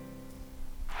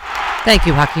 Thank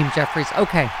you, Hakeem Jeffries.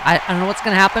 Okay, I don't know what's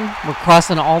going to happen. We're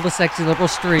crossing all the sexy liberal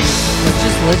streams.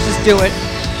 Let's just do it.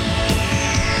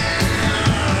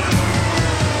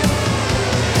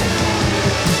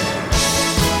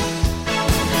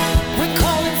 We're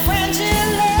calling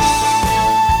Frangela.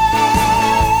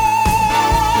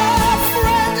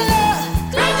 Frangela.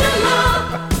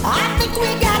 I think we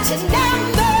got your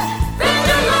number.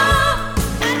 Frangela.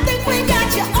 I think we got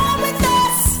you on with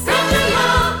us. Frangela.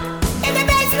 In the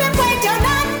basement way down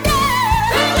under.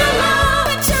 Frangela.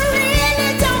 But you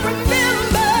really don't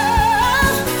remember.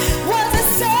 Was it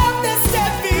something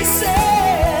Steffi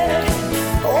said?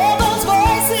 All those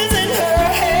voices in her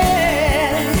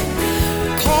head.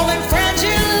 Calling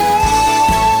Frangela.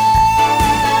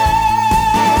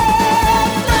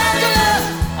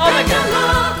 Oh my God.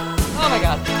 Oh my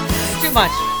God. It's too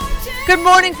much. Good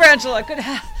morning,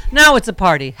 Frangela. Now it's a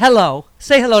party. Hello.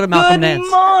 Say hello to Malcolm Nance.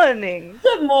 Good morning.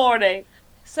 Good morning.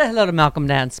 Say hello to Malcolm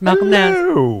Nance. Malcolm Nance.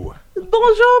 Hello.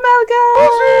 Bonjour,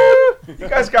 Malcolm. You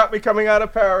guys got me coming out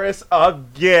of Paris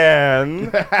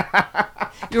again.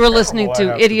 You were listening Oh, I to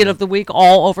have Idiot of the Week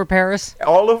all over Paris?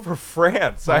 All over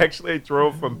France. I actually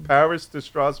drove from Paris to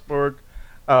Strasbourg,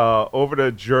 over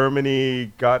to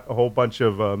Germany, got a whole bunch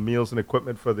of meals and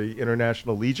equipment for the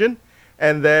International Legion,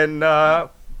 and then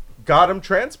got them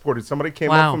transported. Somebody came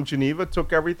Wow. up from Geneva,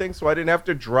 took everything, so I didn't have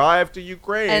to drive to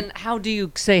Ukraine. And how do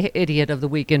you say Idiot of the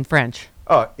Week in French?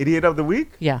 Idiot of the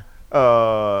Week? Yeah.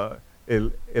 El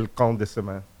con de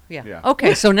semaine. Yeah.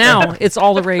 Okay, so now it's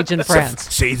all the rage in France.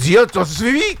 C'est idiot of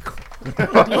the week.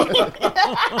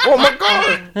 Oh my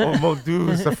God! Oh mon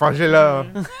Dieu, c'est Frangela.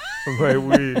 Ouais,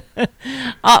 oui.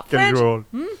 Quel drôle.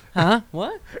 Huh?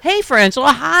 What? Hey,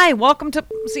 Frangela. Hi. Welcome to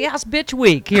CS Bitch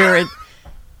Week here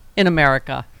in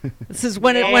America. This is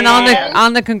when it went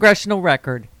on the congressional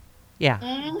record. Yeah.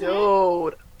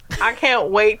 Dude, I can't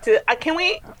wait to.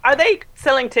 Are they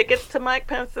selling tickets to Mike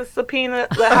Pence's subpoena?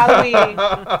 The Halloween.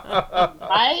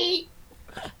 Right?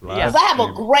 Because I have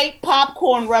a great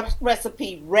popcorn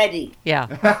recipe ready. Yeah.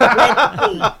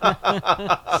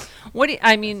 What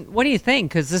do you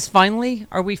think? Because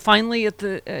are we finally at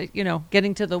the,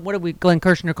 getting to the, what do Glenn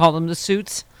Kirshner call them, the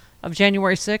suits of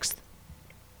January 6th?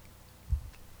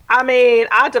 I mean,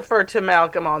 I defer to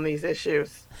Malcolm on these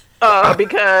issues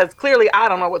because clearly I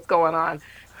don't know what's going on.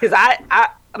 Because I'm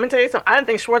going to tell you something. I didn't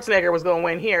think Schwarzenegger was going to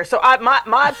win here. So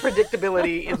my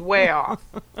predictability is way off.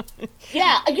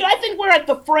 Yeah, I think we're at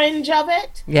the fringe of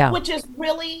it. Yeah. Which is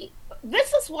really,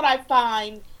 this is what I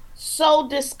find so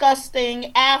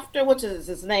disgusting after, which is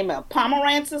his name,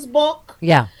 Pomerantz's book.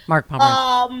 Yeah, Mark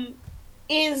Pomerantz.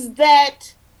 Is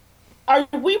that, are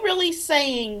we really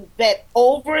saying that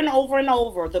over and over and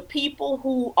over, the people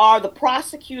who are the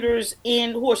prosecutors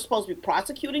who are supposed to be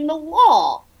prosecuting the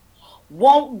law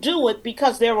won't do it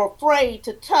because they're afraid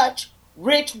to touch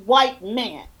rich white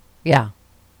men? Yeah.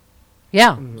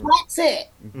 Yeah. That's it.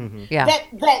 Mm-hmm. Yeah.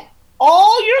 That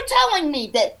all you're telling me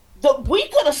that we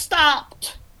could have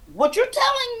stopped, what you're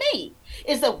telling me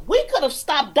is that we could have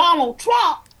stopped Donald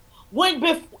Trump when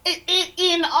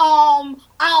I'll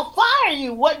fire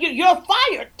you, your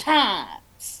fired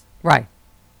times. Right.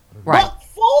 Right.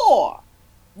 But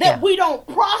that we don't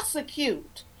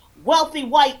prosecute wealthy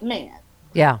white men.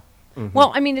 Yeah. Mm-hmm.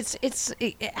 Well, I mean, it's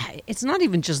not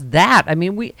even just that. I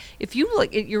mean, if you look,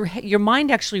 your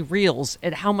mind actually reels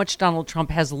at how much Donald Trump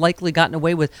has likely gotten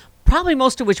away with, probably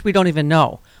most of which we don't even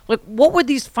know. Like, what were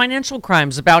these financial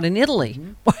crimes about in Italy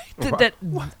that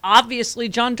obviously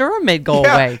John Durham made go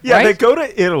away? Yeah, right? They go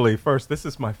to Italy first. This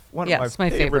is one of my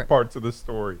favorite parts of the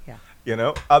story. Yeah.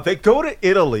 They go to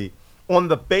Italy on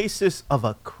the basis of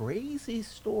a crazy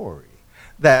story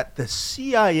that the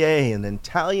CIA and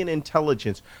Italian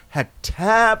intelligence had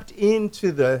tapped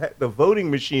into the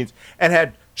voting machines and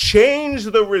had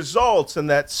changed the results, and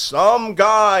that some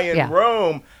guy in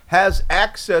Rome has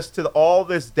access to all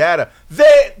this data.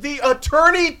 The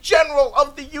Attorney General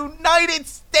of the United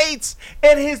States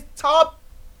and his top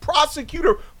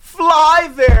prosecutor fly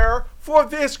there for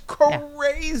this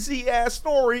crazy-ass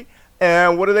story.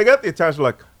 And what do they got? The Italians are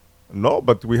like, no,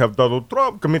 but we have Donald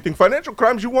Trump committing financial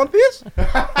crimes. You want this?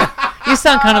 You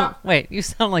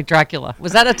sound like Dracula.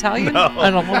 Was that Italian? No. I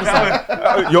don't know. What was that?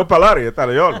 Io parlare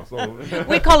italiano. So.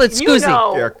 We call it scusi. You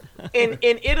know,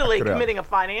 in Italy, committing a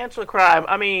financial crime,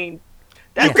 I mean,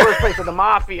 that's the birthplace of the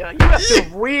mafia. You have to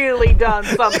have really done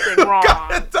something wrong.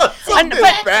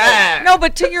 Bad. No,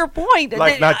 but to your point,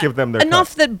 like not give them their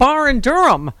enough that Barr and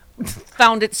Durham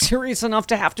found it serious enough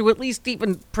to have to at least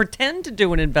even pretend to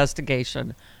do an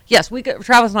investigation. Yes,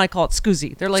 Travis and I call it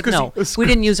scusi. They're like, no, we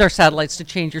didn't use our satellites to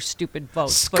change your stupid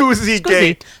votes. Scusi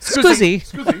gate. Scusi.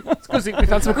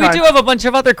 We do have a bunch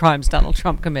of other crimes Donald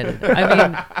Trump committed. I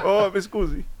mean,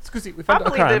 scusi. I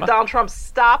believe that if Donald Trump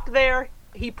stopped there,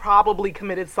 he probably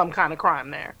committed some kind of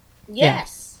crime there.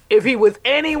 Yes. If he was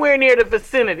anywhere near the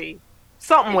vicinity,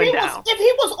 something went down.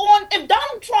 If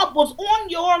Donald Trump was on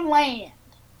your land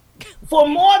for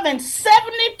more than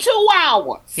 72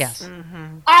 hours, yes,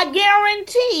 I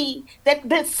guarantee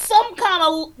that some kind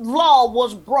of law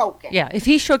was broken. Yeah, if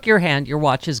he shook your hand, your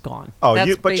watch is gone. Oh,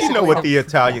 but you know what the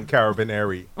Italian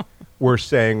Carabinieri were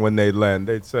saying when they land?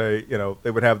 They'd say,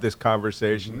 they would have this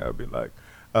conversation. They'd be like,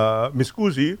 mi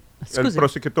scusi, il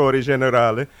prosecutore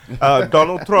generale,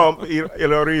 Donald Trump,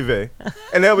 il arrive.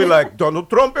 And they'll be like, Donald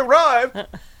Trump arrived.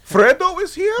 Fredo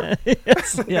is here?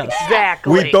 Yes.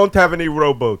 Exactly. We don't have any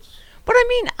rowboats. But I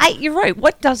mean, you're right.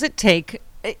 What does it take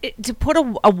to put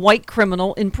a white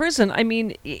criminal in prison? I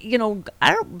mean,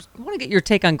 I want to get your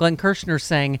take on Glenn Kirshner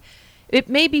saying it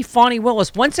may be Fani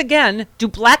Willis. Once again, do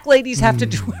black ladies have to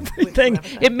do everything?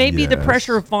 It may be the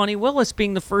pressure of Fani Willis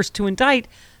being the first to indict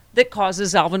that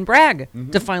causes Alvin Bragg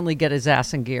to finally get his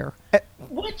ass in gear.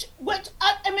 Which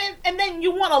I mean, and then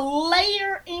you want to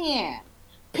layer in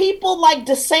people like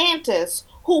DeSantis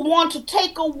who want to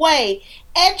take away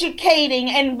educating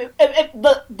and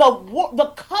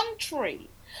the country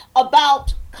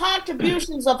about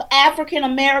contributions of African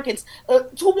Americans,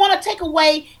 who want to take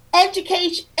away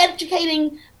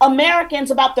educating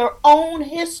Americans about their own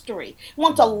history,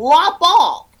 want to lop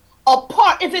off a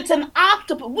part. If it's an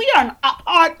octopus, we are a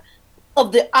part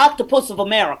of the octopus of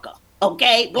America,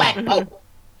 okay? Black people.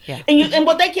 Yeah. And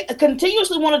what they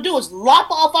continuously want to do is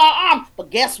lop off our arm. But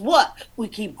guess what? We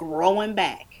keep growing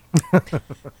back.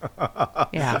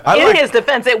 In his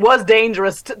defense, it was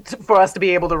dangerous for us to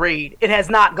be able to read. It has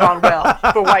not gone well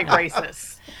for white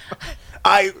racists.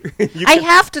 I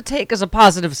have to take as a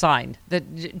positive sign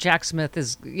that Jack Smith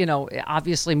is,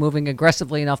 obviously moving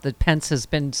aggressively enough that Pence has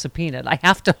been subpoenaed. I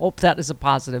have to hope that is a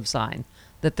positive sign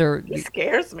that they're. He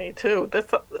scares me too.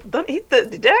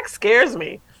 Jack scares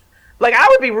me. Like, I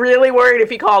would be really worried if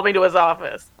he called me to his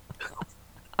office.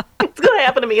 What's going to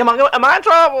happen to me? Am I in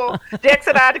trouble? Jack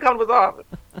said I had to come to his office.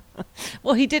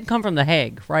 Well, he did come from The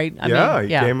Hague, right? He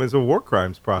came as a war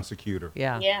crimes prosecutor.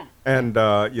 Yeah. And,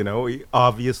 he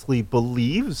obviously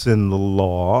believes in the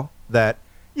law that,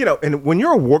 and when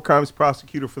you're a war crimes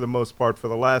prosecutor for the most part for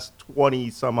the last 20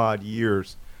 some odd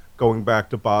years, going back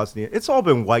to Bosnia, it's all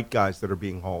been white guys that are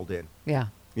being hauled in. Yeah.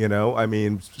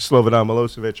 Slobodan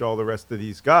Milosevic, all the rest of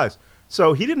these guys.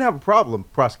 So he didn't have a problem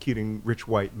prosecuting rich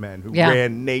white men who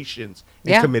ran nations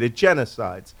and committed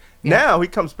genocides. Yeah. Now he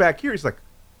comes back here, he's like,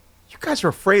 you guys are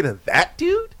afraid of that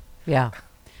dude? Yeah.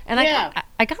 And I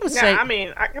got to say... I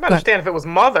mean, I can understand if it was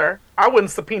Mother. I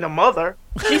wouldn't subpoena Mother.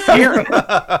 She's scary.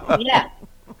 Yeah.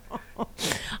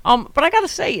 But I got to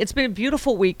say, it's been a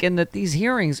beautiful week in that these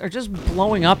hearings are just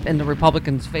blowing up in the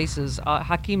Republicans' faces.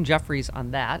 Hakeem Jeffries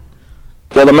on that.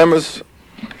 Well, the members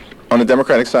on the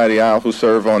Democratic side of the aisle who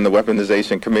serve on the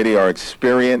Weaponization Committee are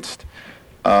experienced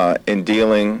in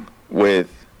dealing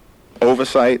with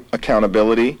oversight,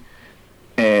 accountability,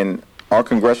 and our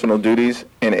congressional duties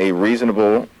in a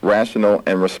reasonable, rational,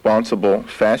 and responsible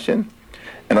fashion,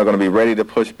 and are going to be ready to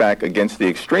push back against the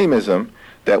extremism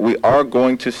that we are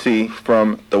going to see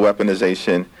from the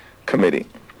Weaponization Committee.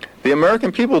 The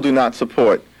American people do not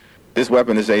support this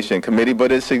Weaponization Committee,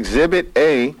 but it's Exhibit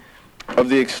A of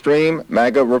the extreme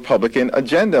MAGA Republican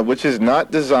agenda, which is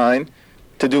not designed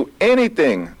to do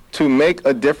anything to make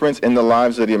a difference in the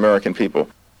lives of the American people.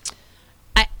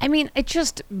 I mean,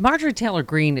 Marjorie Taylor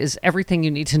Greene is everything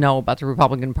you need to know about the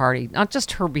Republican Party. Not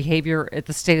just her behavior at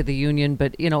the State of the Union,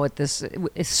 but, at this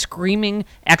screaming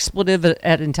expletive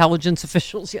at intelligence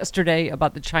officials yesterday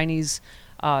about the Chinese,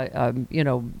 what do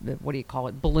you call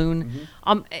it, balloon.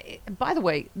 By the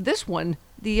way, this one,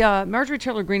 Marjorie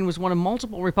Taylor Greene was one of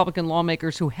multiple Republican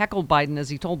lawmakers who heckled Biden as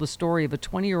he told the story of a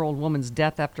 20-year-old woman's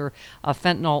death after a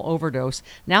fentanyl overdose.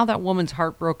 Now that woman's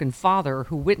heartbroken father,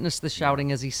 who witnessed the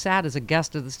shouting as he sat as a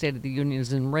guest of the State of the Union,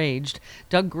 is enraged.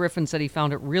 Doug Griffin said he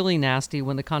found it really nasty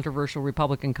when the controversial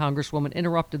Republican congresswoman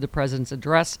interrupted the president's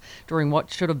address during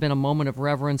what should have been a moment of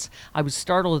reverence. I was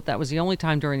startled that was the only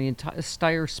time during the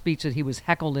entire speech that he was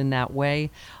heckled in that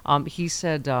way. He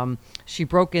said, she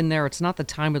broke in there. It's not the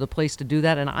time or the place to do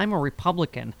that. And I'm a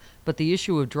Republican, but the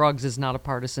issue of drugs is not a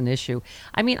partisan issue.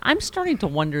 I mean, I'm starting to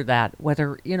wonder that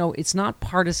whether, it's not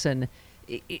partisan.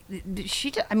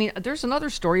 There's another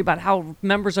story about how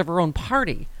members of her own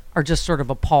party are just sort of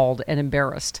appalled and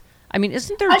embarrassed. I mean,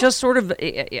 isn't there just sort of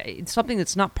something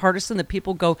that's not partisan that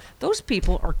people go, those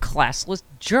people are classless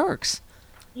jerks?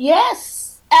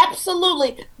 Yes,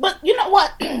 absolutely. But you know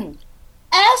what?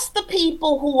 Ask the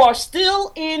people who are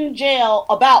still in jail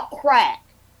about crack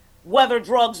whether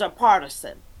drugs are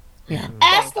partisan. Yeah.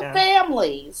 Ask the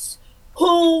families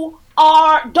who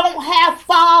don't have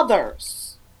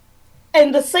fathers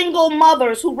and the single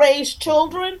mothers who raise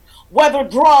children whether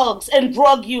drugs and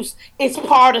drug use is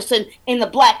partisan in the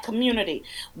black community.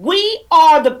 We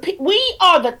are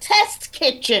the test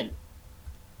kitchen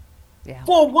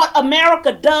for what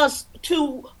America does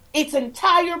to its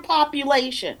entire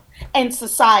population and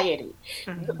society.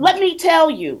 Let me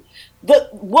tell you,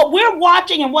 what we're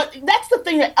watching and that's the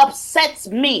thing that upsets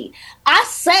me. I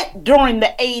sat during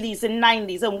the 80s and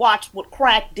 90s and watched what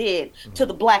crack did to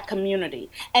the black community.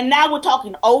 And now we're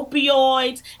talking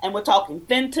opioids and we're talking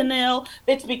fentanyl.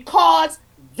 It's because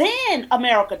then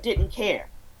America didn't care.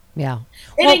 Yeah.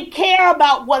 It didn't care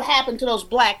about what happened to those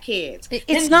black kids.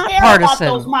 It's not care partisan.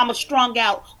 about those mamas strung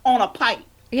out on a pipe.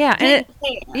 Yeah,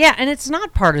 and it's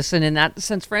not partisan in that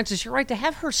sense, Francis. You're right to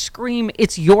have her scream,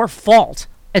 "It's your fault,"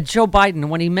 at Joe Biden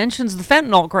when he mentions the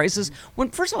fentanyl crisis. When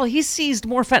first of all, he seized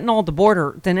more fentanyl at the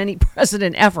border than any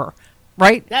president ever,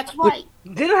 right? That's right.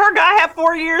 Didn't her guy have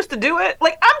 4 years to do it?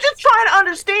 Like, I'm just trying to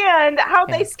understand how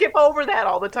they skip over that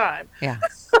all the time. Yeah.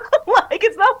 Like,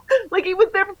 it's not like he was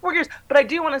there for 4 years. But I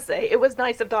do want to say it was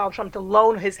nice of Donald Trump to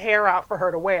loan his hair out for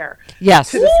her to wear.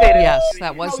 Yes. To the State of yes, the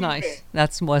that was nice.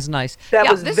 That was nice. That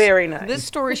was very nice. This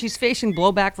story, she's facing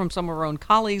blowback from some of her own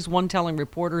colleagues, one telling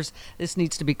reporters this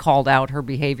needs to be called out, her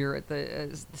behavior at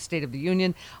the State of the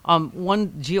Union. One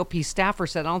GOP staffer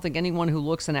said, I don't think anyone who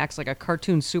looks and acts like a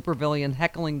cartoon supervillain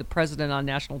heckling the president on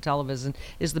national television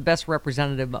is the best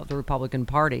representative of the Republican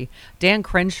Party. Dan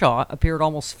Crenshaw appeared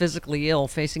almost physically ill,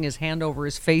 facing his hand over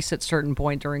his face at certain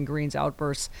point during Greene's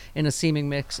outbursts in a seeming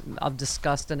mix of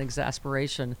disgust and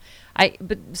exasperation.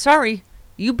 But sorry,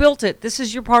 you built it. This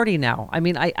is your party now. I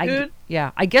mean, I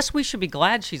guess we should be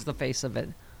glad she's the face of it.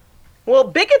 Well,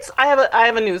 bigots, I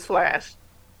have a news flash.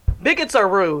 Bigots are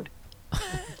rude.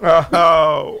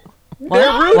 Oh.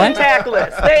 They're rude and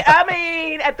tactless.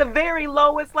 At the very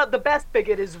lowest level, the best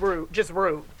bigot is rude, just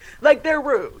rude. Like, they're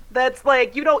rude. That's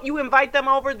like, you invite them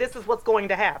over, this is what's going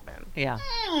to happen. Yeah.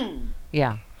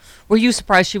 Yeah. Were you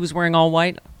surprised she was wearing all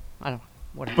white? I don't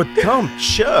whatever. But dumb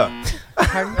Chuck.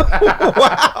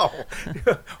 Wow.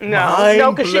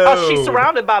 No, because she's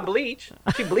surrounded by bleach.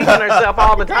 She's bleaching herself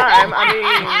all the time.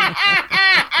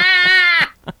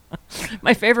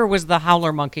 My favorite was the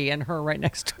howler monkey and her right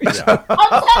next to each other.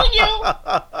 I'm telling you,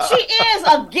 she is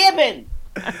a gibbon.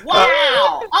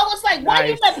 Wow. I was like, why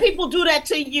you let people do that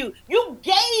to you? You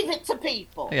gave it to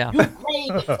people. Yeah. You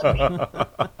gave it to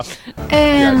people.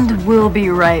 And we'll be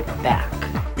right back.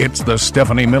 It's the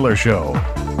Stephanie Miller Show.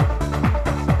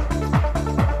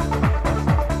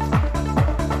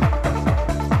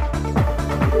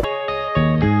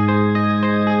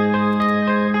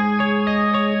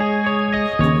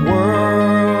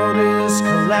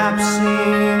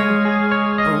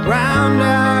 Around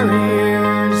our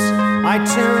ears, I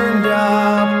turned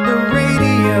up the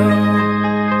radio,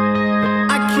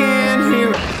 but I can't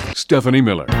hear it. Stephanie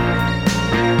Miller.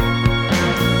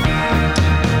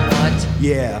 What?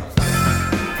 Yeah.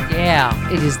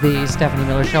 Yeah, it is the Stephanie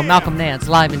Miller Show. Malcolm Nance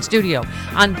live in studio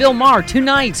on Bill Maher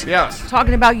tonight. Yes.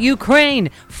 Talking about Ukraine.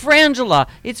 Frangela.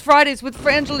 It's Fridays with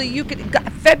Frangela. You can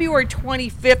February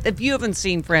 25th. If you haven't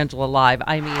seen Frangela live,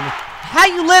 I mean, how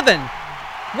you living?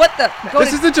 What the?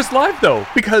 This isn't just live, though,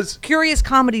 because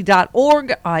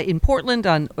CuriousComedy.org in Portland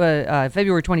on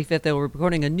February 25th, they were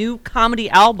recording a new comedy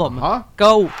album.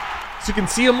 Go. So you can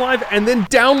see them live and then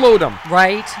download them.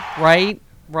 Right.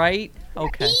 Right?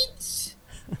 Okay.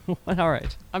 All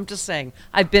right. I'm just saying.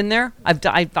 I've been there. I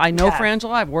know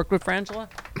Frangela. I've worked with Frangela.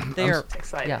 They are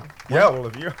exciting. Yeah. Yeah. Well,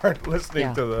 if you aren't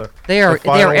listening to the they are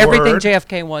final everything word,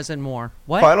 JFK was and more.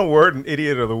 What? Final word and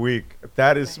idiot of the week.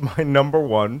 That is my number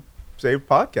one saved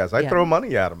podcast. I throw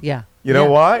money at them. Yeah. You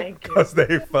know why? Because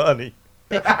they're funny.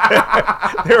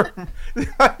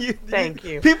 Thank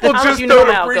you. People I'll just let you don't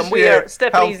know, Malcolm. appreciate We are how-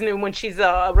 Stephanie's new when she's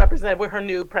represented. We're her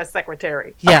new press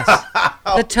secretary. Yes.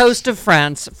 The toast of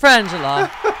France. Frangela.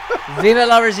 Vive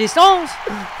la résistance.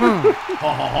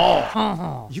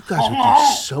 You guys would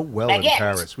do so well in Baguette.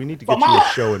 Paris. We need to get you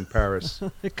a show in Paris.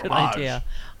 Good idea.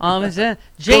 Is that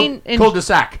Jane in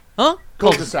Cul-de-sac. Huh?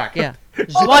 Cul-de-sac. Yeah.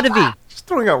 Joie de vie. Just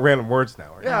throwing out random words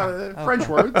now. Yeah, French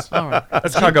words. All right.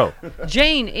 Chicago.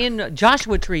 Jane in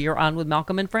Joshua Tree, you're on with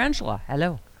Malcolm and Frangela.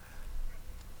 Hello.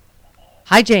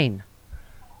 Hi, Jane.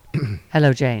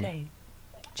 Hello, Jane.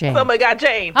 Jane. Oh my God,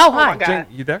 Jane. Oh, hi. my God. Jane,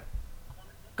 you there?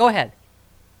 Go ahead.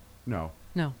 No.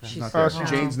 No, She's she's not there. no.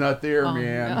 Jane's not there, Oh,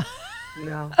 man.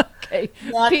 No. Okay.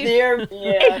 Not there.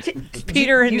 Yeah.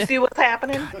 Peter in You see what's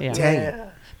happening? Yeah. Yeah.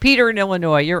 Peter in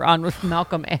Illinois, you're on with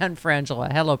Malcolm and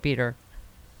Frangela. Hello, Peter.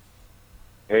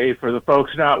 Hey, for the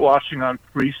folks not watching on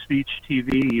Free Speech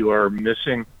TV, you are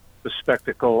missing the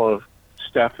spectacle of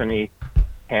Stephanie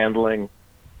handling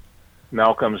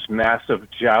Malcolm's massive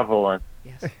javelin.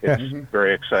 Yes. It's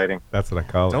very exciting. That's what I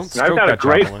call it. Don't And I've stroke got a that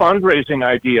great javelin. fundraising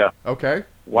idea. Okay.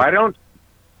 Why don't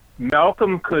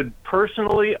Malcolm could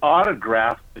personally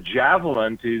autograph the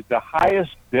javelin to the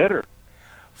highest bidder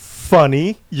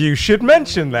Funny. You should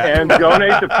mention that. and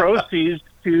donate the proceeds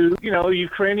to,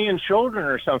 Ukrainian children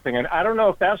or something. And I don't know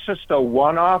if that's just a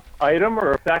one-off item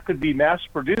or if that could be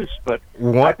mass-produced, but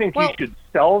I think you should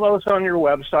sell those on your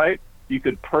website. You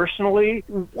could personally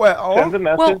send a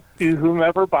message to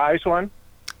whomever buys one.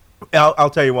 I'll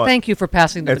tell you what. Thank you for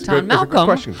passing the It's baton. good- it's a good Malcolm,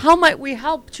 question. how might we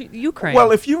help Ukraine?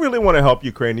 Well, if you really want to help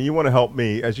Ukraine and you want to help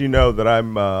me, as you know that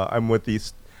I'm with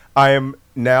these, I am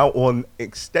now on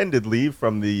extended leave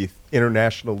from the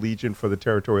International Legion for the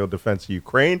Territorial Defense of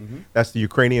Ukraine. That's the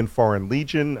Ukrainian Foreign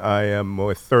Legion. I am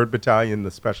with 3rd Battalion,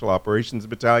 the Special Operations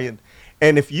Battalion.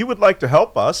 And if you would like to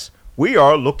help us, we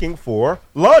are looking for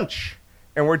lunch.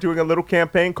 And we're doing a little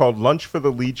campaign called Lunch for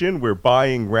the Legion. We're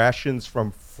buying rations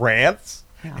from France.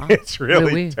 Yeah. It's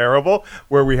really terrible,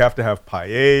 where we have to have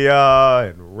paella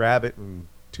and rabbit and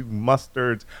 2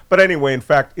 mustards. But anyway, in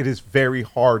fact, it is very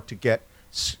hard to get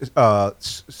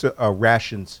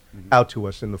rations out to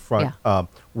us in the front.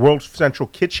 World Central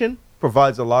Kitchen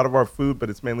provides a lot of our food, but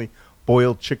it's mainly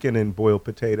boiled chicken and boiled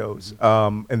potatoes,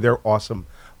 and they're awesome.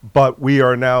 But we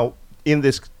are now in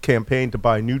this campaign to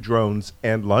buy new drones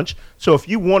and lunch. So if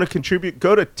you want to contribute,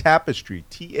 go to Tapestry,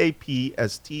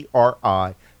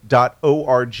 tapstri.org,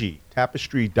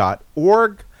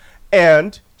 tapestry.org,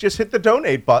 and just hit the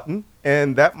donate button,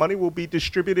 and that money will be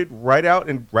distributed right out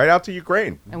to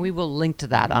Ukraine. And we will link to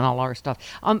that on all our stuff.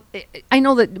 I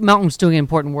know that Malcolm's doing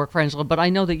important work, Frangela, but I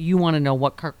know that you want to know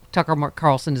what Tucker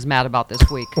Carlson is mad about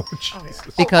this week.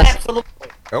 Because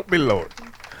help me, Lord.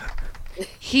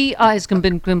 He has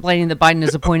been complaining that Biden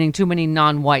is appointing too many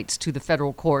non-whites to the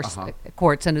federal courts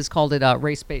and has called it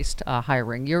race-based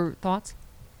hiring. Your thoughts?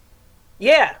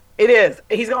 Yeah, it is.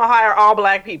 He's gonna hire all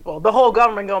black people. The whole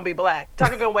government gonna be black.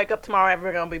 Tucker gonna wake up tomorrow,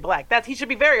 everyone gonna be black. He should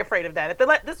be very afraid of that.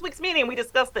 At this week's meeting, we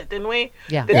discussed it, didn't we?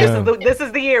 Yeah. This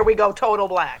is the year we go total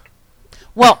black.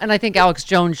 Well, and I think Alex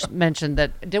Jones mentioned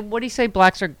that. What did he say?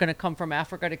 Blacks are going to come from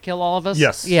Africa to kill all of us?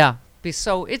 Yes. Yeah.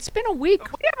 So it's been a week.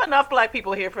 We have enough black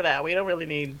people here for that. We don't really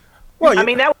need. Well, I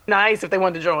mean, that would be nice if they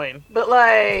wanted to join, but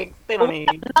they don't need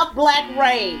enough black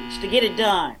rage to get it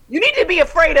done. You need to be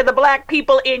afraid of the black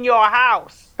people in your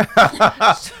house.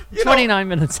 29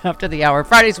 minutes after the hour.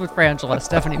 Fridays with Frangela,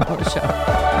 Stephanie Miller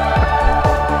Show.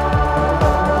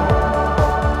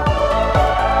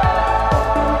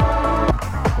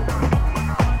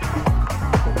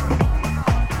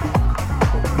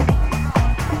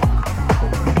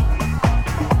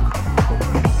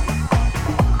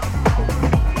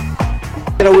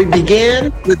 We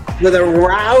began with a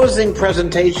rousing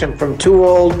presentation from 2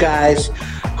 old guys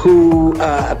who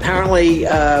apparently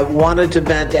wanted to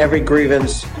vent every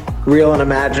grievance, real and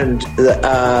imagined,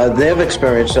 they've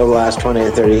experienced over the last 20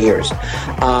 or 30 years.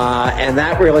 And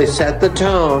that really set the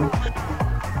tone.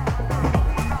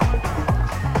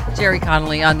 Jerry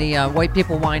Connolly on the white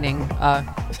people whining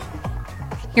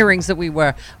hearings that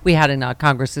we had in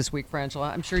Congress this week,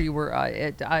 Frangela. I'm sure you were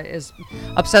as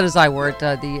upset as I were at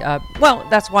well,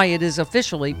 that's why it is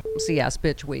officially CS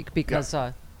Bitch Week, because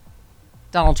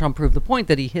Donald Trump proved the point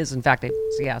that he is, in fact, a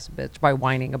pussy-ass bitch by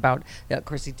whining about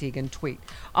Chrissy Teigen tweet.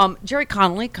 Jerry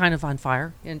Connolly, kind of on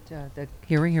fire in the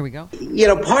hearing. Here we go.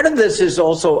 Part of this is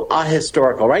also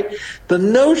ahistorical, right? The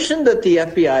notion that the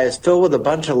FBI is filled with a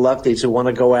bunch of lefties who want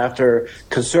to go after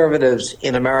conservatives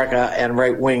in America and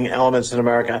right-wing elements in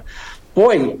America,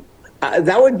 boy,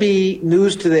 that would be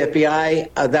news to the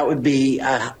FBI. That would be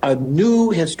a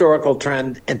new historical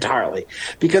trend entirely,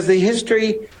 because the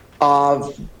history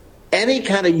of any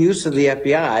kind of use of the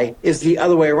FBI is the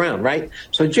other way around, right?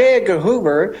 So J. Edgar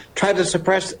Hoover tried to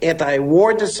suppress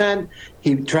anti-war dissent.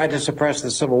 He tried to suppress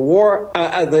the Civil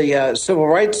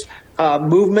Rights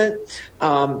movement.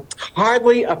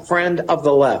 Hardly a friend of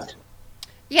the left.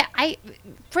 Yeah,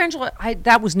 Frangela,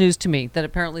 that was news to me, that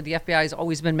apparently the FBI has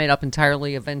always been made up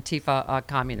entirely of Antifa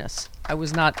communists. I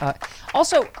was not...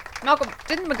 Also, Malcolm,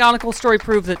 didn't McGonigal's story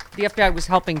prove that the FBI was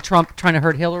helping Trump trying to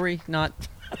hurt Hillary, not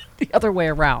the other way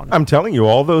around? I'm telling you,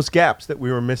 all those gaps that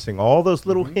we were missing, all those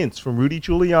little hints from Rudy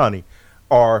Giuliani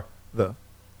are the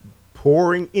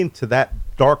pouring into that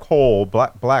dark hole,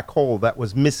 black hole that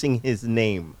was missing his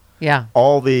name. Yeah.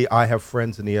 I have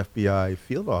friends in the FBI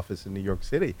field office in New York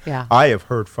City. Yeah. I have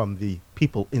heard from the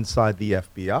people inside the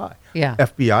FBI. Yeah.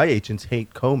 FBI agents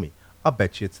hate Comey. I'll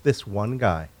bet you it's this one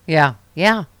guy. Yeah.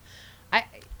 Yeah.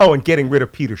 And getting rid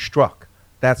of Peter Strzok.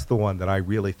 That's the one that I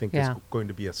really think is Yeah. going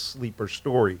to be a sleeper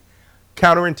story.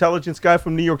 Counterintelligence guy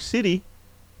from New York City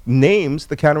names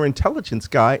the counterintelligence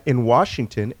guy in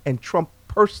Washington, and Trump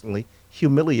personally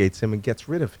humiliates him and gets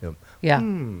rid of him. Yeah.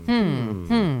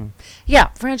 Yeah,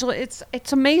 Frangela,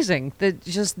 it's amazing that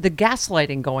just the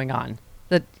gaslighting going on,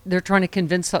 that they're trying to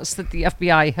convince us that the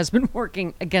FBI has been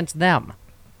working against them.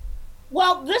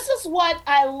 Well, this is what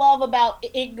I love about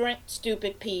ignorant,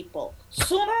 stupid people.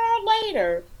 Sooner or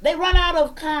later, they run out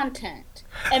of content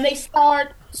and they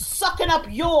start sucking up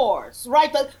yours,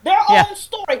 right? Their own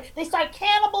story. They start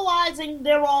cannibalizing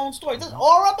their own story. This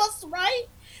Oribus, right?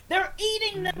 They're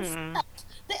eating themselves.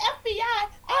 The FBI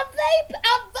are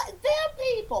their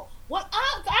people. When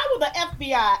if I were the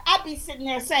FBI, I'd be sitting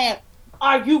there saying,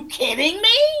 "Are you kidding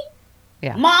me?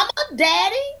 Yeah. Mama,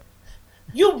 Daddy,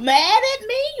 you mad at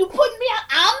me? You putting me out?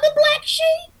 I'm the black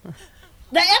sheep?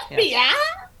 The FBI?"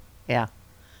 Yeah.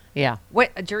 Yeah.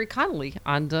 Wait, Jerry Connolly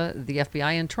on the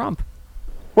FBI and Trump.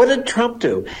 What did Trump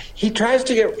do? He does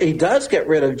get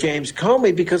rid of James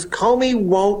Comey because Comey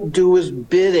won't do his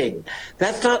bidding.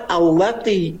 That's not a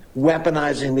lefty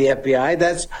weaponizing the FBI.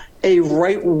 That's a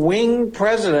right-wing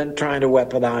president trying to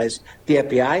weaponize the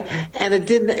FBI. And it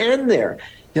didn't end there.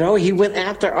 He went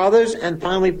after others and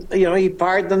finally, he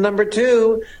fired the number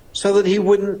 2 so that he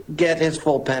wouldn't get his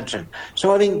full pension.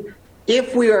 So,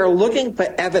 if we are looking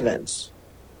for evidence,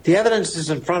 the evidence is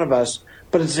in front of us,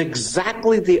 but it's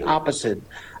exactly the opposite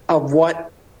of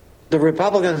what the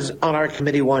Republicans on our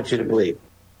committee want you to believe.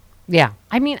 Yeah.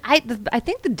 I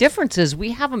think the difference is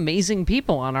we have amazing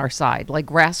people on our side, like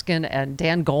Raskin and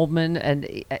Dan Goldman.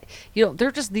 And,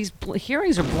 they're just, these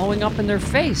hearings are blowing up in their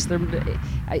face.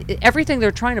 Everything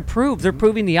they're trying to prove, they're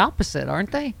proving the opposite,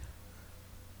 aren't they?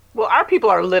 Well, our people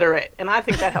are literate, and I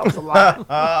think that helps a lot.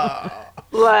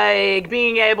 Like,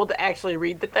 being able to actually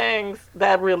read the things,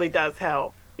 that really does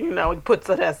help. It puts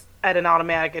us at an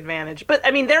automatic advantage. But,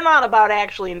 they're not about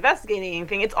actually investigating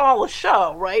anything. It's all a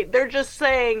show, right? They're just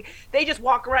saying, they just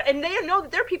walk around, and they know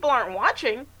that their people aren't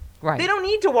watching. Right. They don't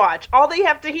need to watch. All they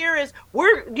have to hear is,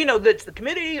 that's the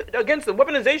Committee Against the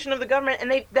Weaponization of the Government,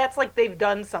 and that's like they've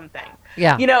done something.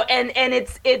 Yeah. And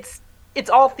it's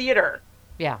all theater.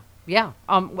 Yeah. Yeah.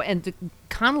 And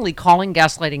Connolly calling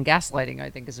gaslighting, I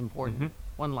think is important. Mm-hmm.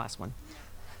 One last one.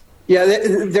 Yeah,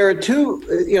 there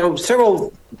are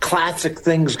several classic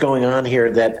things going on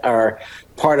here that are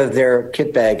part of their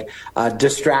kit bag.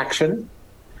 Distraction.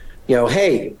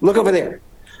 Hey, look over there.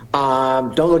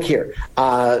 Don't look here.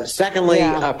 Secondly,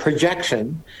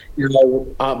 projection.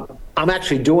 I'm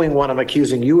actually doing what I'm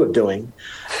accusing you of doing.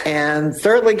 And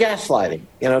thirdly, gaslighting.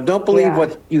 Don't believe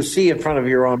what you see in front of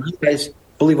your own eyes.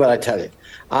 Believe what I tell you.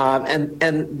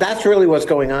 And that's really what's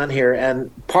going on here. And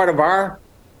part of our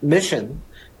mission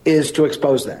is to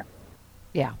expose that.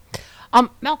 Yeah.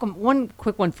 Malcolm, one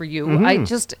quick one for you. Mm-hmm. I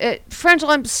just, Frangela,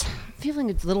 I'm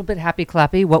feeling a little bit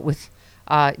happy-clappy, what with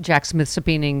Jack Smith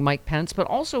subpoenaing Mike Pence, but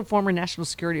also former National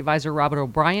Security Advisor Robert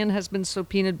O'Brien has been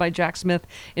subpoenaed by Jack Smith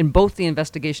in both the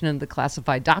investigation into the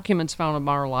classified documents found in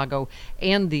Mar-a-Lago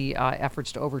and the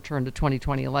efforts to overturn the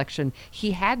 2020 election.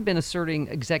 He had been asserting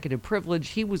executive privilege.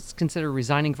 He was considered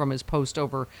resigning from his post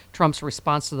over Trump's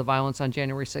response to the violence on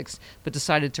January 6th, but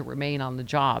decided to remain on the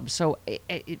job. So,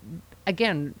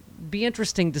 again, be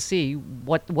interesting to see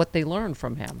what they learn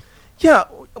from him. Yeah,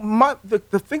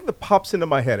 the thing that pops into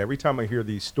my head every time I hear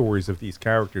these stories of these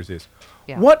characters is,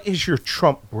 what is your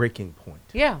Trump breaking point?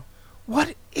 Yeah.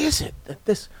 What is it that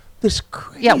this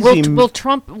crazy? Yeah, will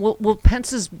Trump, will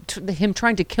Pence's, him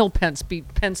trying to kill Pence be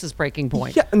Pence's breaking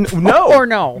point? Yeah, no. Or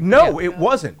no? No, it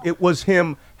wasn't. It was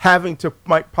him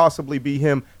might possibly be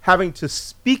him having to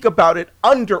speak about it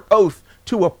under oath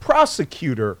to a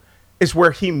prosecutor is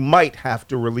where he might have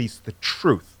to release the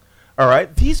truth. All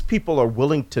right? These people are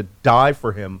willing to die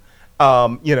for him,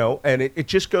 and it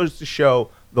just goes to show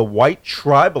the white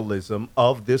tribalism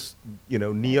of this,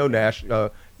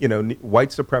 neo-national, white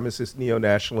supremacist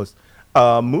neo-nationalist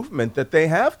movement that they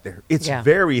have there. It's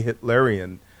very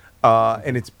Hitlerian,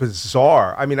 and it's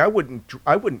bizarre. I mean, I wouldn't,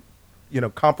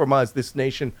 compromise this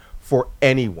nation for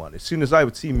anyone. As soon as I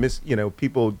would see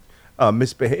people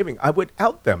misbehaving, I would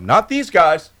out them. Not these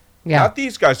guys. Yeah. Not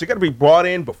these guys. They're going to be brought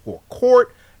in before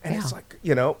court, and it's like,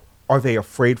 are they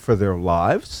afraid for their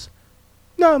lives?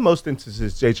 No, in most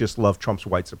instances, they just love Trump's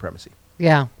white supremacy.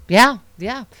 Yeah.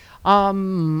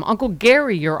 Uncle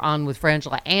Gary, you're on with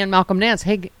Frangela and Malcolm Nance.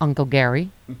 Hey, Uncle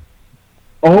Gary.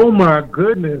 Oh, my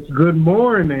goodness. Good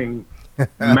morning,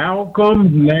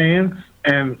 Malcolm, Nance,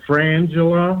 and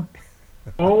Frangela.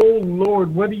 Oh,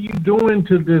 Lord, what are you doing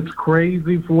to this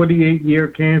crazy 48-year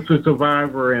cancer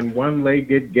survivor and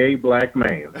one-legged gay black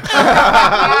man?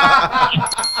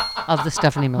 Of the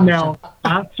Stephanie Miller Now,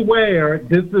 I swear,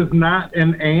 this is not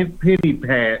an Aunt Pity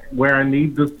Pat where I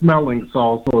need the smelling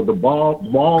salts or the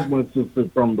Baldwin sisters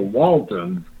from the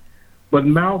Waltons. But,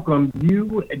 Malcolm,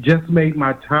 you just made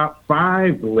my top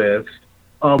 5 list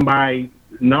of my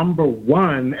number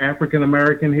 1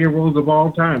 African-American heroes of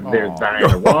all time. There's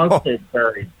Diana Ross, there's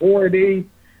Barry Gordy,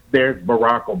 there's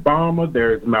Barack Obama,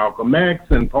 there's Malcolm X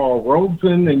and Paul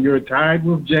Robeson, and you're tied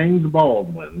with James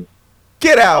Baldwin.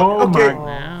 Get out. Oh, okay.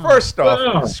 my. First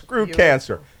off, screw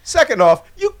cancer. Second off,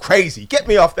 you crazy. Get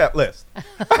me off that list. This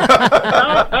is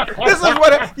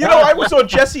what I was on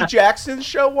Jesse Jackson's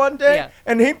show one day,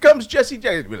 and here comes Jesse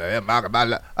Jackson. Like, hey, Malcolm,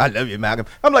 I love you, Malcolm.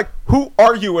 I'm like, who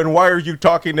are you and why are you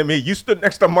talking to me? You stood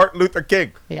next to Martin Luther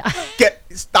King. Yeah.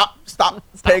 Stop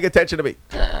paying attention to me.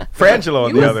 Frangela,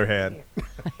 on the other hand,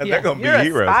 they're going to be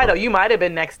heroes. Spido. You might have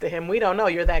been next to him. We don't know.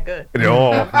 You're that good.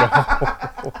 No.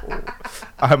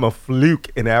 I'm a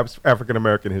fluke in African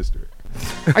American history.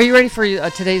 Are you ready for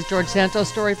today's George Santos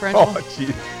story, Frangela? Oh,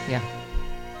 jeez. Yeah.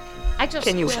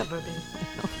 Can you ever be?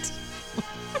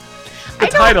 The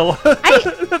title.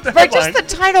 Right, just the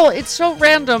title. It's so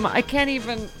random. I can't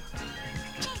even.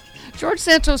 George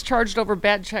Santos charged over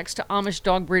bad checks to Amish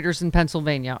dog breeders in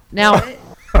Pennsylvania. Now, what?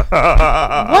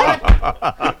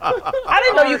 I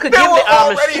didn't know you could give the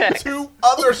Amish checks. 2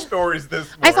 other stories this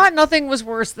morning. I thought nothing was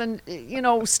worse than,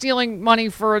 stealing money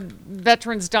for a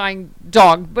veteran's dying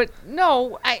dog. But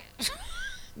no,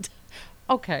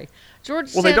 okay.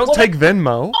 George Well, they don't take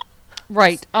Venmo.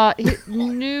 Right. The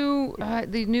new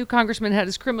congressman had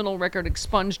his criminal record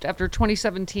expunged after a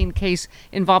 2017 case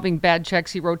involving bad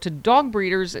checks he wrote to dog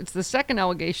breeders. It's the second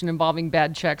allegation involving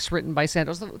bad checks written by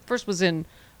Santos. The first was in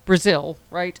Brazil,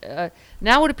 right?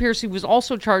 Now it appears he was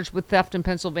also charged with theft in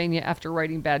Pennsylvania after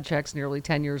writing bad checks nearly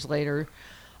 10 years later.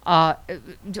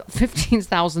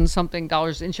 $15,000-something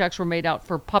in checks were made out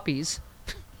for puppies.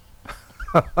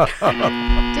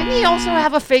 Didn't he also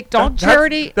have a fake dog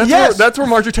charity? That's where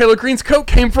Marjorie Taylor Greene's coat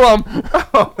came from.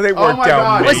 They worked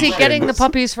out. Was he getting the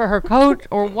puppies for her coat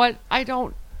or what? I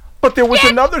don't. But there was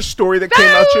another story that came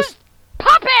out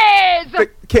puppies! That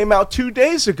came out 2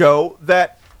 days ago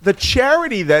that the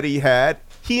charity that he had,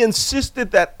 he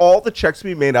insisted that all the checks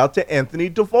be made out to Anthony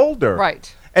DeVolder.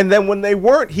 Right. And then when they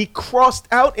weren't, he crossed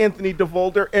out Anthony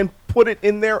DeVolder and put it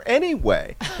in there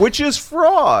anyway, which is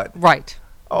fraud. Right.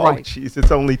 Oh, jeez,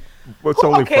 it's only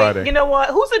Friday. You know what?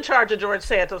 Who's in charge of George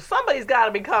Santos? Somebody's got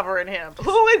to be covering him.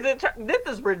 Who is in charge? This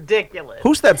is ridiculous.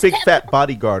 Who's that big fat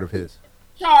bodyguard of his?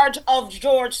 Charge of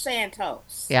George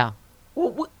Santos. Yeah.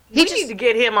 We need to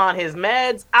get him on his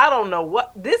meds. I don't know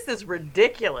what. This is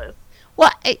ridiculous.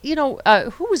 Well,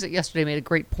 who was it yesterday made a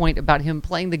great point about him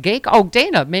playing the gay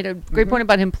Dana made a great point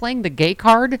about him playing the gay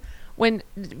card when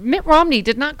Mitt Romney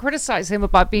did not criticize him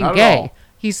about being gay.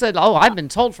 He said, I've been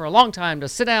told for a long time to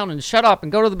sit down and shut up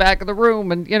and go to the back of the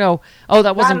room. And,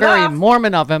 that wasn't very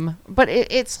Mormon of him. But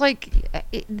it's like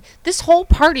this whole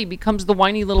party becomes the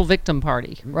whiny little victim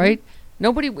party, right?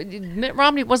 Mitt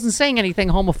Romney wasn't saying anything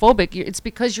homophobic. It's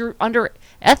because you're under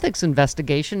ethics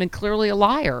investigation and clearly a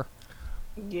liar.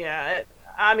 Yeah.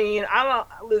 I mean,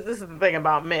 this is the thing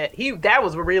about Mitt. That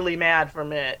was really mad for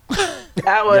Mitt.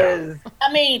 That was.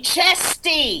 I mean,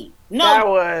 Chesty. No, that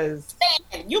was.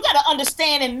 You got to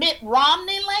understand in Mitt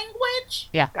Romney language.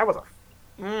 Yeah, that was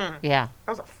Yeah.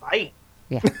 That was a fight.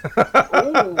 Yeah.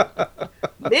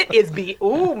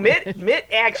 Mitt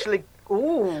actually,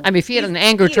 I mean, if he had an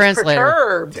anger translator.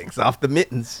 Perturbed. Takes off the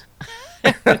mittens.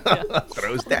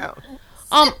 Throws down.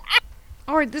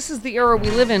 All right, this is the era we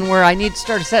live in where I need to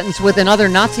start a sentence with another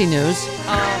Nazi news.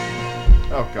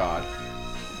 Oh, God.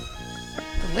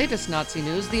 The latest Nazi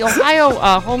news. The Ohio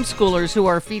homeschoolers who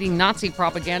are feeding Nazi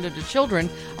propaganda to children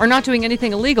are not doing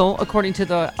anything illegal, according to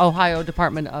the Ohio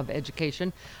Department of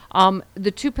Education.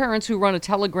 The two parents who run a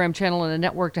Telegram channel and a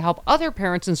network to help other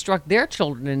parents instruct their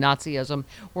children in Nazism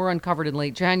were uncovered in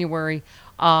late January.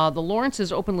 The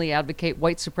Lawrences openly advocate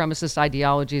white supremacist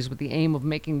ideologies with the aim of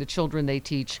making the children they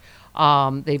teach,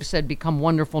 they've said, become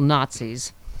wonderful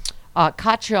Nazis.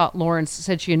 Katja Lawrence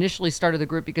said she initially started the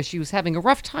group because she was having a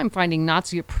rough time finding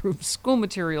Nazi-approved school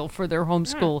material for their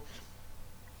homeschool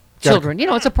children. You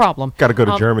know, it's a problem. Got to go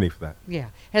to Germany for that. Yeah.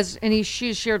 She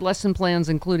has shared lesson plans,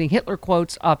 including Hitler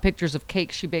quotes, pictures of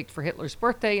cake she baked for Hitler's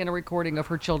birthday, and a recording of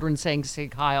her children saying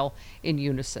Sieg Heil in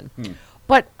unison.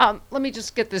 But let me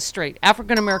just get this straight.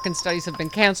 African-American studies have been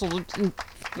canceled in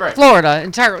Florida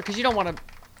entirely because you don't want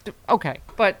to... Okay.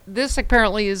 But this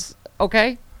apparently is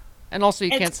okay? And also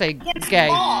you can't say gay.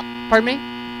 Pardon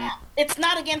me? It's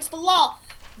not against the law.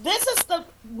 This is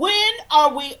when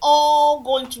are we all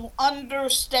going to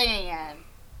understand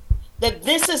that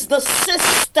this is the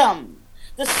system?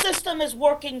 The system is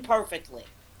working perfectly.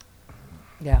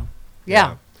 Yeah.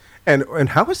 And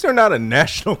how is there not a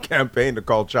national campaign to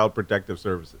call Child Protective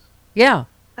Services? Yeah.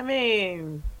 I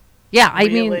mean... Yeah,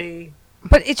 really? I mean...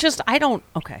 But it's just, I don't...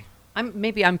 Okay.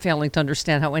 Maybe I'm failing to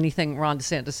understand how anything Ron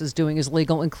DeSantis is doing is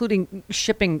legal, including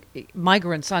shipping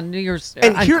migrants on New Year's,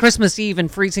 on Christmas Eve in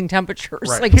freezing temperatures.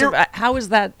 Right. Like, how is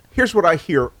that? Here's what I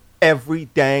hear every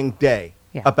dang day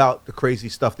about the crazy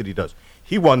stuff that he does.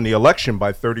 He won the election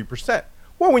by 30%.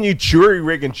 Well, when you jury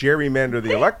rig and gerrymander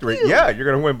the electorate, you're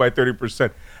going to win by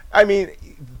 30%. I mean,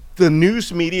 the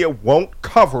news media won't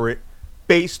cover it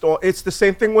based on, it's the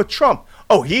same thing with Trump.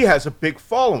 Oh, he has a big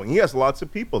following. He has lots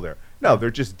of people there. No,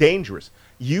 they're just dangerous.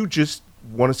 You just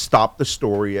want to stop the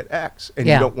story at X, and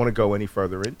you don't want to go any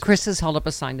further into it. Chris has held up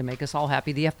a sign to make us all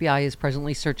happy. The FBI is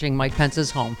presently searching Mike Pence's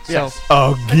home. Yes.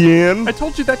 So again? I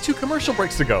told you that 2 commercial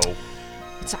breaks ago.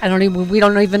 We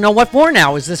don't even know what for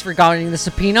now. Is this regarding the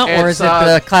subpoena, or is it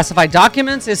the classified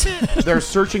documents? They're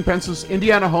searching Pence's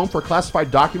Indiana home for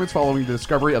classified documents following the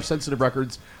discovery of sensitive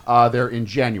records there in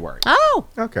January. Oh.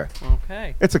 Okay.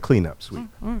 Okay. It's a cleanup sweep.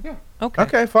 Yeah. Okay.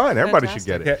 Okay, fine. Everybody should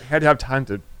get it. Had to have time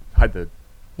to hide the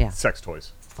sex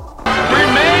toys.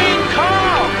 Remain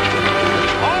calm.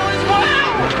 All is well.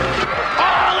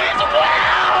 All is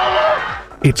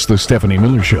well. It's the Stephanie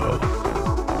Miller Show.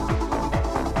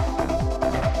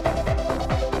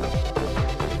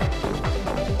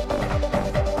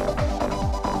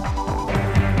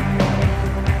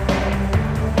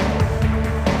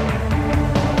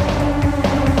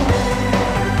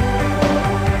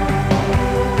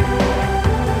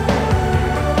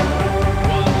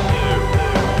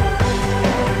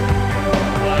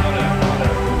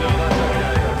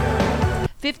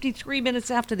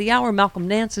 Minutes after the hour, Malcolm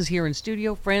Nance is here in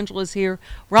studio. Frangela's here.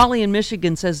 Raleigh in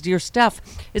Michigan says, "Dear Steph,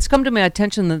 it's come to my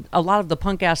attention that a lot of the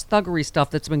punk-ass thuggery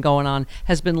stuff that's been going on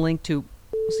has been linked to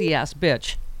pussy-ass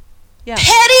bitch." Yeah.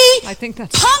 Petty, I think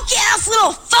that's punk-ass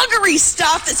little thuggery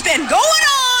stuff that's been going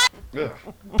on.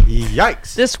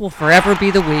 Yikes. This will forever be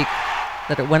the week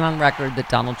that it went on record that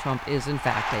Donald Trump is, in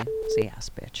fact, a pussy-ass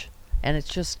bitch. And it's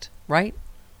just, right?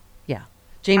 Yeah.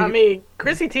 Jamie, I mean,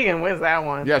 Chrissy Teigen wins that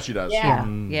one. Yeah, she does.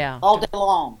 Yeah. All day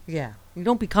long. Yeah. You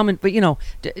don't be coming, but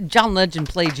John Legend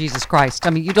played Jesus Christ.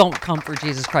 I mean, you don't come for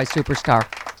Jesus Christ Superstar.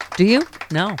 Do you?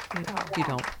 No, you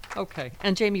don't. Okay.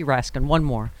 And Jamie Raskin, one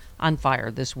more, on fire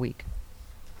this week.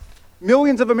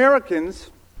 Millions of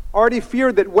Americans already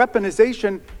fear that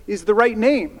weaponization is the right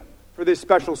name for this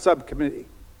special subcommittee.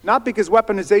 Not because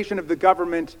weaponization of the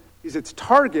government is its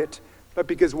target, but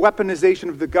because weaponization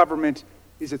of the government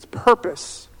is its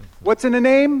purpose. What's in a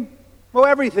name? Well,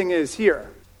 everything is here.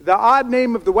 The odd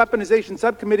name of the Weaponization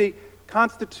Subcommittee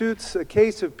constitutes a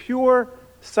case of pure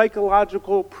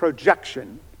psychological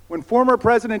projection. When former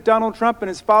President Donald Trump and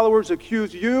his followers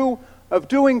accuse you of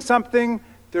doing something,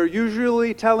 they're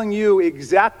usually telling you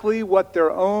exactly what their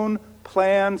own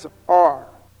plans are.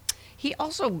 He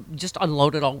also just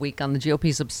unloaded all week on the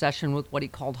GOP's obsession with what he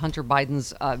called Hunter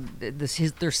Biden's,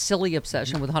 their silly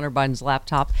obsession with Hunter Biden's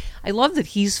laptop. I love that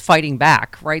he's fighting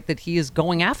back, right? That he is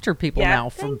going after people now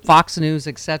from Fox News,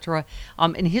 etc.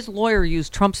 And his lawyer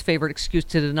used Trump's favorite excuse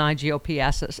to deny GOP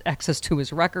access to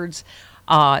his records.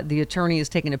 The attorney is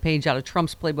taking a page out of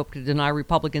Trump's playbook to deny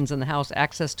Republicans in the House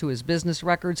access to his business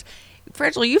records.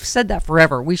 Frangela, you've said that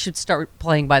forever. We should start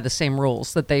playing by the same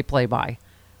rules that they play by,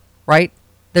 right?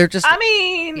 They're just. I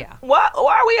mean, why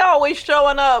are we always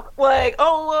showing up like,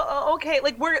 okay,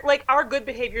 like we're like our good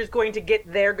behavior is going to get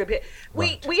their good behavior.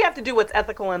 We have to do what's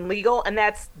ethical and legal, and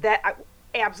that's that.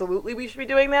 Absolutely, we should be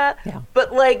doing that. Yeah.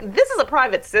 But like, this is a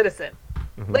private citizen.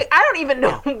 Mm-hmm. Like, I don't even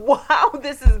know how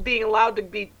this is being allowed to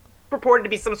be purported to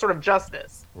be some sort of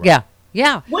justice. Right. Yeah.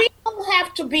 Yeah. We don't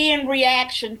have to be in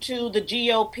reaction to the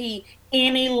GOP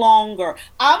any longer.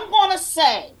 I'm going to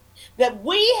say that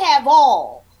we have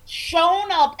all shown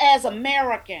up as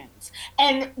Americans,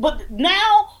 but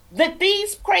now that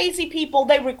these crazy people,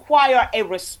 they require a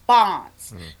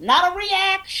response, not a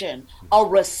reaction, a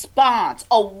response,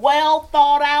 a well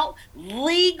thought out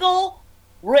legal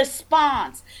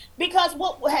response. Because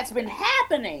what has been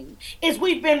happening is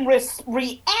we've been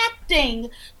reacting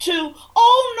to,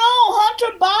 oh no,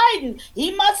 Hunter Biden,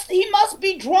 he must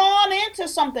be drawn into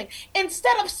something,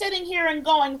 instead of sitting here and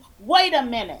going, wait a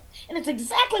minute. And it's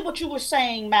exactly what you were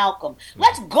saying, Malcolm.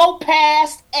 Let's go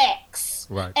past X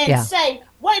and say,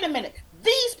 wait a minute.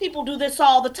 These people do this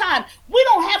all the time. We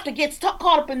don't have to get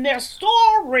caught up in their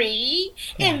story,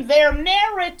 in their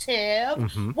narrative.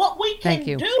 Mm-hmm. What we can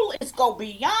do is go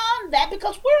beyond that,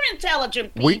 because we're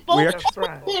intelligent people. We've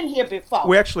been here before.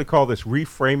 We actually call this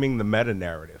reframing the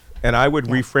meta-narrative. And I would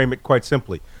reframe it quite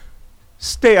simply.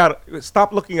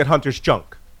 Stop looking at Hunter's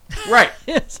junk. Right.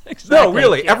 Yes, exactly. No,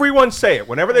 really. Yeah. Everyone say it.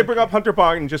 Whenever they bring up Hunter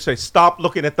Biden, just say, stop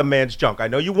looking at the man's junk. I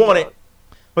know you want it.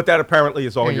 But that apparently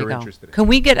is all you're interested in. Can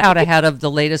we get out ahead of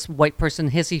the latest white person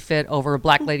hissy fit over a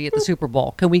black lady at the Super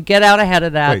Bowl? Can we get out ahead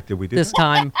of that this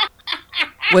time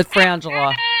with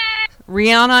Frangela?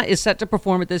 Rihanna is set to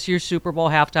perform at this year's Super Bowl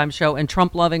halftime show, and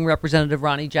Trump-loving Representative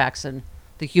Ronnie Jackson,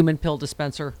 the human pill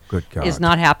dispenser, is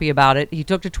not happy about it. He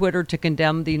took to Twitter to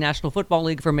condemn the National Football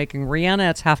League for making Rihanna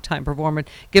its halftime performer,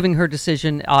 giving her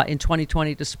decision in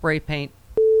 2020 to spray paint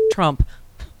Trump.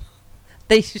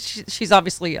 She's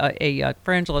obviously a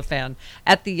Frangela fan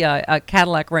at the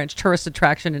Cadillac Ranch tourist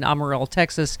attraction in Amarillo,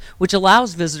 Texas, which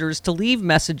allows visitors to leave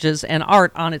messages and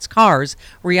art on its cars.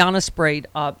 Rihanna sprayed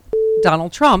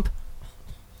Donald Trump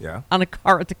on a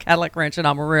car at the Cadillac Ranch in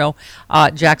Amarillo.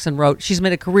 Jackson wrote, she's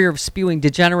made a career of spewing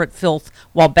degenerate filth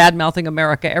while bad-mouthing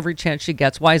America every chance she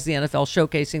gets. Why is the NFL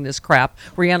showcasing this crap?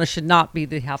 Rihanna should not be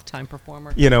the halftime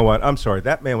performer. You know what? I'm sorry.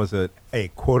 That man was a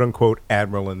quote-unquote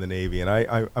admiral in the Navy. And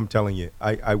I'm telling you,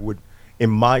 I would, in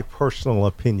my personal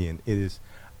opinion,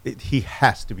 he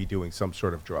has to be doing some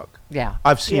sort of drug. Yeah.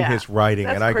 I've seen his writing,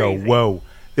 and I go, whoa.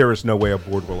 There is no way a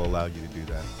board will allow you to do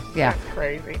that. Yeah. That's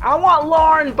crazy. I want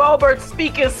Lauren Boebert's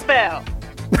speaking spell.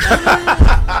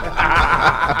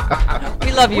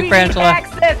 We love you, we Frangela. Need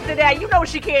access to that. You know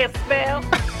she can't spell.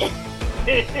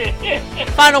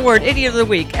 Final word, idiot of the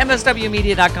week.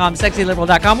 MSWmedia.com,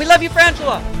 sexyliberal.com. We love you,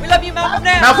 Frangela. We love you, Malcolm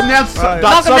Nance. Malcolm Nance.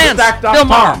 Malcolm Nance. Bill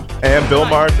Maher. And Bill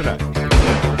Maher tonight.